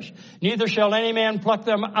perish, neither shall any man pluck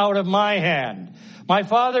them out of my hand. My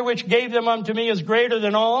Father which gave them unto me is greater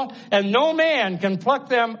than all, and no man can pluck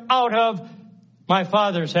them out of my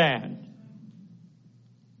Father's hand.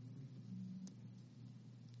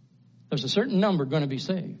 There's a certain number going to be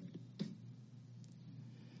saved.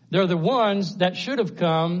 They're the ones that should have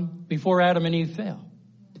come before Adam and Eve fell.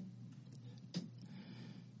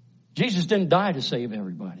 Jesus didn't die to save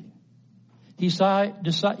everybody. He died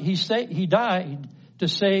to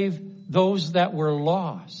save those that were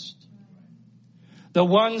lost. The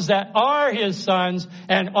ones that are his sons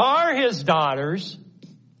and are his daughters.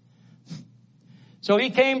 So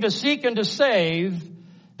he came to seek and to save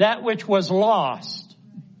that which was lost.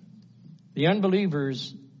 The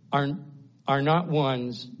unbelievers are not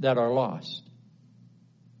ones that are lost.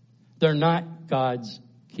 They're not God's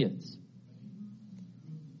kids.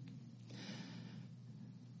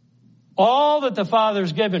 All that the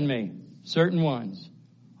Father's given me, certain ones,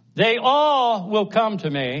 they all will come to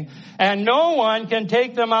me, and no one can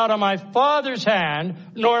take them out of my Father's hand,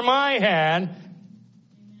 nor my hand.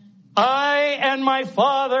 I and my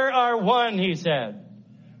Father are one, he said.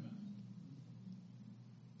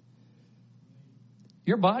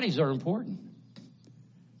 Your bodies are important.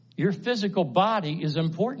 Your physical body is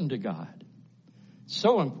important to God.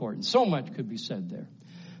 So important. So much could be said there.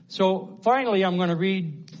 So finally, I'm going to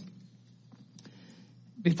read.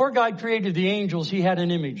 Before God created the angels, he had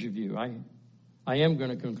an image of you. I am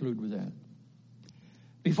going to conclude with that.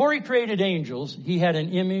 Before he created angels, he had an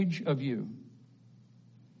image of you.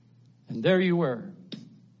 And there you were,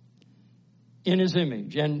 in his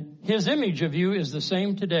image. And his image of you is the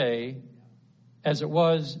same today as it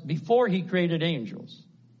was before he created angels.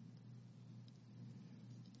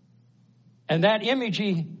 And that image,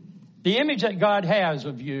 the image that God has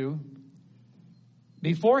of you,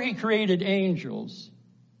 before he created angels,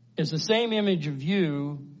 is the same image of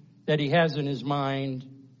you that he has in his mind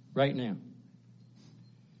right now.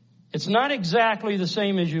 It's not exactly the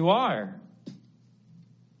same as you are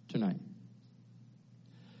tonight.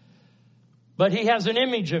 But he has an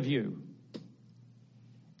image of you.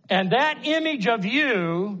 And that image of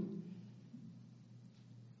you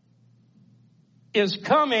is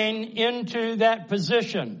coming into that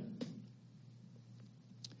position.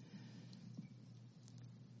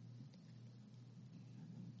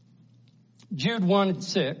 Jude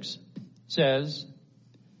 1:6 says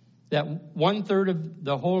that 1/3 of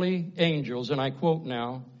the holy angels, and I quote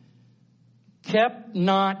now, kept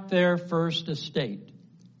not their first estate,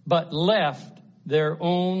 but left their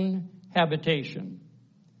own habitation.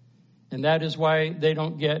 And that is why they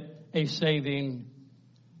don't get a saving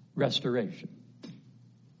restoration. Do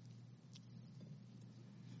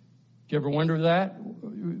you ever wonder that?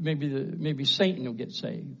 Maybe Satan will get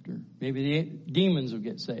saved, or maybe the demons will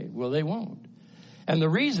get saved. Well, they won't. And the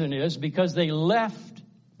reason is because they left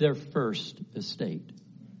their first estate.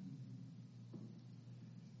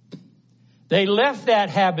 They left that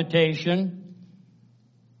habitation,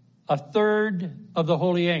 1/3 of the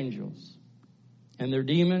holy angels, and their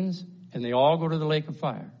demons, and they all go to the lake of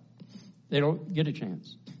fire. They don't get a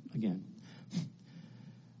chance again.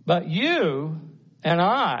 But you and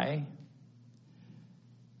I,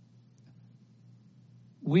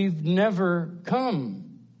 we've never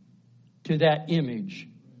come to that image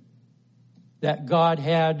that God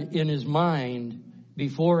had in his mind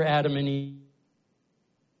before Adam and Eve.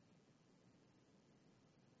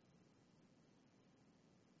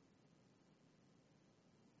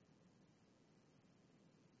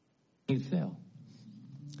 He fell.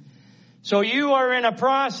 So you are in a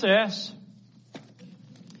process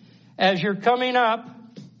as you're coming up.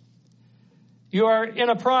 You are in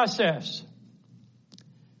a process.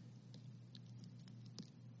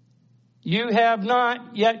 You have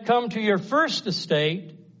not yet come to your first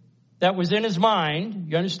estate that was in his mind.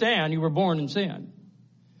 You understand, you were born in sin.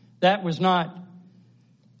 That was not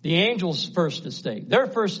the angels' first estate. Their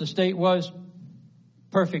first estate was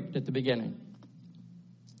perfect at the beginning.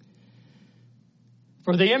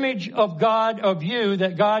 For the image of God of you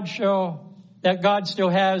that God still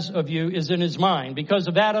has of you is in his mind. Because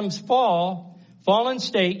of Adam's fallen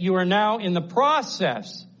state, you are now in the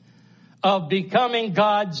process of becoming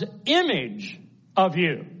God's image of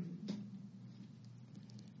you.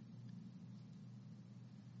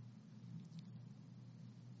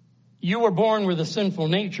 You were born with a sinful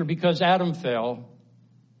nature because Adam fell,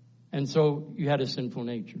 and so you had a sinful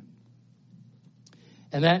nature.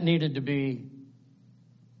 And that needed to be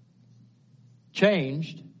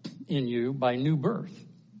changed in you by new birth.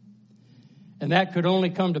 And that could only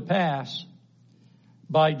come to pass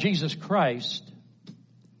by Jesus Christ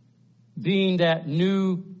being that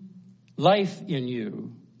new life in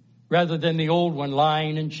you, rather than the old one,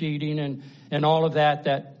 lying and cheating and all of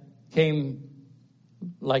that came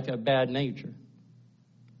like a bad nature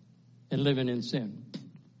and living in sin.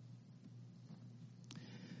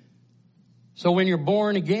 So when you're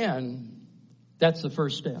born again, that's the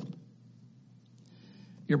first step.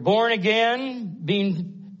 You're born again,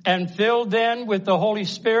 being and filled then with the Holy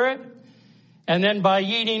Spirit. And then by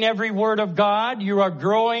eating every word of God, you are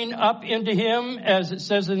growing up into him, as it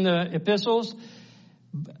says in the epistles,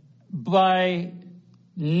 by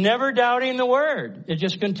never doubting the word. It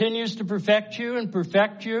just continues to perfect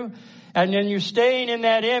you. And then you're staying in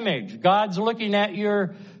that image. God's looking at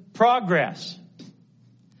your progress.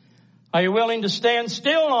 Are you willing to stand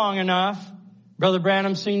still long enough? Brother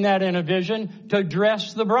Branham's seen that in a vision, to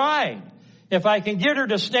dress the bride. If I can get her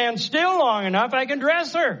to stand still long enough, I can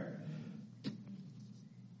dress her.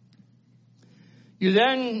 You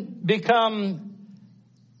then become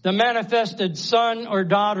the manifested son or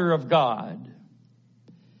daughter of God.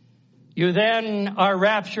 You then are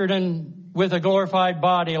raptured with a glorified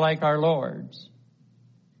body like our Lord's.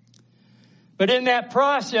 But in that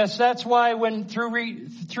process, that's why when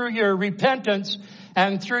through your repentance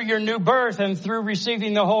and through your new birth and through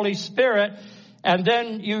receiving the Holy Spirit, and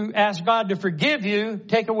then you ask God to forgive you,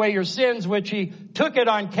 take away your sins, which he took it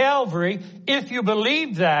on Calvary. If you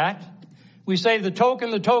believe that, we say the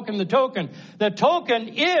token. The token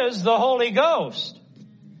is the Holy Ghost.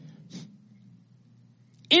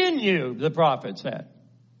 In you, the prophet said.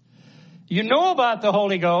 You know about the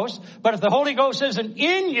Holy Ghost, but if the Holy Ghost isn't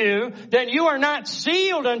in you, then you are not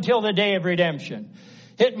sealed until the day of redemption.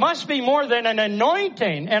 It must be more than an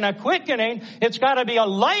anointing and a quickening. It's got to be a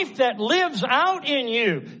life that lives out in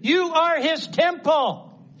you. You are his temple.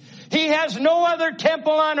 He has no other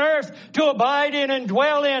temple on earth to abide in and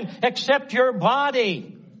dwell in except your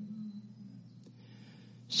body.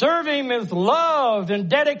 Serve him with love and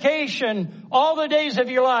dedication all the days of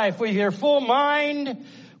your life, with your full mind,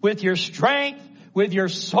 with your strength, with your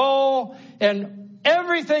soul, and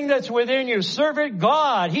everything that's within you. Serve it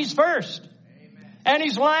God. He's first. Amen. And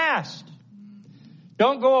he's last.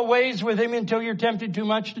 Don't go a ways with him until you're tempted too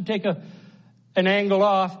much to take an angle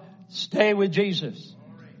off. Stay with Jesus.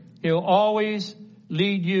 He'll always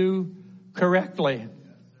lead you correctly.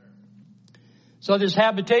 So this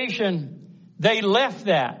habitation, they left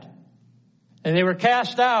that. And they were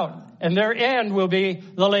cast out. And their end will be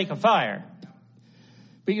the lake of fire.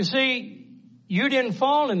 But you see, you didn't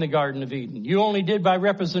fall in the Garden of Eden. You only did by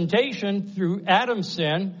representation through Adam's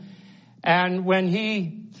sin and when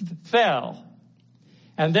he fell.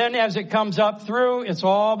 And then as it comes up through, it's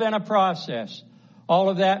all been a process. All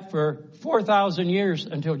of that for 4,000 years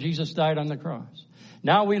until Jesus died on the cross.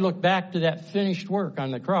 Now we look back to that finished work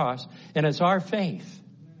on the cross, and it's our faith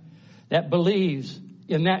that believes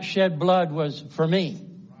in that shed blood was for me.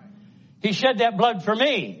 He shed that blood for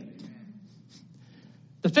me.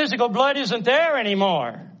 The physical blood isn't there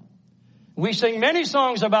anymore. We sing many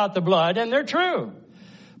songs about the blood, and they're true.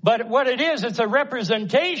 But what it is, it's a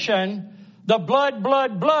representation, the blood,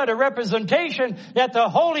 a representation that the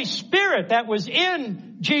Holy Spirit that was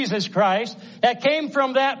in Jesus Christ, that came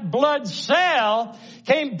from that blood cell,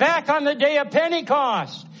 came back on the day of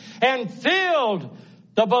Pentecost and filled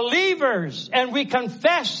the believers, and we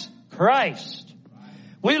confess Christ.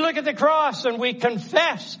 We look at the cross and we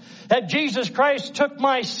confess that Jesus Christ took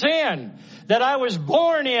my sin, that I was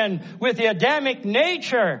born in with the Adamic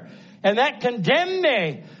nature, and that condemned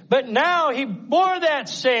me. But now he bore that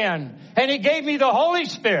sin, and he gave me the Holy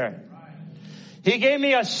Spirit. He gave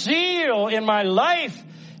me a seal in my life.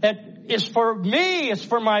 It is for me. It's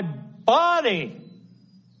for my body.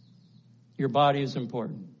 Your body is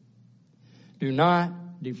important. Do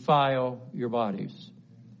not defile your bodies.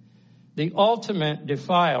 The ultimate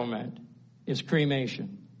defilement is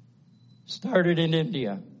cremation. Started in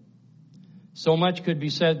India. So much could be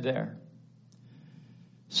said there.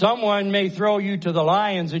 Someone may throw you to the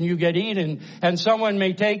lions and you get eaten, and someone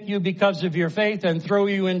may take you because of your faith and throw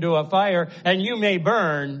you into a fire and you may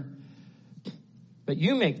burn. But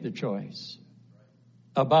you make the choice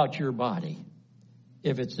about your body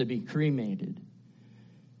if it's to be cremated.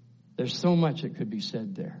 There's so much that could be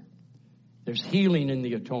said there. There's healing in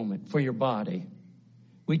the atonement for your body.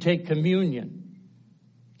 We take communion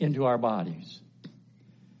into our bodies.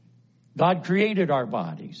 God created our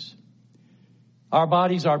bodies. Our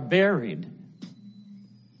bodies are buried.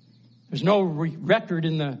 There's no record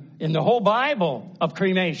in the whole Bible of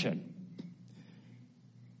cremation.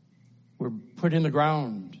 We're put in the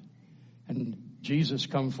ground and Jesus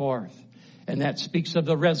come forth. And that speaks of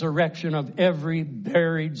the resurrection of every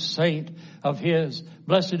buried saint of his.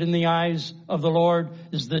 Blessed in the eyes of the Lord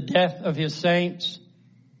is the death of his saints.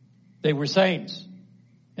 They were saints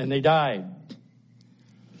and they died.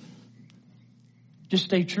 Just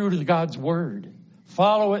stay true to God's word.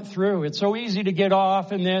 Follow it through. It's so easy to get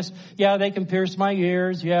off in this. Yeah, they can pierce my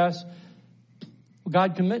ears. Yes. Well,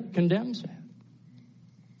 God condemns that.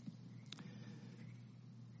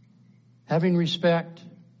 Having respect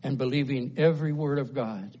and believing every word of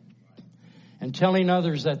God. And telling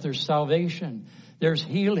others that there's salvation, there's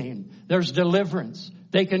healing, there's deliverance.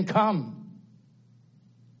 They can come.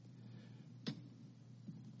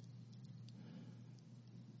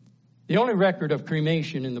 The only record of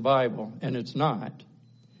cremation in the Bible, and it's not,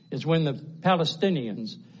 is when the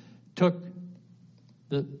Palestinians took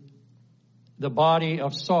the body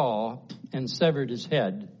of Saul and severed his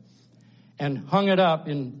head and hung it up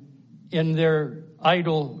in their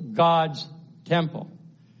idol God's temple.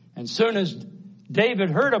 And soon as David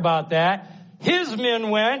heard about that, his men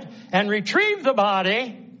went and retrieved the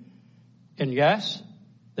body. And yes,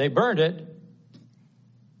 they burned it,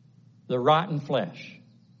 the rotten flesh.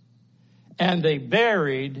 And they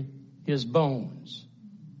buried his bones.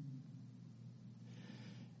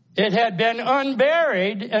 It had been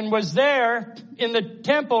unburied and was there in the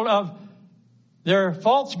temple of their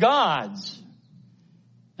false gods.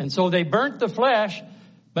 And so they burnt the flesh,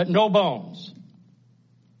 but no bones.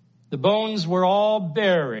 The bones were all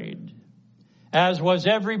buried, as was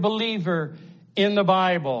every believer in the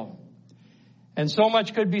Bible. And so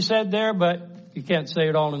much could be said there, but you can't say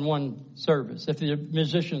it all in one service. If the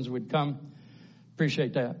musicians would come,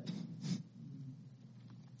 appreciate that.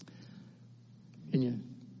 Can you?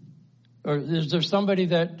 Or is there somebody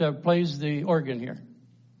that plays the organ here?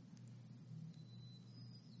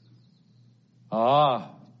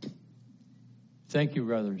 Ah, thank you,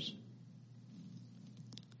 brothers.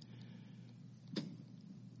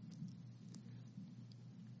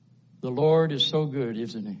 The Lord is so good,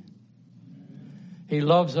 isn't he? He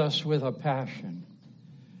loves us with a passion,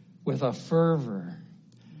 with a fervor,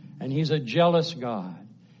 and he's a jealous God.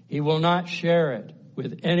 He will not share it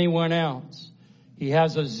with anyone else. He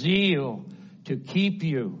has a zeal to keep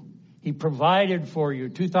you. He provided for you.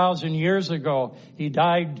 2,000 years ago, he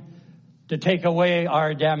died to take away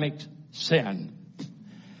our Adamic sin.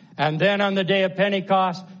 And then on the day of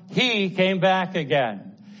Pentecost, he came back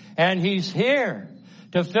again. And he's here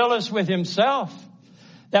to fill us with himself.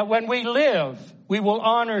 That when we live, we will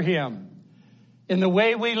honor him in the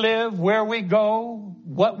way we live, where we go,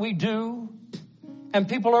 what we do. And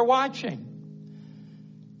people are watching.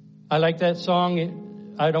 I like that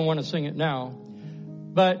song. I don't want to sing it now.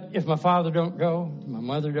 But if my father don't go, my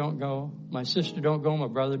mother don't go, my sister don't go, my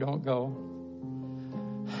brother don't go,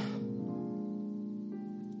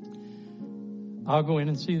 I'll go in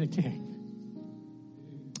and see the King.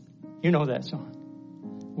 You know that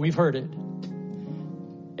song. We've heard it.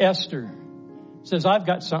 Esther says, I've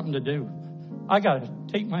got something to do. I got to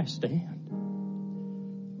take my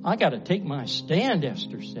stand. I got to take my stand,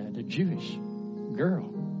 Esther said, a Jewish girl.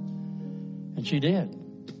 And she did.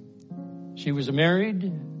 She was married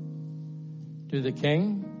to the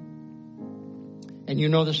king. And you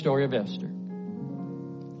know the story of Esther.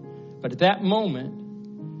 But at that moment,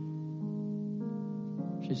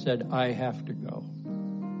 she said, I have to go.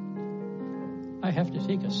 I have to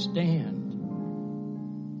take a stand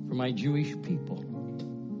for my Jewish people.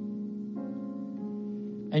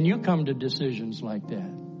 And you come to decisions like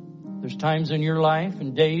that. There's times in your life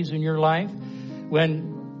and days in your life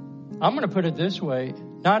when, I'm going to put it this way,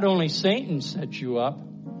 not only Satan sets you up,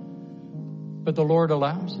 but the Lord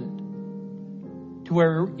allows it. to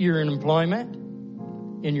where you're in employment,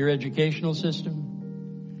 in your educational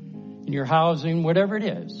system, in your housing, whatever it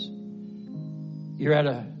is. You're at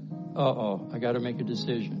I got to make a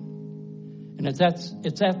decision. And it's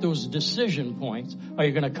at those decision points, are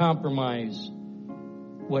you going to compromise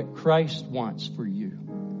what Christ wants for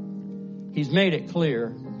you? He's made it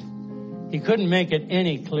clear. He couldn't make it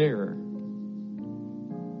any clearer.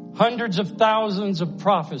 Hundreds of thousands of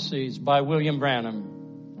prophecies by William Branham.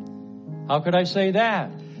 How could I say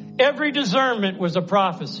that? Every discernment was a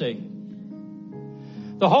prophecy.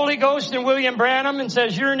 The Holy Ghost in William Branham and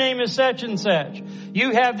says, your name is such and such.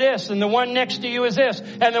 You have this, and the one next to you is this,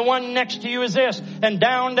 and the one next to you is this, and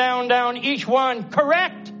down, down, down, each one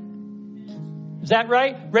correct. Is that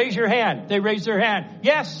right? Raise your hand. They raise their hand.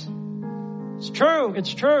 Yes. It's true.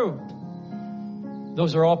 It's true.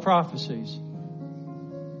 Those are all prophecies.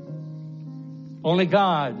 Only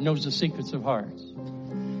God knows the secrets of hearts.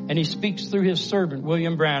 And He speaks through His servant,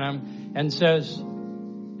 William Branham, and says,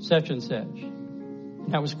 such and such.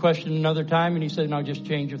 And that was questioned another time, and he said, no, just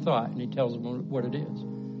change your thought. And He tells them what it is.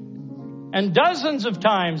 And dozens of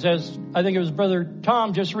times, as I think it was Brother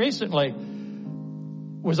Tom just recently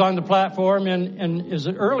was on the platform in his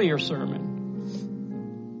earlier sermon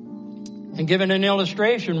and given an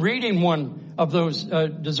illustration, reading one of those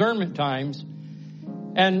discernment times.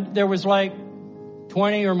 And there was like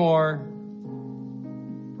 20 or more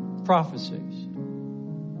prophecies,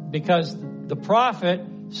 because the prophet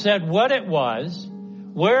said what it was,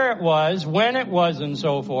 where it was, when it was, and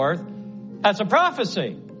so forth. That's a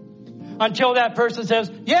prophecy. Until that person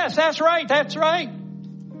says, yes, that's right, that's right.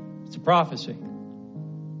 It's a prophecy.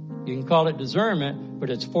 You can call it discernment, but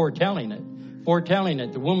it's foretelling it. Foretelling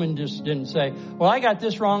it. The woman just didn't say, well, I got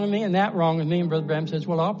this wrong with me and that wrong with me. And Brother Branham says,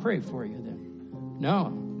 well, I'll pray for you then.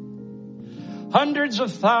 No. Hundreds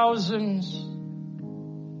of thousands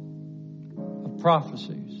of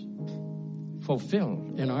prophecies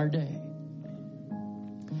fulfilled in our day.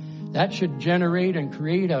 That should generate and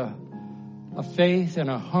create a faith and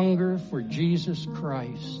a hunger for Jesus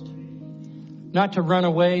Christ. Not to run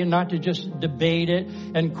away and not to just debate it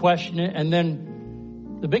and question it. And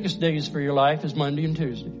then the biggest days for your life is Monday and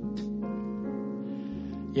Tuesday.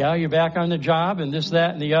 Yeah, you're back on the job and this,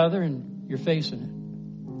 that, and the other, and you're facing it.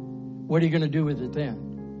 What are you going to do with it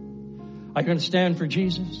then? Are you going to stand for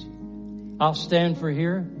Jesus? I'll stand for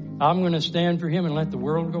here. I'm going to stand for Him and let the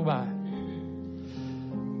world go by.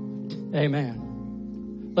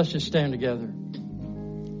 Amen. Let's just stand together.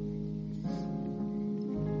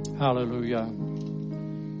 Hallelujah.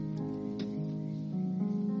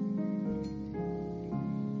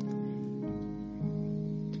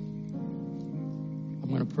 I'm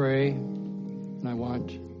going to pray, and I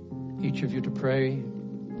want each of you to pray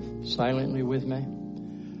silently with me.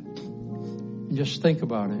 And just think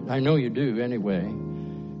about it. I know you do anyway.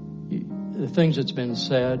 The things that's been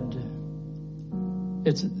said,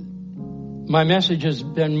 my message has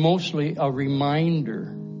been mostly a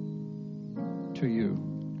reminder to you.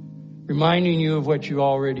 Reminding you of what you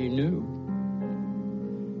already knew.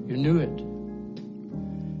 You knew it.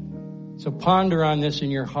 So ponder on this in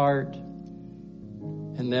your heart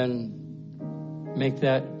and then make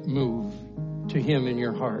that move to Him in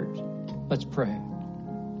your heart. Let's pray.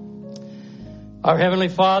 Our Heavenly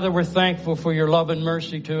Father, we're thankful for your love and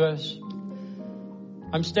mercy to us.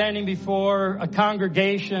 I'm standing before a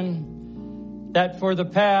congregation that for the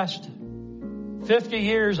past 50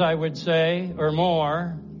 years, I would say, or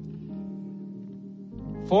more,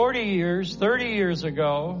 40 years, 30 years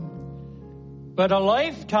ago, but a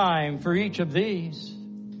lifetime for each of these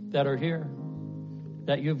that are here,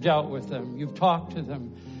 that you've dealt with them, you've talked to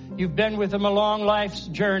them, you've been with them along life's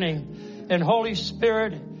journey. And Holy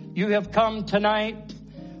Spirit, you have come tonight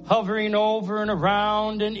hovering over and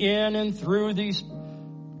around and in and through these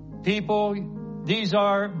people. These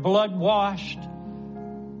are blood-washed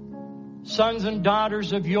sons and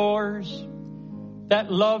daughters of yours that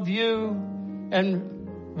love you and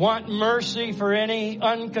want mercy for any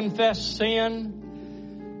unconfessed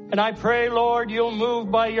sin. And I pray, Lord, you'll move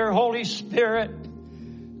by your Holy Spirit,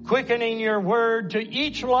 quickening your word to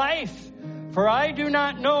each life. For I do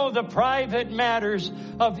not know the private matters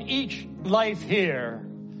of each life here,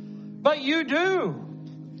 but you do.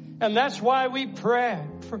 And that's why we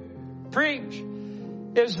preach,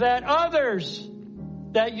 is that others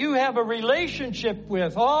that you have a relationship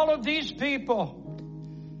with, all of these people,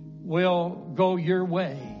 will go your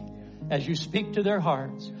way as you speak to their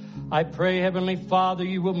hearts. I pray, Heavenly Father,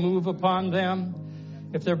 you will move upon them.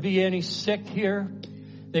 If there be any sick here,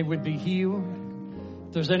 they would be healed.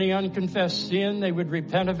 If there's any unconfessed sin, they would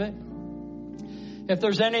repent of it. If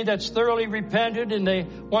there's any that's thoroughly repented and they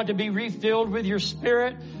want to be refilled with your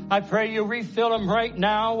Spirit, I pray you refill them right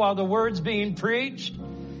now while the word's being preached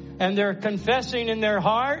and they're confessing in their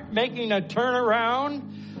heart, making a turnaround.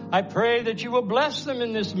 I pray that you will bless them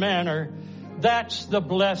in this manner. That's the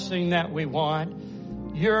blessing that we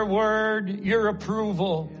want. Your word, your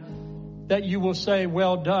approval, that you will say,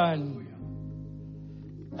 well done,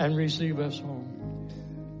 and receive us home.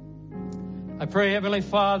 I pray, Heavenly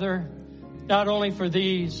Father, not only for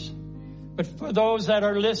these, but for those that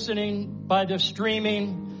are listening by the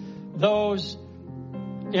streaming, those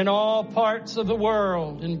in all parts of the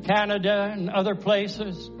world, in Canada and other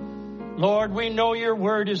places. Lord, we know your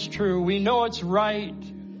word is true. We know it's right.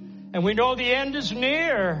 And we know the end is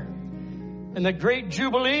near. And the great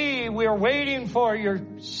jubilee we are waiting for, your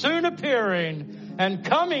soon appearing and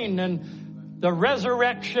coming, and the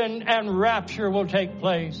resurrection and rapture will take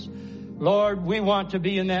place. Lord, we want to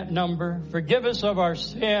be in that number. Forgive us of our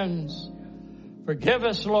sins. Forgive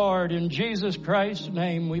us, Lord. In Jesus Christ's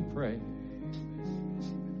name we pray.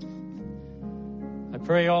 I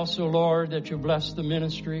pray also, Lord, that you bless the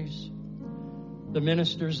ministries, the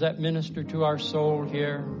ministers that minister to our soul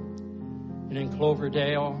here and in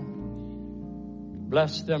Cloverdale.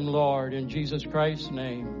 Bless them, Lord, in Jesus Christ's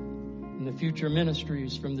name. And the future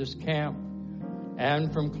ministries from this camp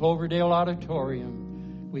and from Cloverdale Auditorium.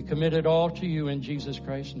 We commit it all to you in Jesus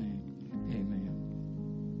Christ's name. Amen.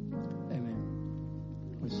 Amen.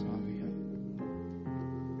 What song we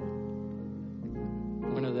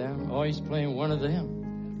got? One of them. Oh, he's playing one of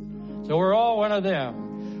them. So we're all one of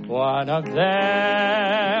them. One of them.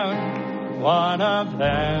 One of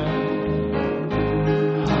them.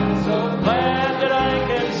 I'm so glad that I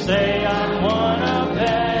can say I'm one of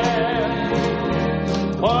them.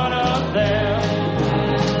 One of them.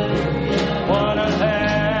 One of them.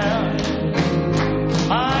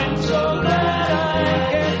 I'm so glad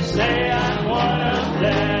I can say I'm one of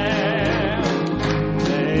them.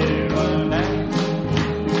 They were men.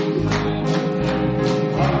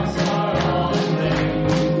 Hearts are all the same.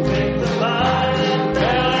 Think the fire that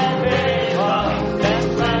fell and faded off. That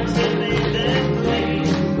flames that leave them clean.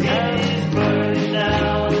 It is burning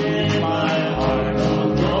down in my heart. All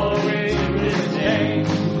glory to his name.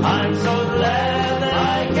 I'm so glad that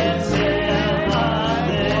I can say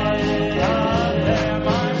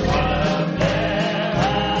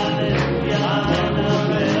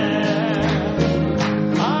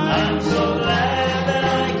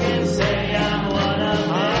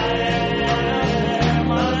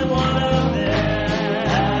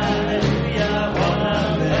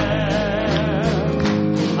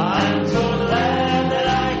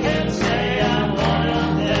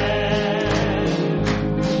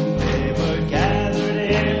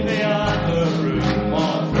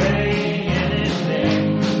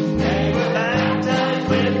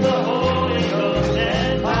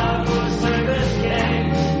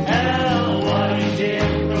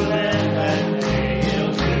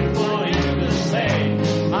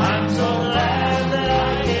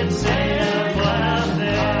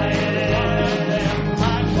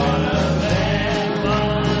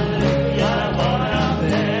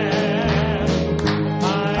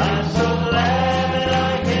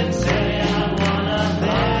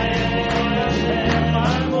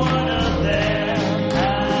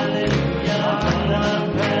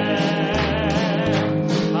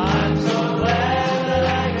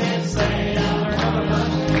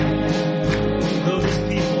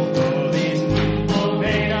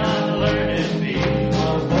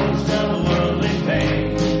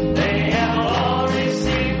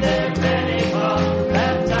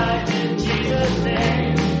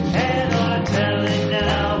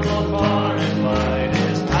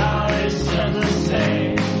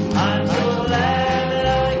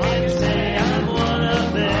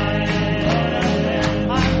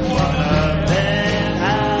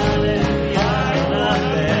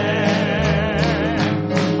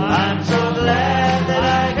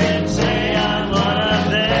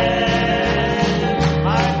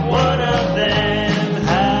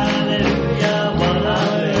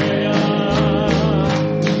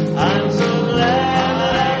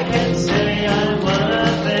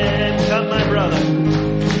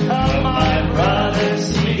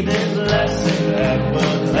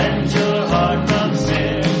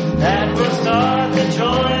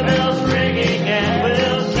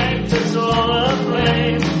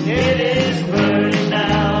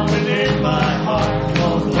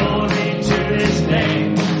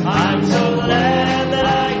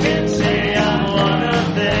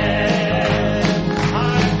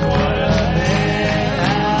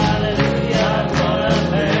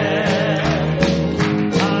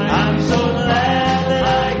I'm so glad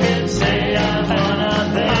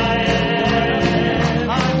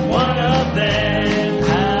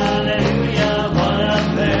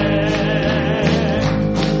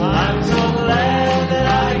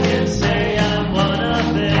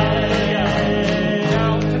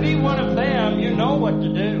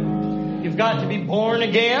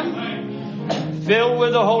filled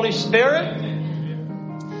with the Holy Spirit.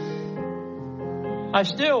 I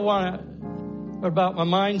still want to, what about my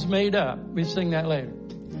mind's made up? We sing that later.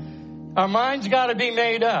 Our mind's got to be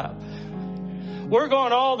made up. We're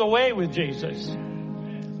going all the way with Jesus.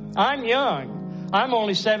 I'm young. I'm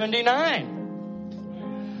only 79.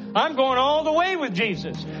 I'm going all the way with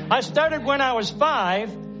Jesus. I started when I was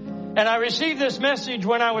 5, and I received this message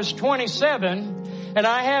when I was 27, and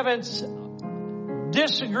I haven't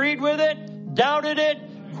disagreed with it, doubted it,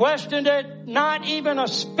 questioned it, not even a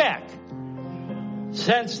speck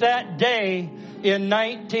since that day in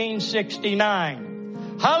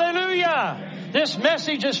 1969. Hallelujah! This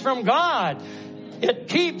message is from God. It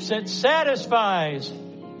keeps, it satisfies.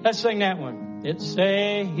 Let's sing that one.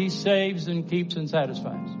 He saves and keeps and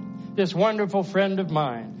satisfies. This wonderful friend of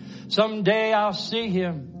mine. Someday I'll see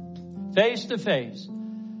him face to face.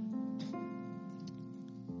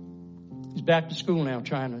 He's back to school now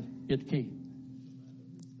trying to get the key.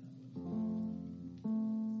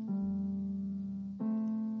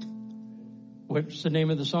 What's the name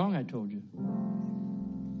of the song I told you?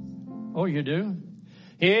 Oh, you do?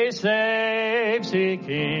 He saves, he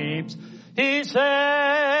keeps, he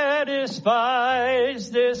satisfies,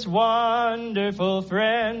 this wonderful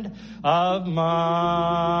friend of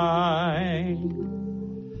mine.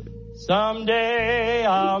 Someday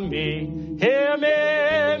I'll meet him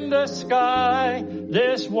in the sky,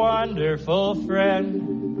 this wonderful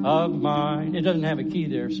friend of mine. It doesn't have a key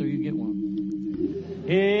there, so you get one.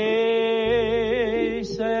 He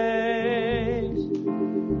saves.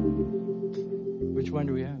 Which one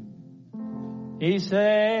do we have? He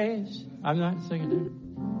saves. I'm not singing it.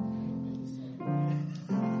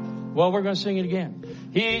 Well, we're going to sing it again.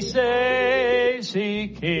 He saves, he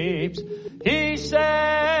keeps, he satisfies,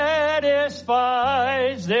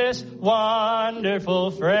 this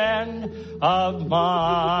wonderful friend of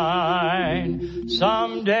mine.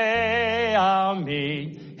 Someday I'll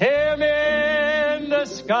meet him in the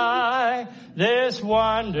sky, this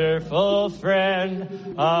wonderful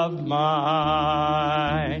friend of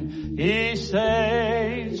mine. He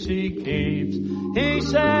saves, he keeps, he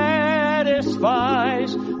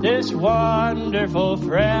satisfies, this wonderful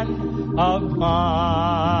friend of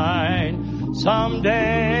mine.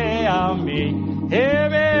 Someday I'll meet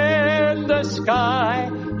him in the sky,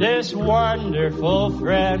 this wonderful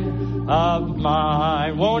friend of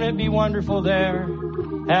mine. Won't it be wonderful there,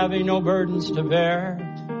 having no burdens to bear?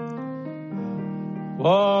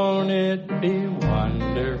 Won't it be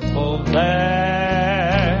wonderful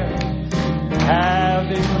there,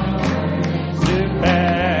 having to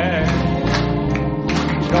bear,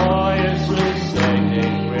 joyously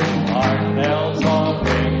singing with our bells all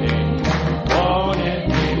ringing? Won't it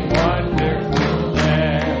be wonderful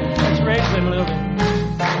there? Let's raise it a little bit.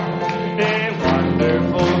 Be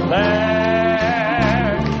wonderful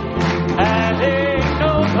there, having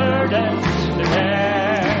no burdens to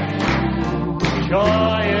bear,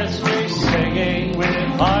 joyously singing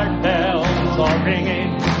with our bells all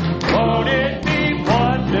ringing. Won't it be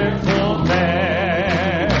wonderful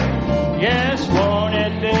there? Yes, won't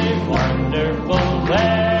it be wonderful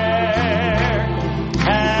there?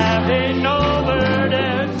 Having no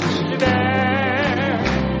burdens to bear,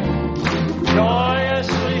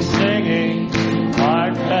 joyously singing,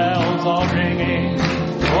 our bells all ringing.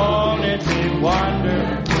 Won't it be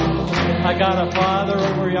wonderful? I got a Father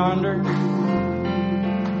over yonder.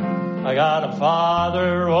 I got a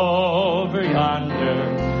Father over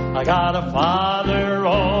yonder. I got a Father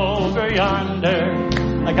over yonder.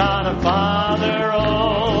 I got a Father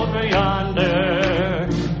over yonder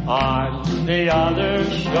on the other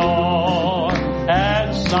shore.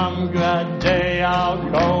 And some glad day I'll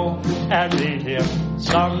go and meet him.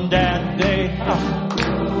 Some glad day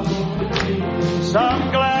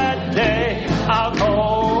I'll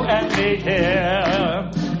go and meet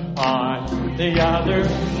him on the other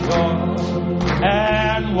shore.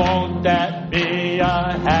 And won't that be a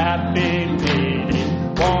happy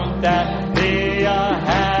meeting? Won't that be a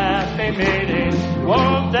happy meeting?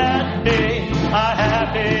 Won't that be a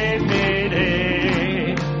happy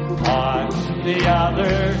meeting on the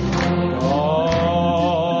other shore?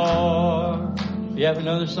 You have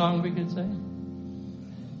another song we could sing?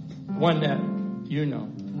 One that you know.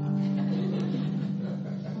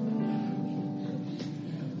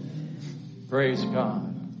 Praise God.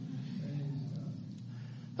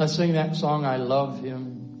 Let's sing that song, I Love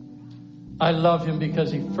Him. I love Him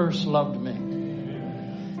because He first loved me.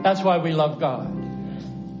 That's why we love God.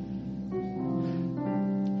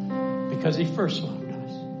 Because He first loved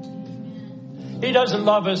us. He doesn't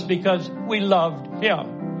love us because we loved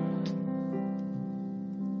Him.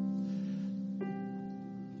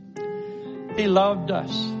 He loved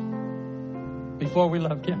us before we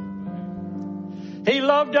loved Him. He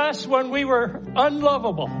loved us when we were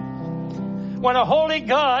unlovable, when a holy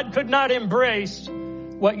God could not embrace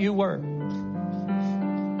what you were.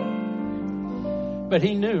 But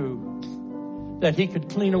He knew that He could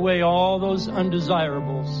clean away all those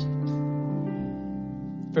undesirables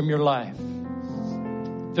from your life,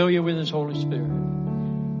 fill you with His Holy Spirit.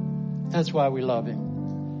 That's why we love Him.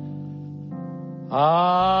 I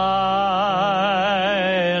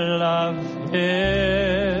love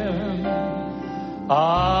Him.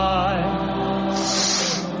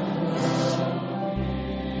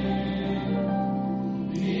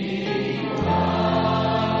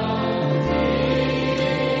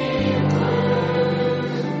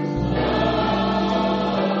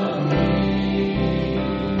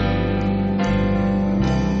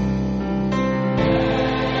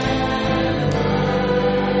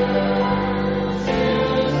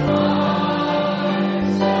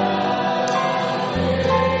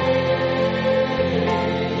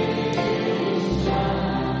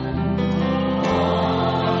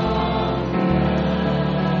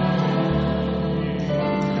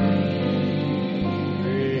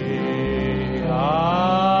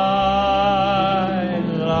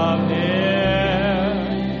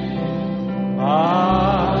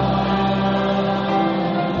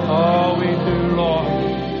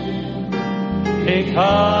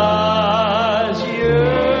 Because you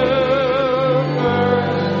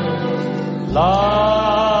first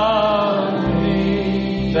loved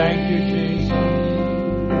me. Thank you, Jesus.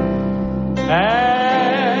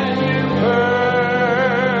 And you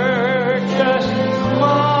purchased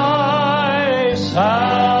my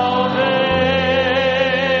salvation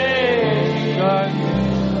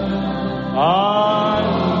on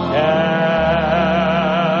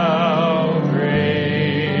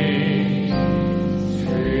Calvary's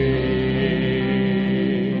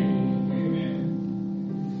tree.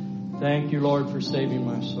 Thank you, Lord, for saving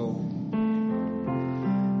my soul.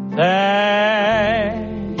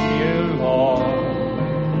 Thank you, Lord,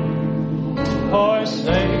 for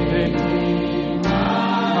saving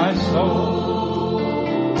my soul.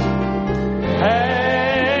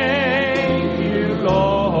 Thank you,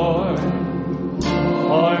 Lord,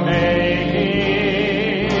 for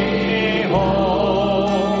making me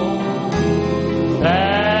whole.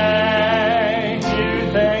 Thank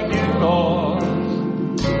you, Lord,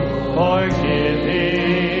 for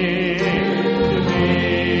giving to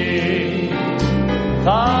me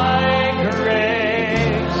Thy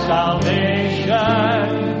great salvation,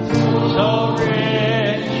 so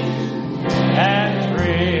rich and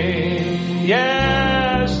free.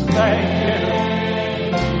 Yes, thank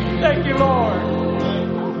you, Lord,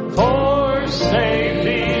 for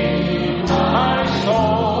saving my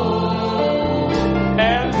soul.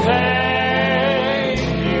 And thank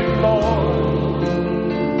you, Lord,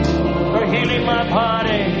 for healing my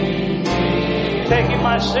body, taking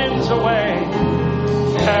my sins away.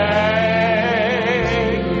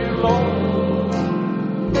 Thank you, Lord,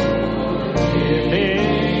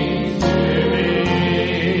 giving to me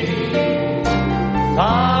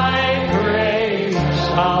Thy great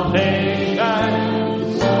salvation,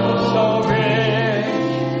 so rich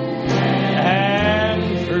and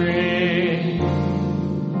free.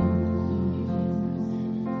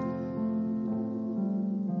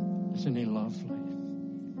 Isn't He lovely?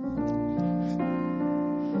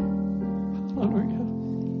 Hallelujah.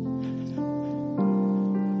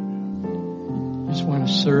 Just want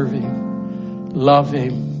to serve Him, love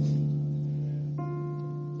Him.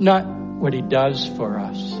 Not what He does for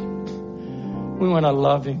us. We want to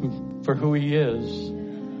love Him for who He is.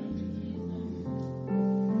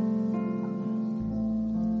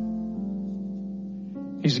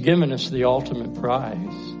 He's given us the ultimate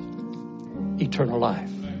prize, eternal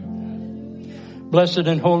life. Blessed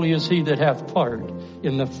and holy is he that hath part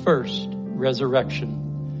in the first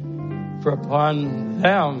resurrection. For upon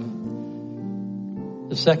them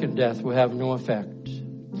the second death will have no effect.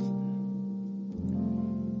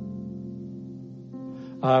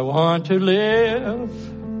 I want to live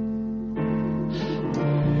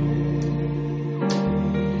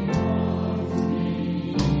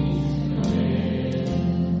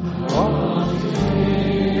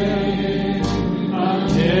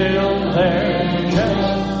until there's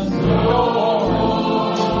just no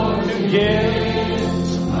more to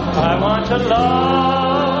give. I want to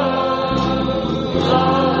love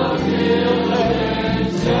till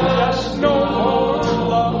there's just no more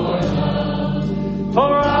love.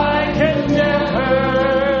 For I can never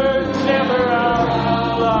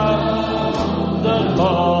outlove the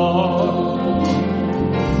Lord.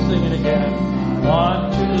 Sing it again.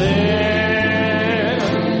 Want to live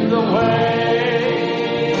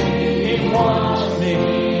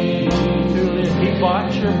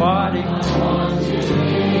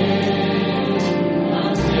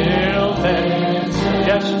Until then,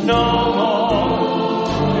 just no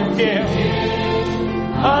more to give.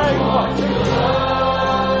 I want to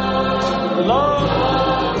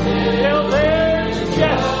love till there's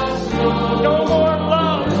just no more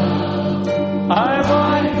love. I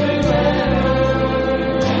want to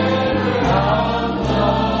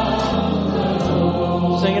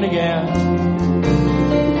sing it again.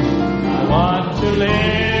 I want to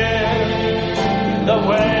live the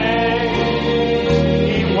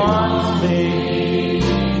way He wants me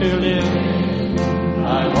to live.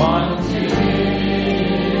 I want to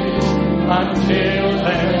live until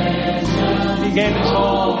then. He gave us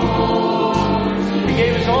all. He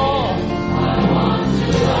gave us all. I want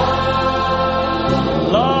to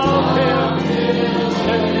love Him.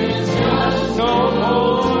 There's just no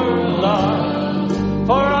more love.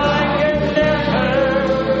 For I can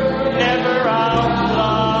never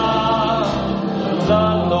outlove the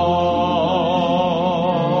Lord.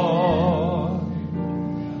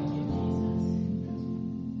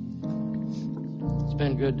 It's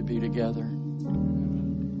been good to be together.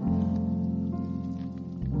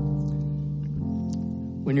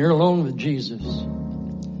 When you're alone with Jesus,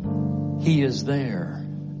 He is there.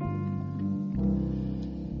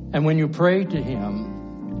 And when you pray to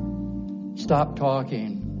Him, stop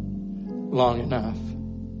talking long enough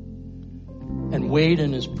and wait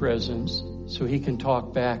in His presence so He can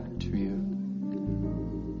talk back to you.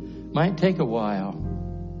 Might take a while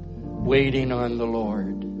waiting on the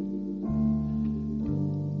Lord.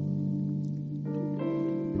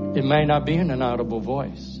 It may not be an inaudible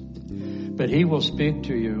voice, but He will speak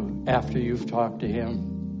to you after you've talked to Him.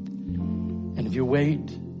 And if you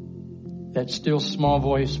wait, that still small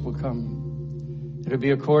voice will come. It'll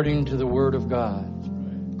be according to the Word of God,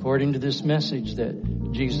 according to this message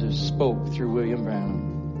that Jesus spoke through William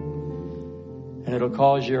Branham. And it'll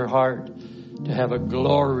cause your heart to have a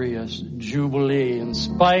glorious jubilee in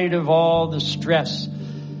spite of all the stress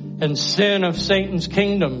and sin of Satan's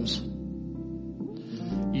kingdoms.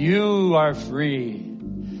 You are free,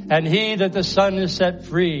 and he that the Son has set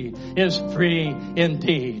free is free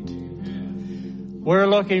indeed. We're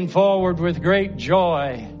looking forward with great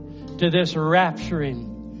joy to this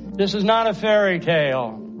rapturing. This is not a fairy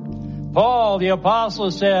tale. Paul, the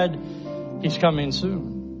apostle, said, He's coming soon.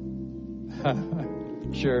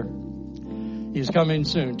 Sure. He's coming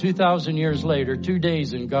soon. 2,000 years later, 2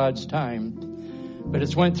 days in God's time. But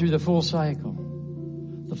it's went through the full cycle.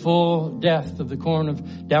 The full death of the corn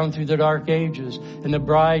of down through the dark ages and the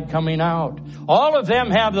bride coming out. All of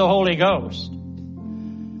them have the Holy Ghost.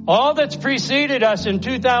 All that's preceded us in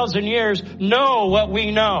 2,000 years know what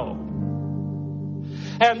we know.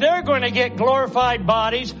 And they're going to get glorified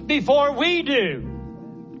bodies before we do.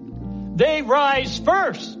 They rise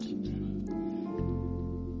first.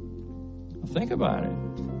 Think about it.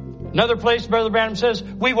 Another place, Brother Branham says,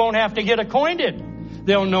 we won't have to get acquainted.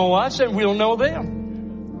 They'll know us and we'll know them.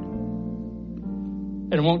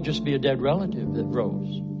 And it won't just be a dead relative that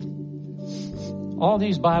rose. All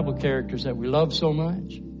these Bible characters that we love so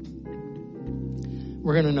much,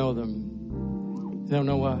 we're going to know them. They'll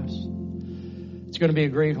know us. It's going to be a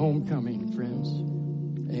great homecoming, friends.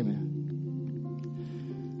 Amen.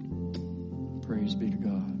 Praise be to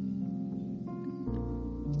God.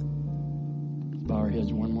 Bow our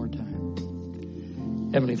heads one more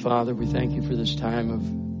time. Heavenly Father, we thank you for this time of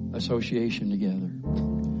association together.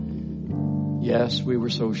 Yes, we were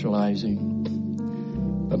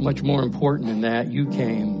socializing, but much more important than that, you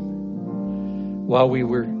came while we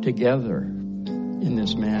were together in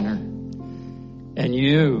this manner, and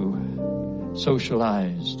you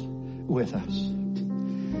socialized with us,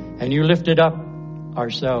 and you lifted up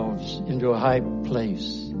ourselves into a high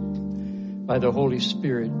place by the Holy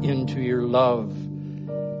Spirit into your love.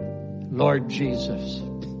 Lord Jesus,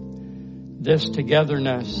 this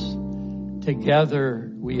togetherness,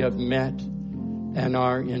 together we have met and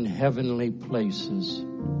are in heavenly places.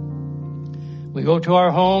 We go to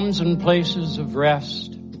our homes and places of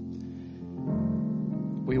rest.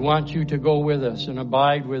 We want you to go with us and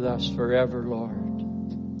abide with us forever, Lord.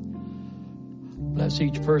 Bless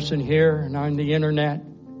each person here and on the internet.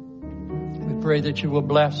 We pray that you will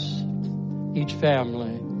bless each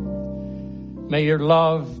family. May your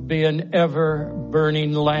love be an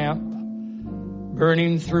ever-burning lamp,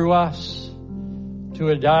 burning through us to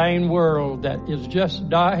a dying world that is just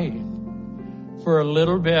dying for a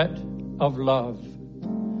little bit of love.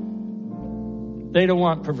 They don't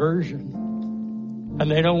want perversion, and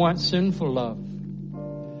they don't want sinful love,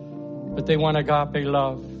 but they want agape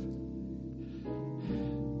love.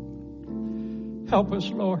 Help us,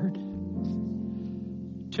 Lord.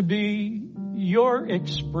 to be your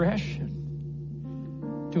expression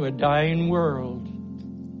to a dying world.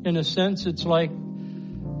 In a sense, it's like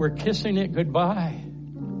we're kissing it goodbye.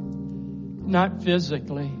 Not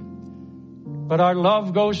physically, but our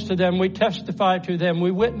love goes to them. We testify to them.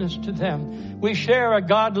 We witness to them. We share a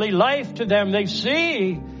godly life to them. They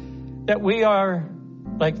see that we are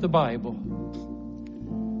like the Bible.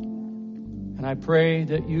 And I pray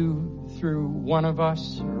that you, through one of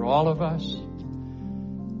us or all of us,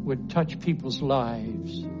 would touch people's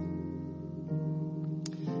lives.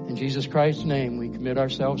 In Jesus Christ's name, we commit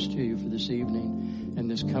ourselves to you for this evening and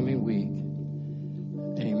this coming week.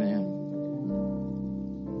 Amen.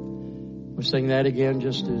 We'll sing that again,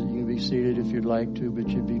 just as you can be seated if you'd like to, but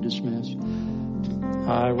you'd be dismissed.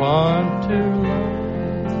 I want to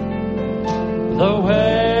love the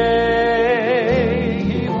way